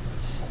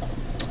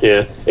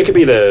 Yeah. It could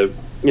be the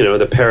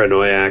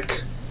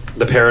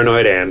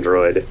paranoid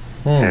android.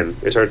 And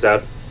it turns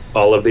out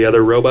all of the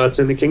other robots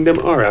in the kingdom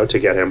are out to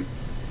get him.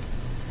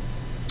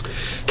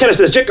 Kenneth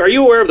says, Jick, are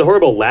you aware of the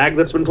horrible lag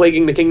that's been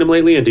plaguing the kingdom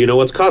lately, and do you know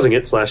what's causing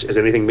it, / is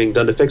anything being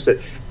done to fix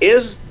it?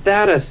 Is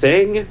that a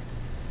thing?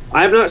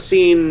 I have not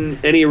seen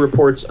any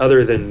reports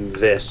other than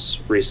this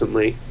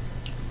recently.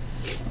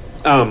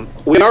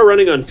 We are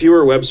running on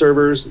fewer web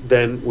servers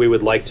than we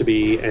would like to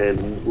be,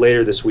 and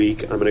later this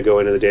week I'm going to go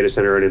into the data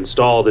center and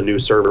install the new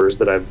servers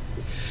that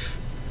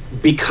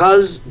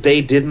because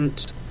they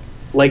didn't,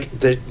 like,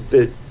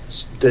 the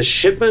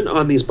shipment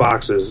on these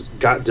boxes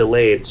got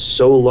delayed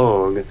so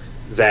long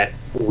that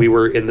we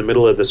were in the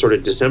middle of the sort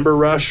of December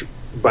rush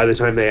by the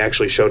time they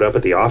actually showed up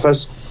at the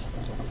office.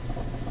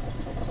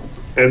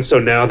 And so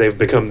now they've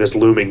become this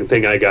looming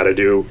thing I gotta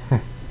do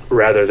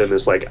rather than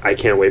this, like, I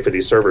can't wait for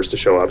these servers to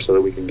show up so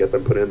that we can get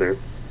them put in there.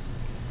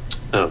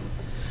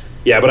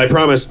 Yeah, but I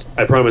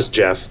promised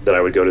Jeff that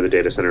I would go to the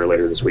data center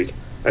later this week.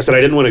 I said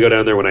I didn't want to go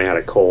down there when I had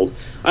a cold.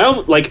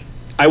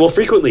 I will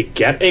frequently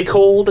get a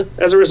cold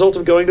as a result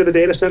of going to the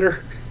data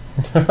center.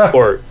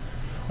 Or,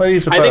 what do you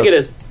suppose? I think it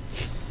is.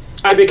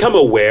 I become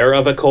aware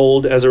of a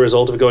cold as a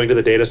result of going to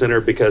the data center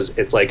because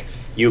it's like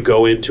you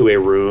go into a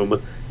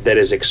room that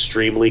is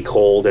extremely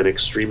cold and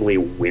extremely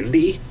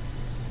windy.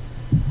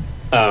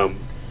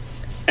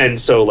 And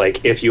so,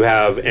 like, if you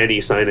have any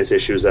sinus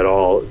issues at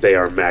all, they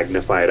are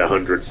magnified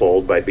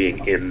 100-fold by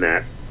being in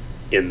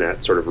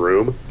that sort of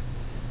room.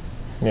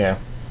 Yeah.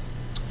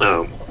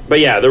 But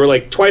yeah, there were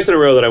like twice in a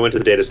row that I went to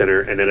the data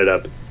center and ended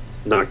up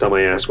knocked on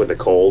my ass with a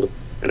cold,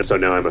 and so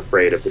now I'm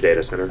afraid of the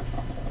data center.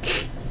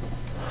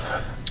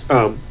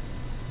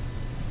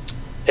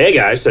 Hey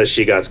guys, says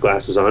She Got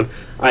Glasses On.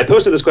 I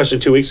posted this question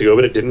 2 weeks ago,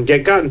 but it didn't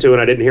get gotten to,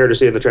 and I didn't hear to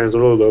see in the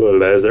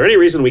translation. Is there any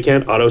reason we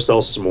can't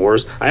auto-sell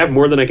s'mores? I have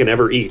more than I can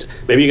ever eat.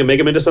 Maybe you can make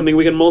them into something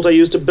we can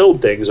multi-use to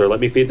build things, or let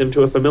me feed them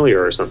to a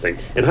familiar or something.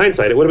 In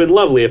hindsight, it would have been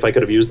lovely if I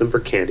could have used them for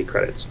candy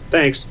credits.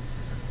 Thanks.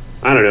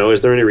 I don't know,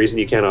 is there any reason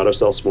you can't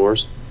auto-sell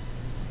s'mores?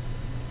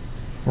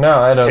 No,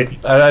 I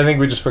don't. I think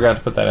we just forgot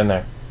to put that in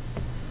there.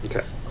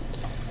 Okay.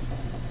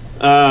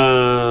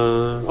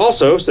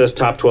 Also, says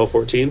Top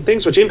 1214,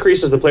 things which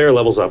increase as the player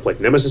levels up, like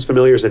Nemesis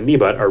Familiars and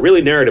Nebut, are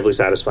really narratively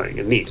satisfying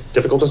and neat.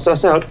 Difficult to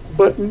suss out,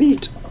 but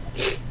neat.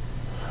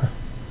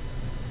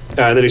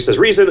 And then he says,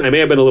 reason, I may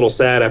have been a little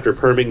sad after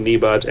perming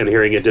Nebut and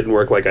hearing it didn't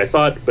work like I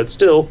thought, but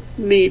still,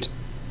 neat.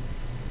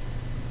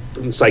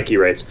 And Psyche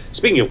writes,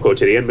 speaking of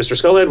quotidian, Mr.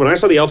 Skullhead, when I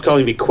saw the elf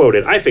calling me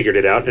quoted, I figured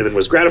it out and then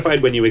was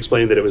gratified when you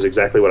explained that it was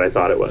exactly what I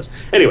thought it was.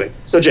 Anyway,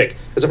 so Jake,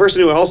 as a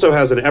person who also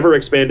has an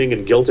ever-expanding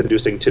and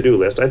guilt-inducing to-do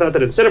list, I thought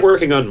that instead of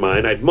working on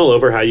mine, I'd mull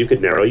over how you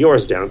could narrow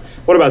yours down.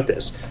 What about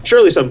this?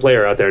 Surely some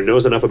player out there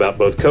knows enough about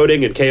both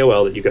coding and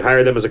KoL that you could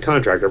hire them as a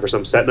contractor for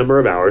some set number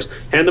of hours,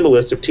 hand them a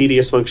list of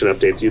tedious function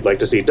updates you'd like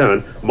to see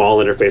done, mall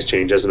interface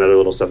changes and other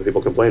little stuff that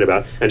people complain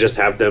about, and just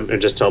have them and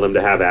just tell them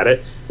to have at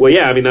it. Well,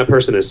 yeah, I mean, that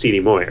person is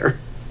C.D. Moyer.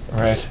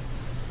 Right.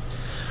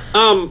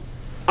 I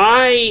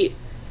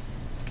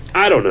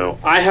don't know.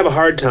 I have a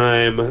hard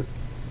time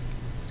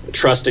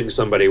trusting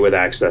somebody with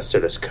access to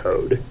this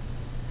code.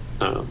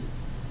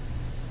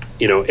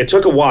 It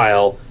took a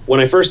while.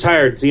 When I first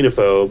hired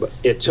Xenophobe,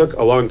 it took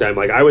a long time.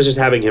 Like, I was just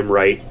having him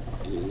write,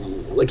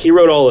 like, he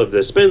wrote all of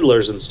the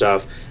spindlers and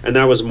stuff, and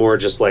that was more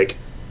just, like,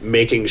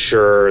 making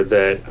sure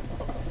that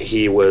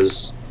he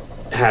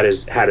had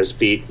his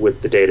feet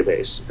with the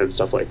database and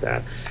stuff like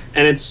that.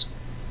 And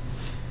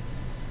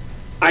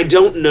I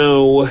don't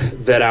know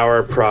that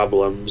our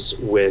problems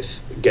with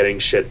getting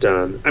shit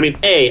done... I mean,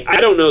 I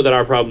don't know that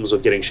our problems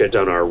with getting shit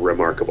done are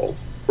remarkable,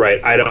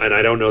 right? I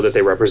don't know that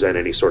they represent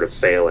any sort of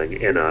failing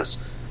in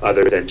us,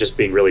 other than just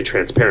being really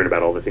transparent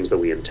about all the things that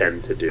we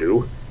intend to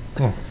do.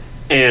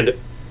 And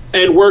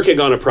working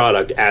on a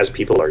product as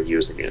people are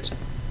using it,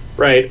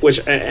 right?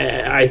 Which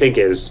I think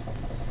is,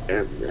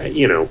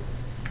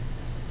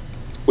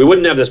 we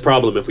wouldn't have this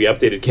problem if we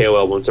updated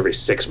KoL once every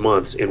 6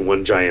 months in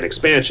one giant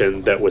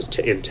expansion that was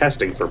in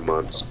testing for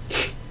months.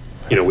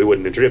 We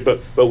wouldn't introduce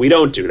it, but we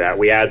don't do that.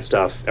 We add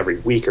stuff every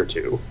week or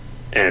two.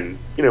 And,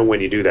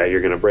 when you do that,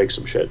 you're going to break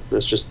some shit.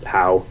 That's just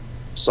how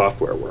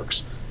software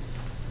works.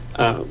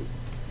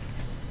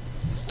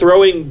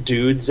 Throwing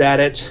dudes at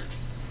it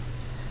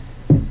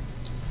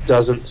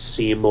doesn't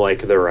seem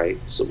like the right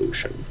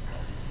solution.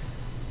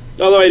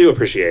 Although I do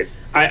appreciate,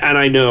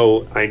 I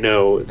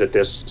know that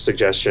this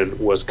suggestion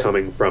was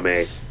coming from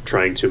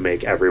trying to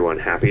make everyone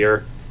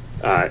happier,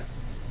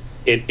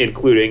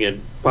 including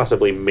and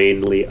possibly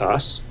mainly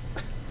us,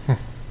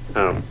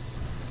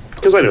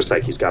 because I know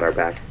Psyche's got our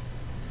back.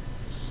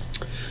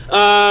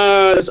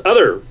 This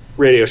other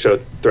radio show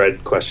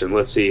thread question.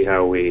 Let's see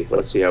how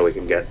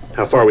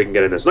far we can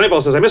get in this.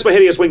 Nightfall says, I miss my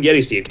hideous winged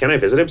Yeti steed. Can I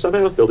visit him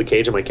somehow? Build a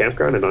cage in my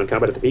campground and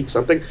non-combat at the peak?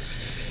 Something?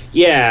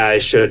 Yeah, I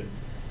should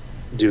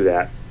do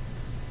that.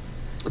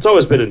 It's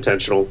always been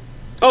intentional.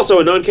 Also,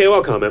 a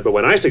non-KoL comment, but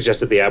when I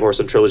suggested the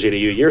Abhorsen trilogy to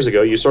you years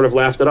ago, you sort of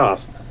laughed it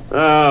off.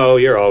 Oh,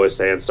 you're always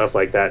saying stuff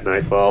like that,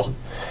 Nightfall.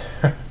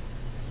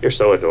 You're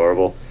so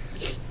adorable.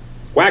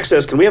 Wax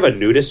says, can we have a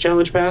nudist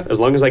challenge path? As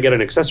long as I get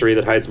an accessory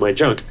that hides my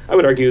junk. I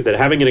would argue that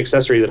having an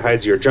accessory that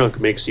hides your junk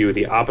makes you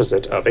the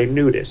opposite of a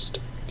nudist.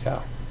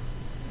 Yeah.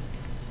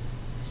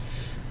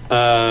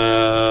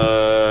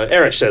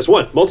 Erich says,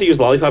 1, multi-use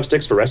lollipop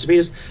sticks for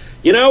recipes.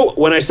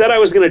 When I said I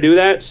was going to do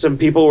that, some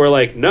people were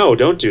like, no,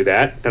 don't do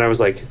that. And I was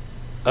like,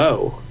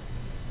 oh,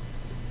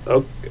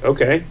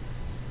 okay.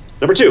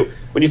 Number 2,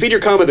 when you feed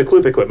your comma the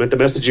Kloop equipment, the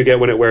message you get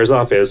when it wears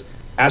off is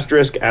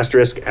asterisk,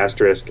 asterisk,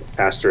 asterisk,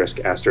 asterisk,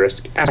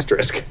 asterisk,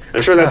 asterisk.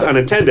 I'm sure that's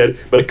unintended,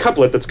 but a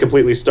couplet that's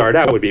completely starred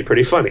out would be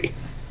pretty funny.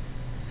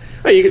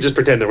 You could just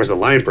pretend there was a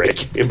line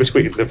break in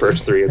between the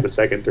first 3 and the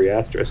second 3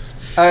 asterisks.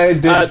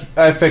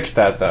 I fixed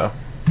that, though.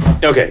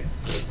 Okay.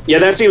 Yeah,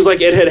 that seems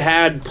like it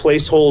had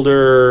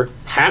placeholder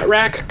hat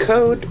rack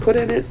code put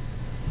in it.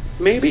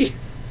 Maybe?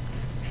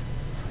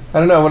 I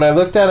don't know. When I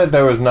looked at it,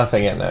 there was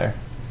nothing in there.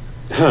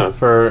 Huh.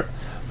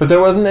 But there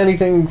wasn't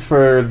anything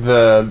for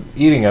the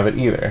eating of it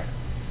either.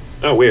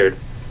 Oh, weird.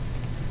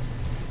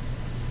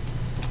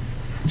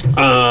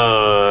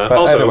 But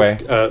Also, either way.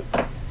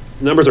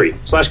 Number 3,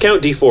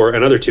 /count D4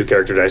 and other 2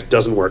 character dice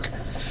doesn't work.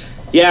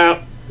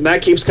 Yeah,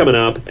 that keeps coming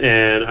up,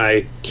 and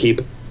I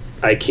keep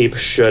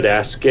should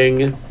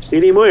asking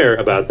C.D. Moyer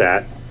about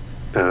that,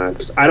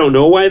 because I don't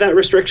know why that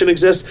restriction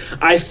exists.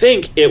 I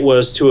think it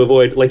was to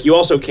avoid, like, you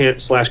also can't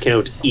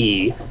 /count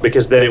E,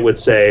 because then it would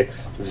say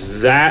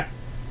that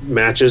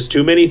matches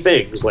too many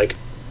things, like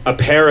a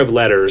pair of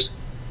letters,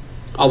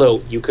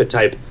 although you could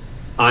type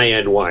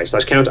INY,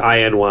 /count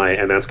INY,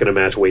 and that's going to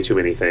match way too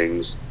many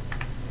things.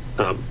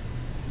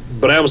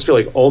 But I almost feel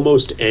like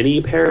almost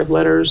any pair of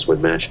letters would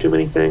match too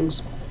many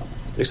things,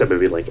 except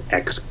maybe like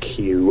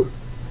XQ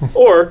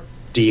or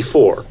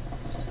D4.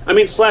 I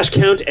mean,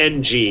 /count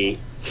NG.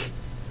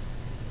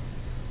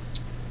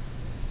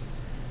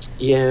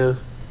 Yeah.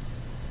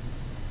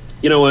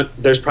 You know what?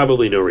 There's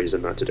probably no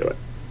reason not to do it.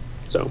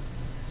 So,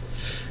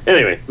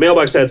 anyway,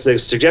 Mailbox had a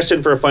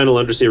suggestion for a final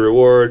undersea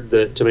reward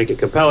to make it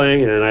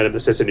compelling, and an item that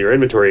sits in your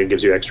inventory and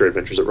gives you extra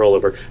adventures at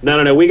rollover.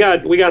 No, we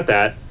got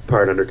that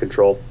part under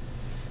control.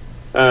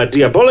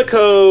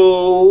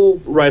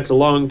 Diabolico writes a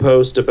long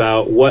post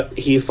about what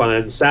he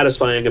finds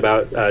satisfying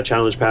about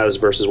challenge paths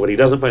versus what he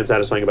doesn't find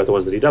satisfying about the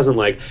ones that he doesn't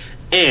like,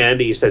 and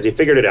he says he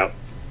figured it out.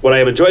 What I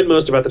have enjoyed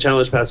most about the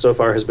challenge path so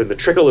far has been the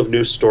trickle of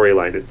new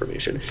storyline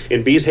information.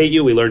 In Bees Hate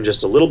You, we learn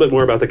just a little bit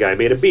more about the guy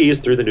made of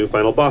bees through the new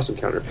final boss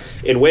encounter.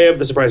 In Way of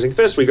the Surprising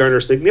Fist, we garner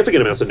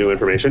significant amounts of new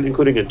information,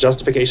 including a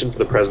justification for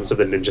the presence of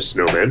the ninja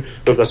snowmen,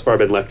 who have thus far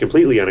been left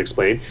completely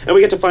unexplained, and we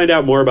get to find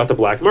out more about the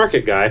black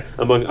market guy,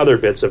 among other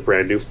bits of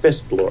brand new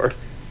Fist lore.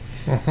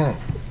 Mm-hmm.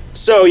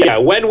 So yeah,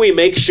 when we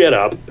make shit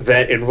up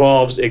that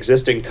involves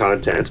existing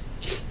content,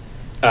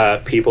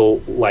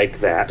 people like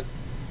that.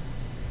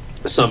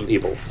 Some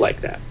people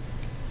like that.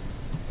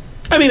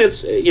 I mean,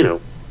 it's,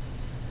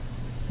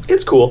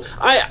 it's cool.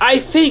 I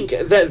think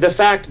that the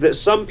fact that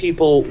some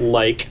people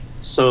like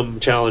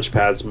some challenge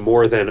paths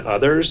more than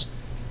others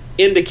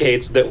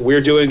indicates that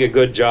we're doing a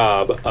good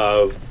job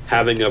of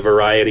having a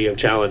variety of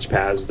challenge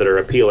paths that are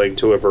appealing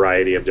to a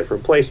variety of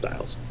different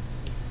playstyles.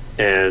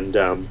 And,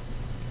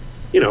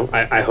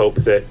 I hope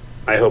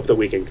that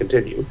we can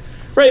continue.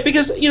 Right,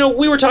 because,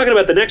 we were talking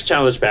about the next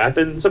challenge path,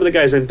 and some of the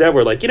guys in Dev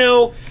were like,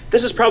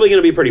 this is probably going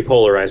to be pretty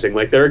polarizing.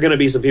 Like, there are going to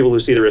be some people who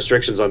see the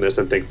restrictions on this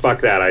and think,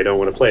 fuck that, I don't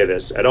want to play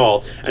this at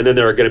all. And then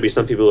there are going to be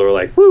some people who are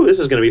like, woo, this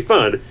is going to be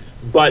fun.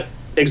 But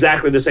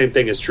exactly the same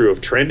thing is true of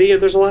Trendy, and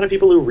there's a lot of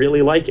people who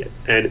really like it.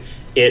 And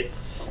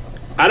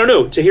I don't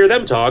know, to hear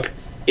them talk,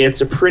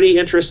 it's a pretty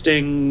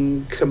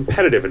interesting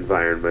competitive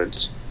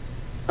environment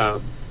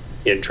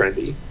in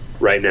Trendy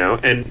right now,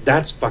 and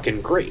that's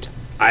fucking great.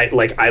 I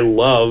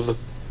love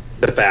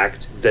the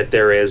fact that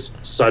there is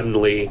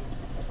suddenly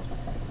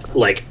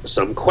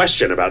some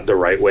question about the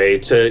right way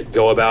to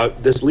go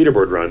about this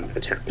leaderboard run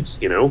attempt,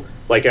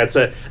 that's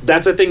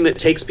a thing that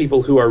takes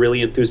people who are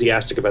really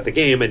enthusiastic about the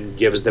game and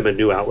gives them a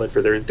new outlet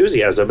for their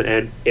enthusiasm,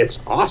 and it's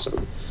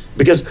awesome.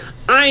 Because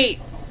I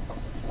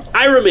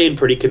remain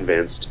pretty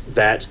convinced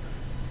that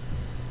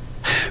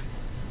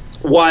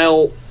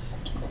while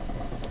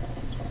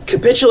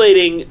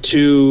capitulating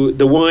to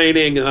the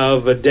whining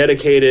of a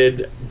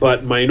dedicated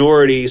but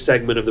minority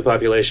segment of the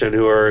population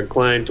who are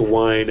inclined to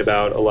whine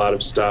about a lot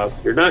of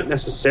stuff, you're not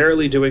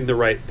necessarily doing the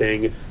right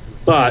thing,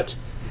 but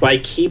by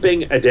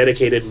keeping a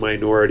dedicated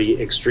minority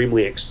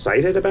extremely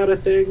excited about a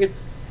thing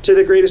to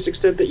the greatest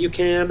extent that you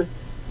can,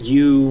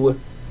 you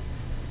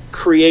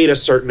create a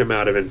certain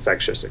amount of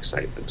infectious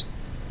excitement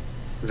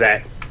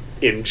that,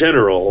 in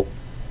general,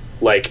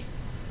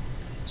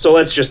 so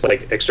let's just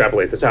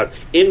extrapolate this out.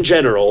 In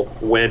general,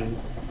 when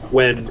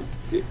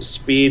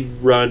speed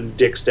run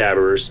dick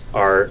stabbers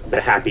are the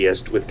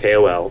happiest with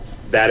KoL,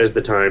 that is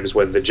the times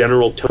when the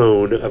general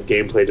tone of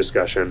gameplay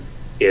discussion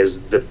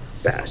is the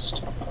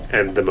best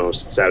and the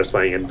most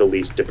satisfying and the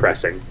least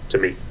depressing to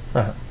me.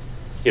 Uh-huh.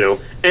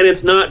 And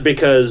it's not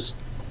because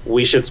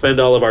we should spend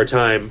all of our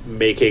time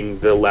making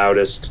the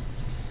loudest,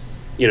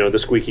 the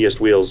squeakiest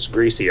wheels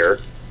greasier.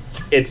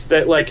 It's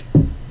that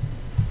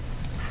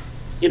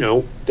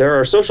there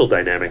are social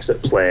dynamics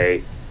at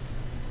play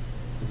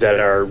that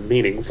are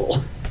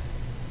meaningful.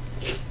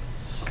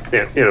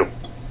 Yeah.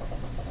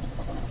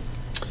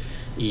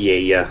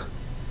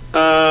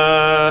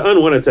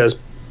 Unwanted says,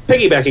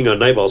 piggybacking on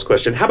Nightball's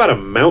question, how about a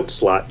mount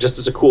slot just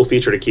as a cool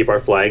feature to keep our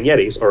flying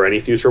Yetis or any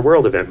future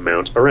world event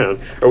mount around?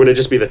 Or would it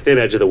just be the thin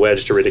edge of the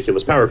wedge to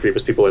ridiculous power creep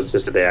as people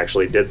insisted they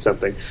actually did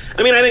something?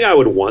 I mean, I think I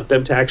would want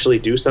them to actually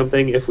do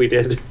something if we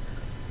did.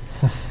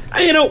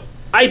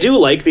 I do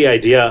like the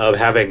idea of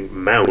having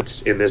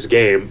mounts in this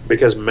game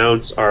because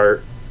mounts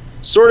are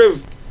sort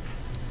of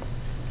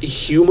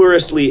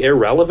humorously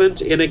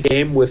irrelevant in a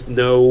game with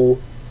no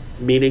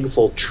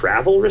meaningful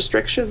travel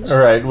restrictions. All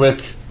right,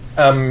 with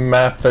a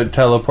map that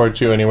teleports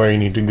you anywhere you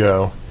need to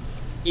go.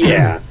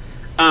 Yeah.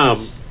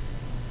 And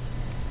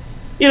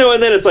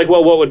then it's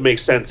well, what would make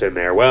sense in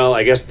there? Well,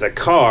 I guess the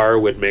car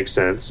would make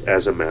sense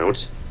as a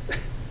mount,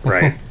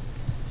 right?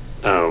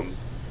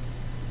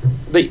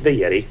 The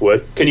Yeti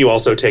would. Can you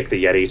also take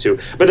the Yeti too?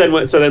 But then,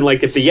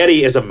 if the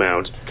Yeti is a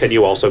mount, can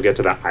you also get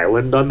to the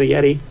island on the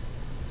Yeti?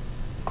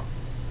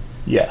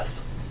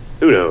 Yes.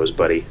 Who knows,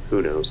 buddy?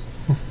 Who knows?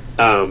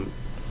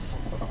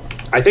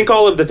 I think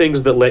all of the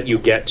things that let you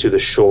get to the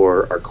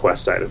shore are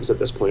quest items at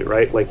this point,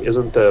 right?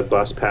 Isn't the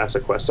bus pass a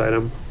quest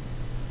item?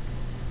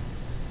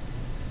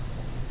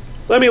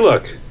 Let me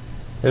look.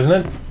 Isn't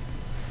it?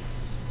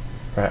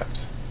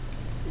 Perhaps.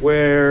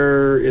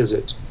 Where is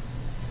it?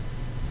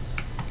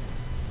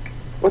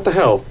 What the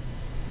hell?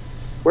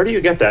 Where do you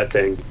get that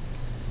thing?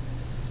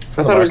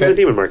 I thought it was in the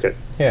Demon Market.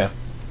 Yeah.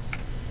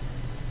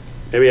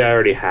 Maybe I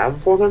already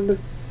have one?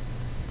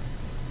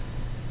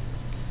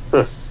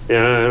 Huh.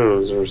 Yeah, I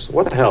don't know.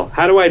 What the hell?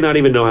 How do I not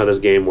even know how this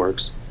game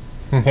works?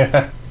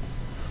 Yeah.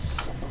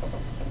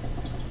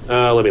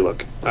 Let me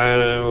look.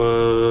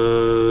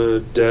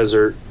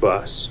 Desert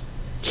bus.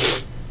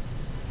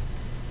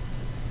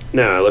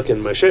 Now I look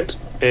in my shit,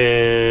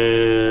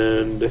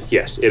 and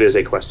yes, it is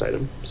a quest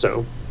item.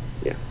 So,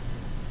 yeah.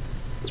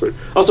 That's weird.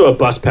 Also, a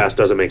bus pass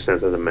doesn't make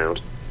sense as a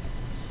mount.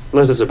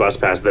 Unless it's a bus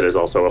pass that is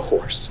also a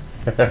horse.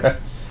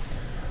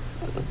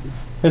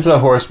 It's a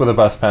horse with a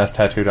bus pass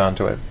tattooed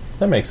onto it.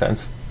 That makes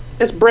sense.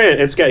 It's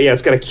got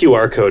a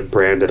QR code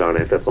branded on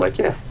it. That's like,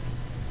 yeah.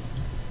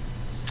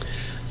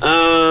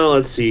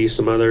 Let's see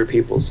some other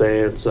people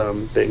saying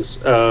some things.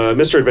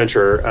 Mr.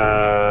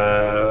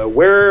 Adventurer,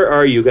 where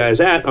are you guys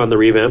at on the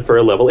revamp for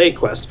a level 8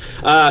 quest?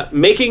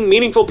 Making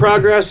meaningful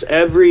progress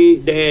every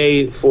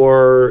weekday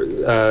for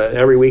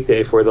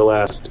the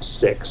last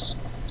 6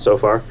 so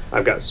far.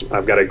 I've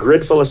got a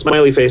grid full of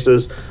smiley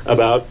faces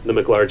about the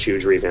McLarge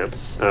Huge revamp.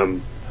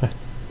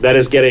 That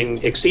is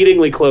getting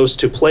exceedingly close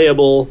to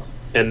playable,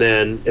 and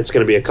then it's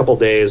going to be a couple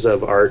days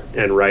of art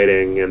and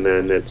writing, and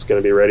then it's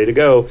going to be ready to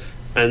go,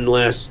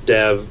 unless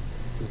Dev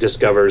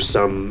discovers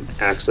some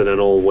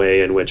accidental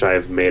way in which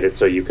I've made it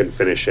so you can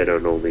finish it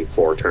on only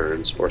 4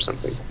 turns or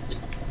something.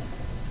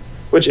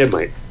 Which it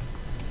might.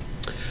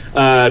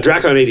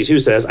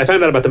 Dracon82 says, I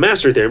found out about the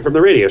Master Theorem from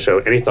the radio show.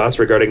 Any thoughts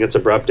regarding its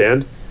abrupt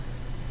end?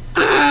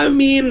 I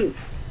mean,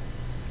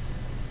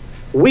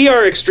 we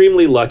are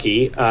extremely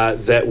lucky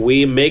that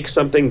we make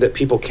something that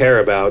people care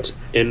about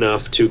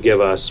enough to give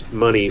us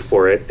money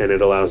for it, and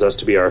it allows us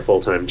to be our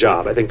full-time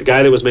job. I think the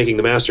guy that was making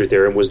the Master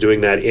Theorem was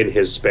doing that in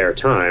his spare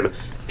time,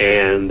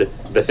 and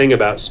the thing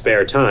about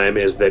spare time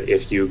is that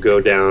if you go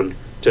down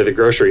to the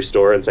grocery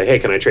store and say, hey,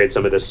 can I trade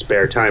some of this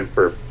spare time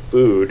for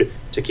food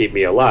to keep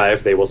me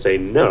alive, they will say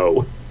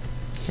no.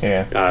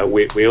 Yeah.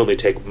 We only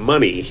take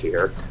money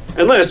here,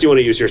 unless you want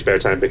to use your spare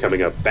time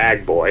becoming a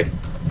bag boy.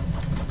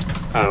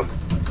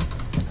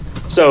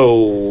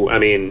 So, I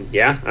mean,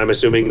 yeah, I'm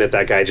assuming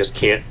that guy just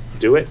can't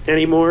do it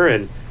anymore,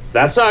 and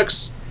that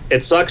sucks.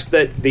 It sucks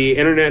that the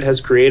internet has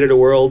created a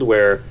world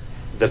where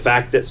the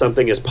fact that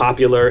something is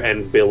popular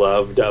and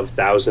beloved of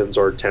thousands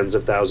or tens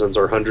of thousands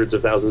or hundreds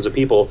of thousands of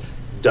people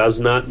does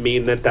not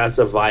mean that that's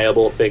a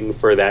viable thing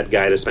for that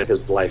guy to spend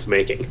his life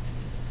making.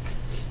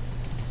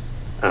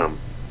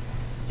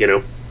 You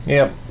know?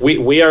 Yeah.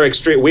 We are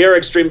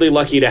extremely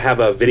lucky to have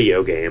a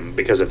video game,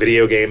 because a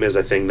video game is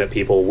a thing that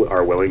people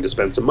are willing to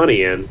spend some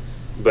money in.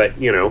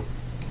 But, you know,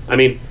 I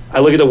mean, I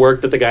look at the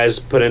work that the guys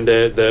put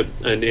into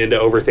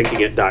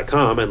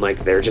overthinkingit.com, and,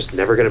 like, they're just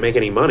never going to make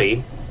any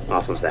money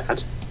off of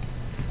that.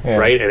 Yeah.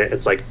 Right? And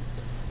it's like,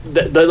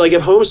 like,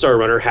 if Homestar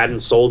Runner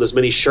hadn't sold as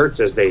many shirts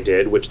as they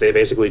did, which they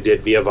basically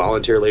did via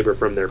volunteer labor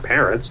from their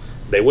parents,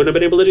 they wouldn't have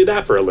been able to do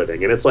that for a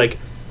living. And it's like,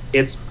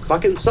 it's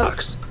fucking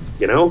sucks,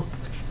 you know?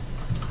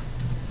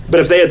 But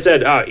if they had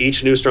said,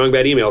 each new Strong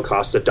Bad email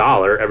costs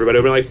 $1, everybody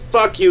would be like,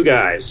 fuck you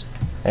guys.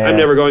 Yeah. I'm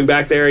never going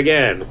back there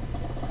again.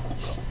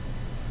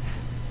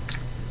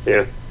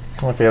 Yeah.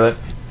 I feel it.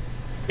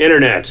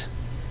 Internet.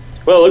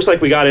 Well, it looks like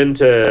we got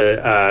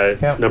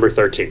into number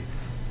 13.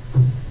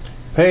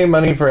 Pay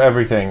money for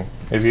everything.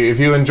 If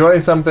you enjoy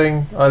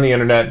something on the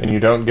internet and you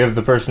don't give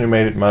the person who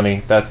made it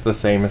money, that's the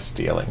same as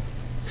stealing.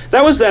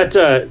 That was that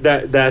I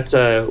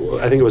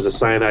think it was a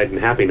Cyanide and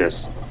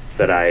Happiness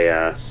that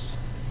I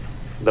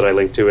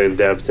linked to in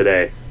Dev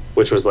today,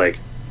 which was like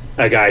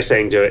a guy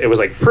saying to it was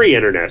like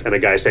pre-internet, and a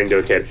guy saying to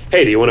a kid,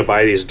 hey, do you want to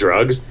buy these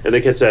drugs? And the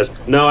kid says,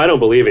 no, I don't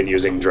believe in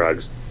using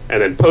drugs. And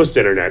then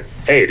post-internet,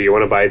 hey, do you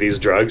want to buy these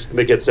drugs? And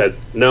the kid said,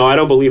 no, I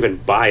don't believe in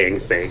buying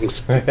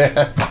things.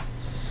 I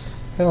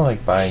don't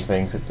like buying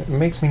things. It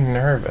makes me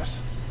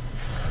nervous.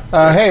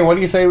 Hey, what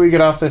do you say we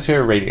get off this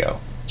here radio?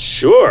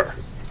 Sure.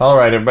 All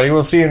right, everybody.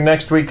 We'll see you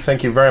next week.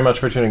 Thank you very much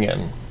for tuning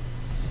in.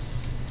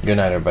 Good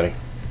night, everybody.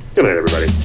 Good night, everybody.